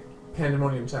is the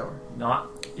Pandemonium Tower? Not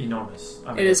enormous. I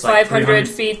mean, It is it's like 500 300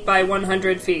 feet by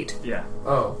 100 feet. Yeah.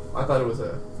 Oh, I thought it was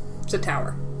It's a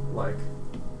tower.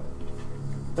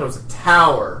 a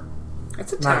tower.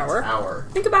 It's a Not tower. a tower.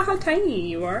 Think about how tiny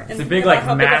you are. And It's a big, about like,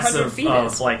 how big 100 massive feet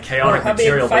of, is. like, chaotic Or how big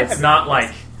material, but it's 500 not, feet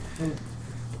like...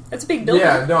 It's a big building.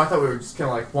 Yeah, no, I thought we were just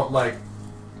kind of like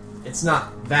it's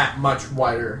not that much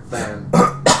wider than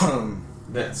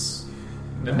this.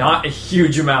 Not a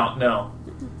huge amount, no.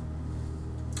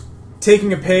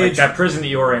 Taking a Like, page. that prison that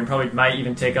you were in probably might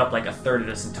even take up, like, a third of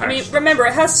this entire I mean, structure. remember,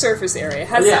 it has surface area. It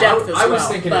has Yeah, depth as I well. was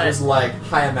thinking but it was like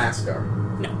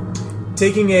Hyamaskar. no.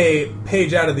 Taking a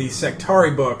page out of the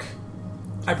Sectari book,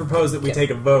 I propose that we Okay. take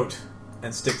a vote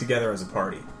and stick together as a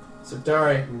party. So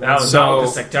Dari, That was So- not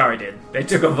what the Sectari did. They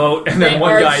took a vote, and They then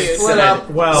one guy argued. split said, up.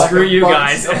 Well, like screw a you bunch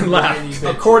guys, of and whiny left. bitches.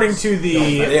 According to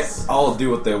the They all do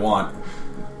what they want,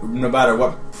 no matter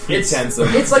what pretense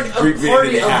of It's like a Greek party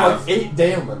unity they of have. like 8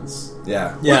 Daemons.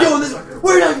 Yeah. We're going this way.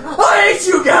 We're not. I hate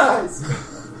you guys.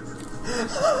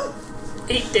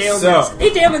 8 Daemons. So-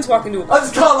 8 Daemons walk into a I'll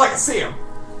just call it like I see him.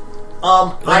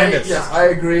 Brandis. I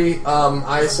agree.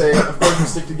 I say, of course, we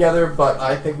stick together, but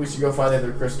I think we should go find the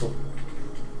other crystal.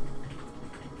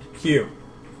 Q.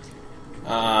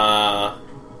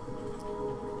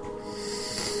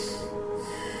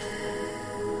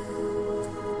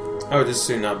 I would just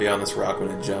soon not be on this rock when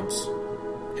it jumps.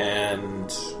 And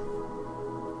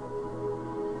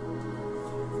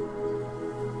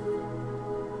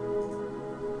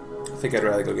I think I'd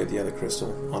rather go get the other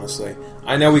crystal, honestly.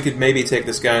 I know we could maybe take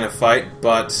this guy in a fight,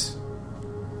 but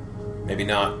maybe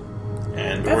not.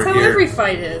 And That's we're how here. every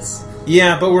fight is.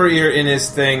 Yeah, but we're here in his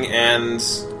thing, and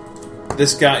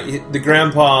this guy, the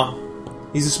grandpa,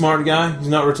 he's a smart guy. He's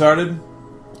not retarded.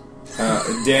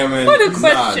 Damon. What a he's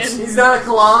question. He's not a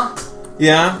Kalah.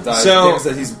 Yeah. Not. So Damon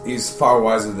said he's far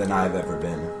wiser than I've ever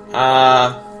been.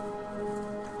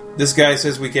 this guy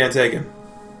says we can't take him.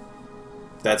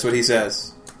 That's what he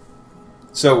says.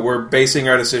 So we're basing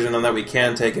our decision on that we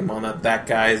can take him, on that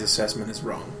guy's assessment is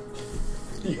wrong.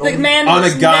 The man On a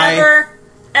has guy- never,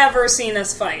 ever seen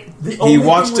us fight. He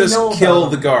watched us kill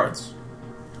the guards.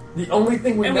 The only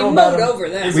thing we And know we about mowed him over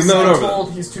them. is We he's mowed over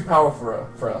told he's too powerful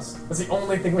for us. That's the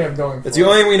only thing we have going for That's the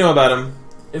only thing we know about him.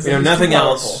 is We that know he's too nothing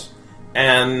powerful. else.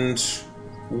 And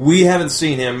we haven't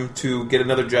seen him to get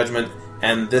another judgment,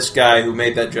 and this guy who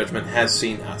made that judgment has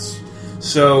seen us.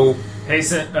 So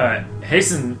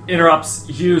Hasten interrupts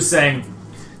Hugh, saying,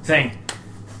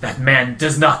 "That man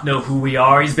does not know who we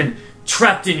are. He's been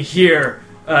trapped in here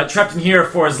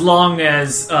for as long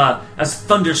as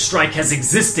Thunderstrike has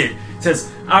existed.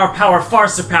 Says our power far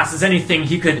surpasses anything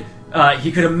he could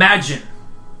imagine."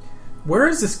 Where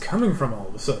is this coming from all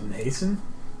of a sudden, Hasten?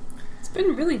 It's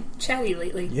been really chatty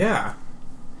lately. Yeah.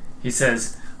 He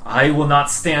says, "I will not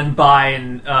stand by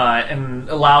and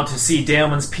allow to see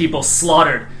Daemon's people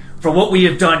slaughtered for what we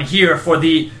have done here, for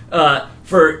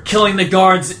killing the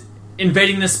guards,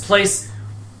 invading this place.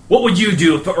 What would you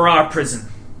do if it were our prison?"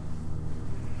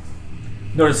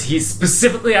 Notice he's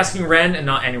specifically asking Ren and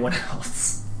not anyone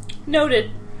else.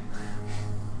 Noted.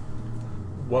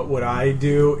 what would I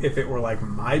do if it were like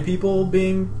my people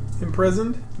being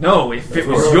imprisoned? No, if it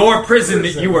was your prison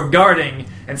that you were guarding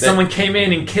and someone came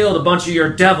in and killed a bunch of your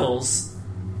devils...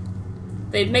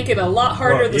 They'd make it a lot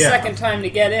harder Well, the yeah. second time to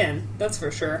get in. That's for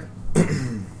sure.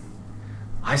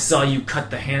 I saw you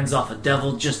cut the hands off a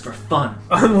devil just for fun.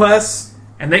 Unless...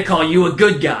 And they call you a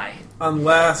good guy.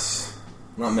 Unless...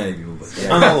 Not many people, but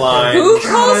On the line. Who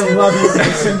calls him? love you,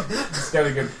 Mason. He's got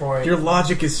a good point. Your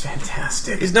logic is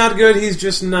fantastic. He's not good, he's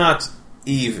just not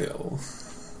evil.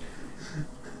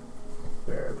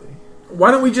 Barely.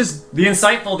 Why don't we just... The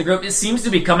insightful of the group, it seems to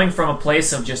be coming from a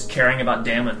place of just caring about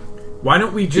Damon. Why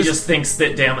don't we He just thinks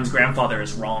that Damon's grandfather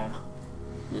is wrong.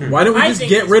 Why don't we I just think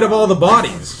get it's rid of wrong. all the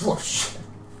bodies? Oh, shit.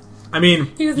 I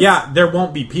mean, He was- yeah, there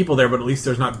won't be people there, but at least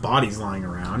there's not bodies lying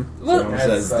around. Well, It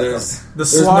says there's The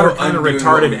slaughter kind of undoing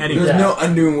retarded what we- anyway. There's no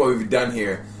undoing what we've done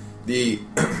here. The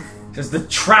Because the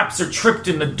traps are tripped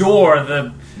in the door,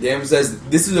 the... DM says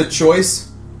this is a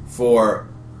choice for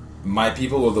my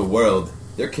people or the world.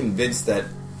 They're convinced that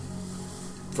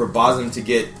for Bosm to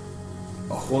get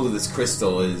a hold of this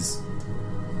crystal is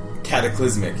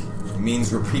cataclysmic. It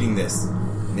means repeating this.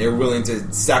 And they're willing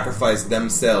to sacrifice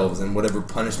themselves and whatever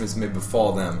punishments may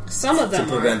befall them some of to them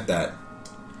prevent are. that.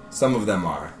 Some of them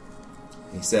are.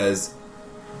 He says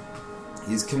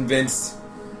he's convinced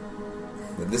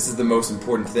that this is the most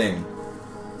important thing.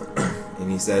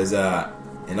 And he says,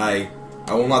 and I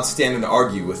will not stand and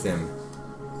argue with him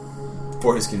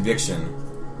for his conviction.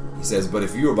 He says, but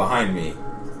if you were behind me,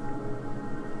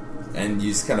 and you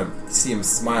just kind of see him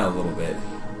smile a little bit,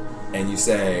 and he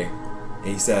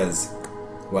says,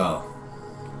 well,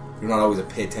 you're not always to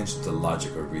pay attention to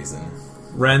logic or reason.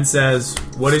 Ren says,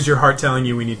 what is your heart telling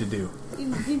you we need to do?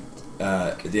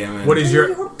 Damon, What is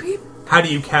your... How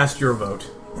do you cast your vote?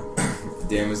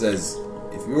 Damon says,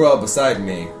 if you were all beside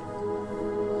me,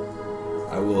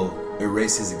 I will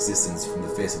erase his existence from the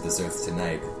face of this earth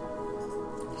tonight.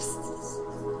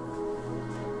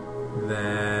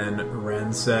 Then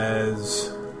Ren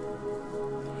says...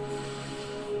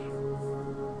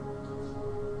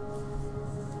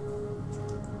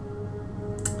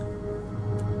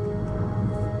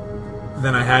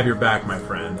 Then I have your back, my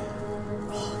friend.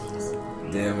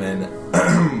 Damon,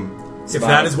 If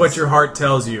that is what your heart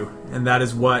tells you, and that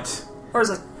is what Or is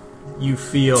it? you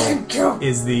feel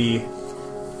is the...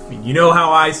 I mean, you know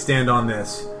how I stand on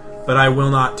this, but I will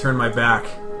not turn my back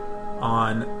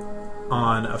on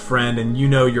a friend, and you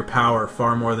know your power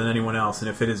far more than anyone else, and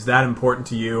if it is that important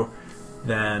to you,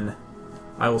 then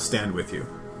I will stand with you.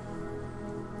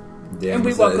 Damon And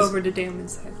we says, walk over to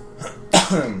Damon's side.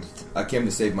 I came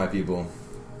to save my people,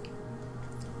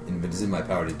 and if it is in my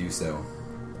power to do so,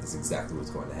 that's exactly what's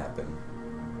going to happen.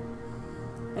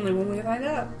 Only when we find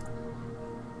out.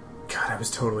 God, I was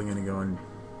totally going to go and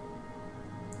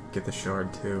get the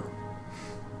shard, too.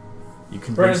 You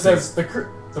Brandon convinced me.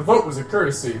 says the vote was a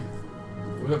courtesy.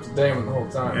 It was up to Damon the whole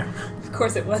time. Yeah. Of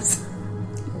course it was.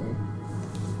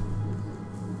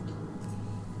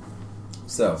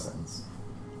 So,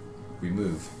 we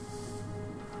move.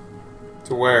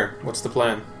 To where? What's the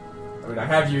plan? I mean, I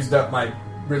have used up my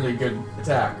really good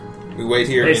attack. We wait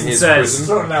here Mason in his says- prison?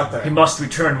 Throw it out He there. must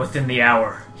return within the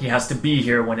hour. He has to be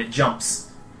here when it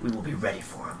jumps. We will be ready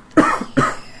for him.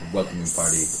 A welcoming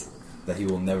party that he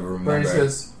will never remember. Brandon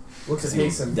says, looks at He will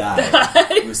Hasten.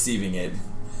 die receiving it.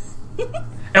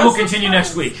 And we'll continue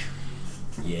next week.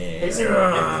 Yeah. Hasten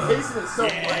is so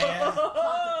white.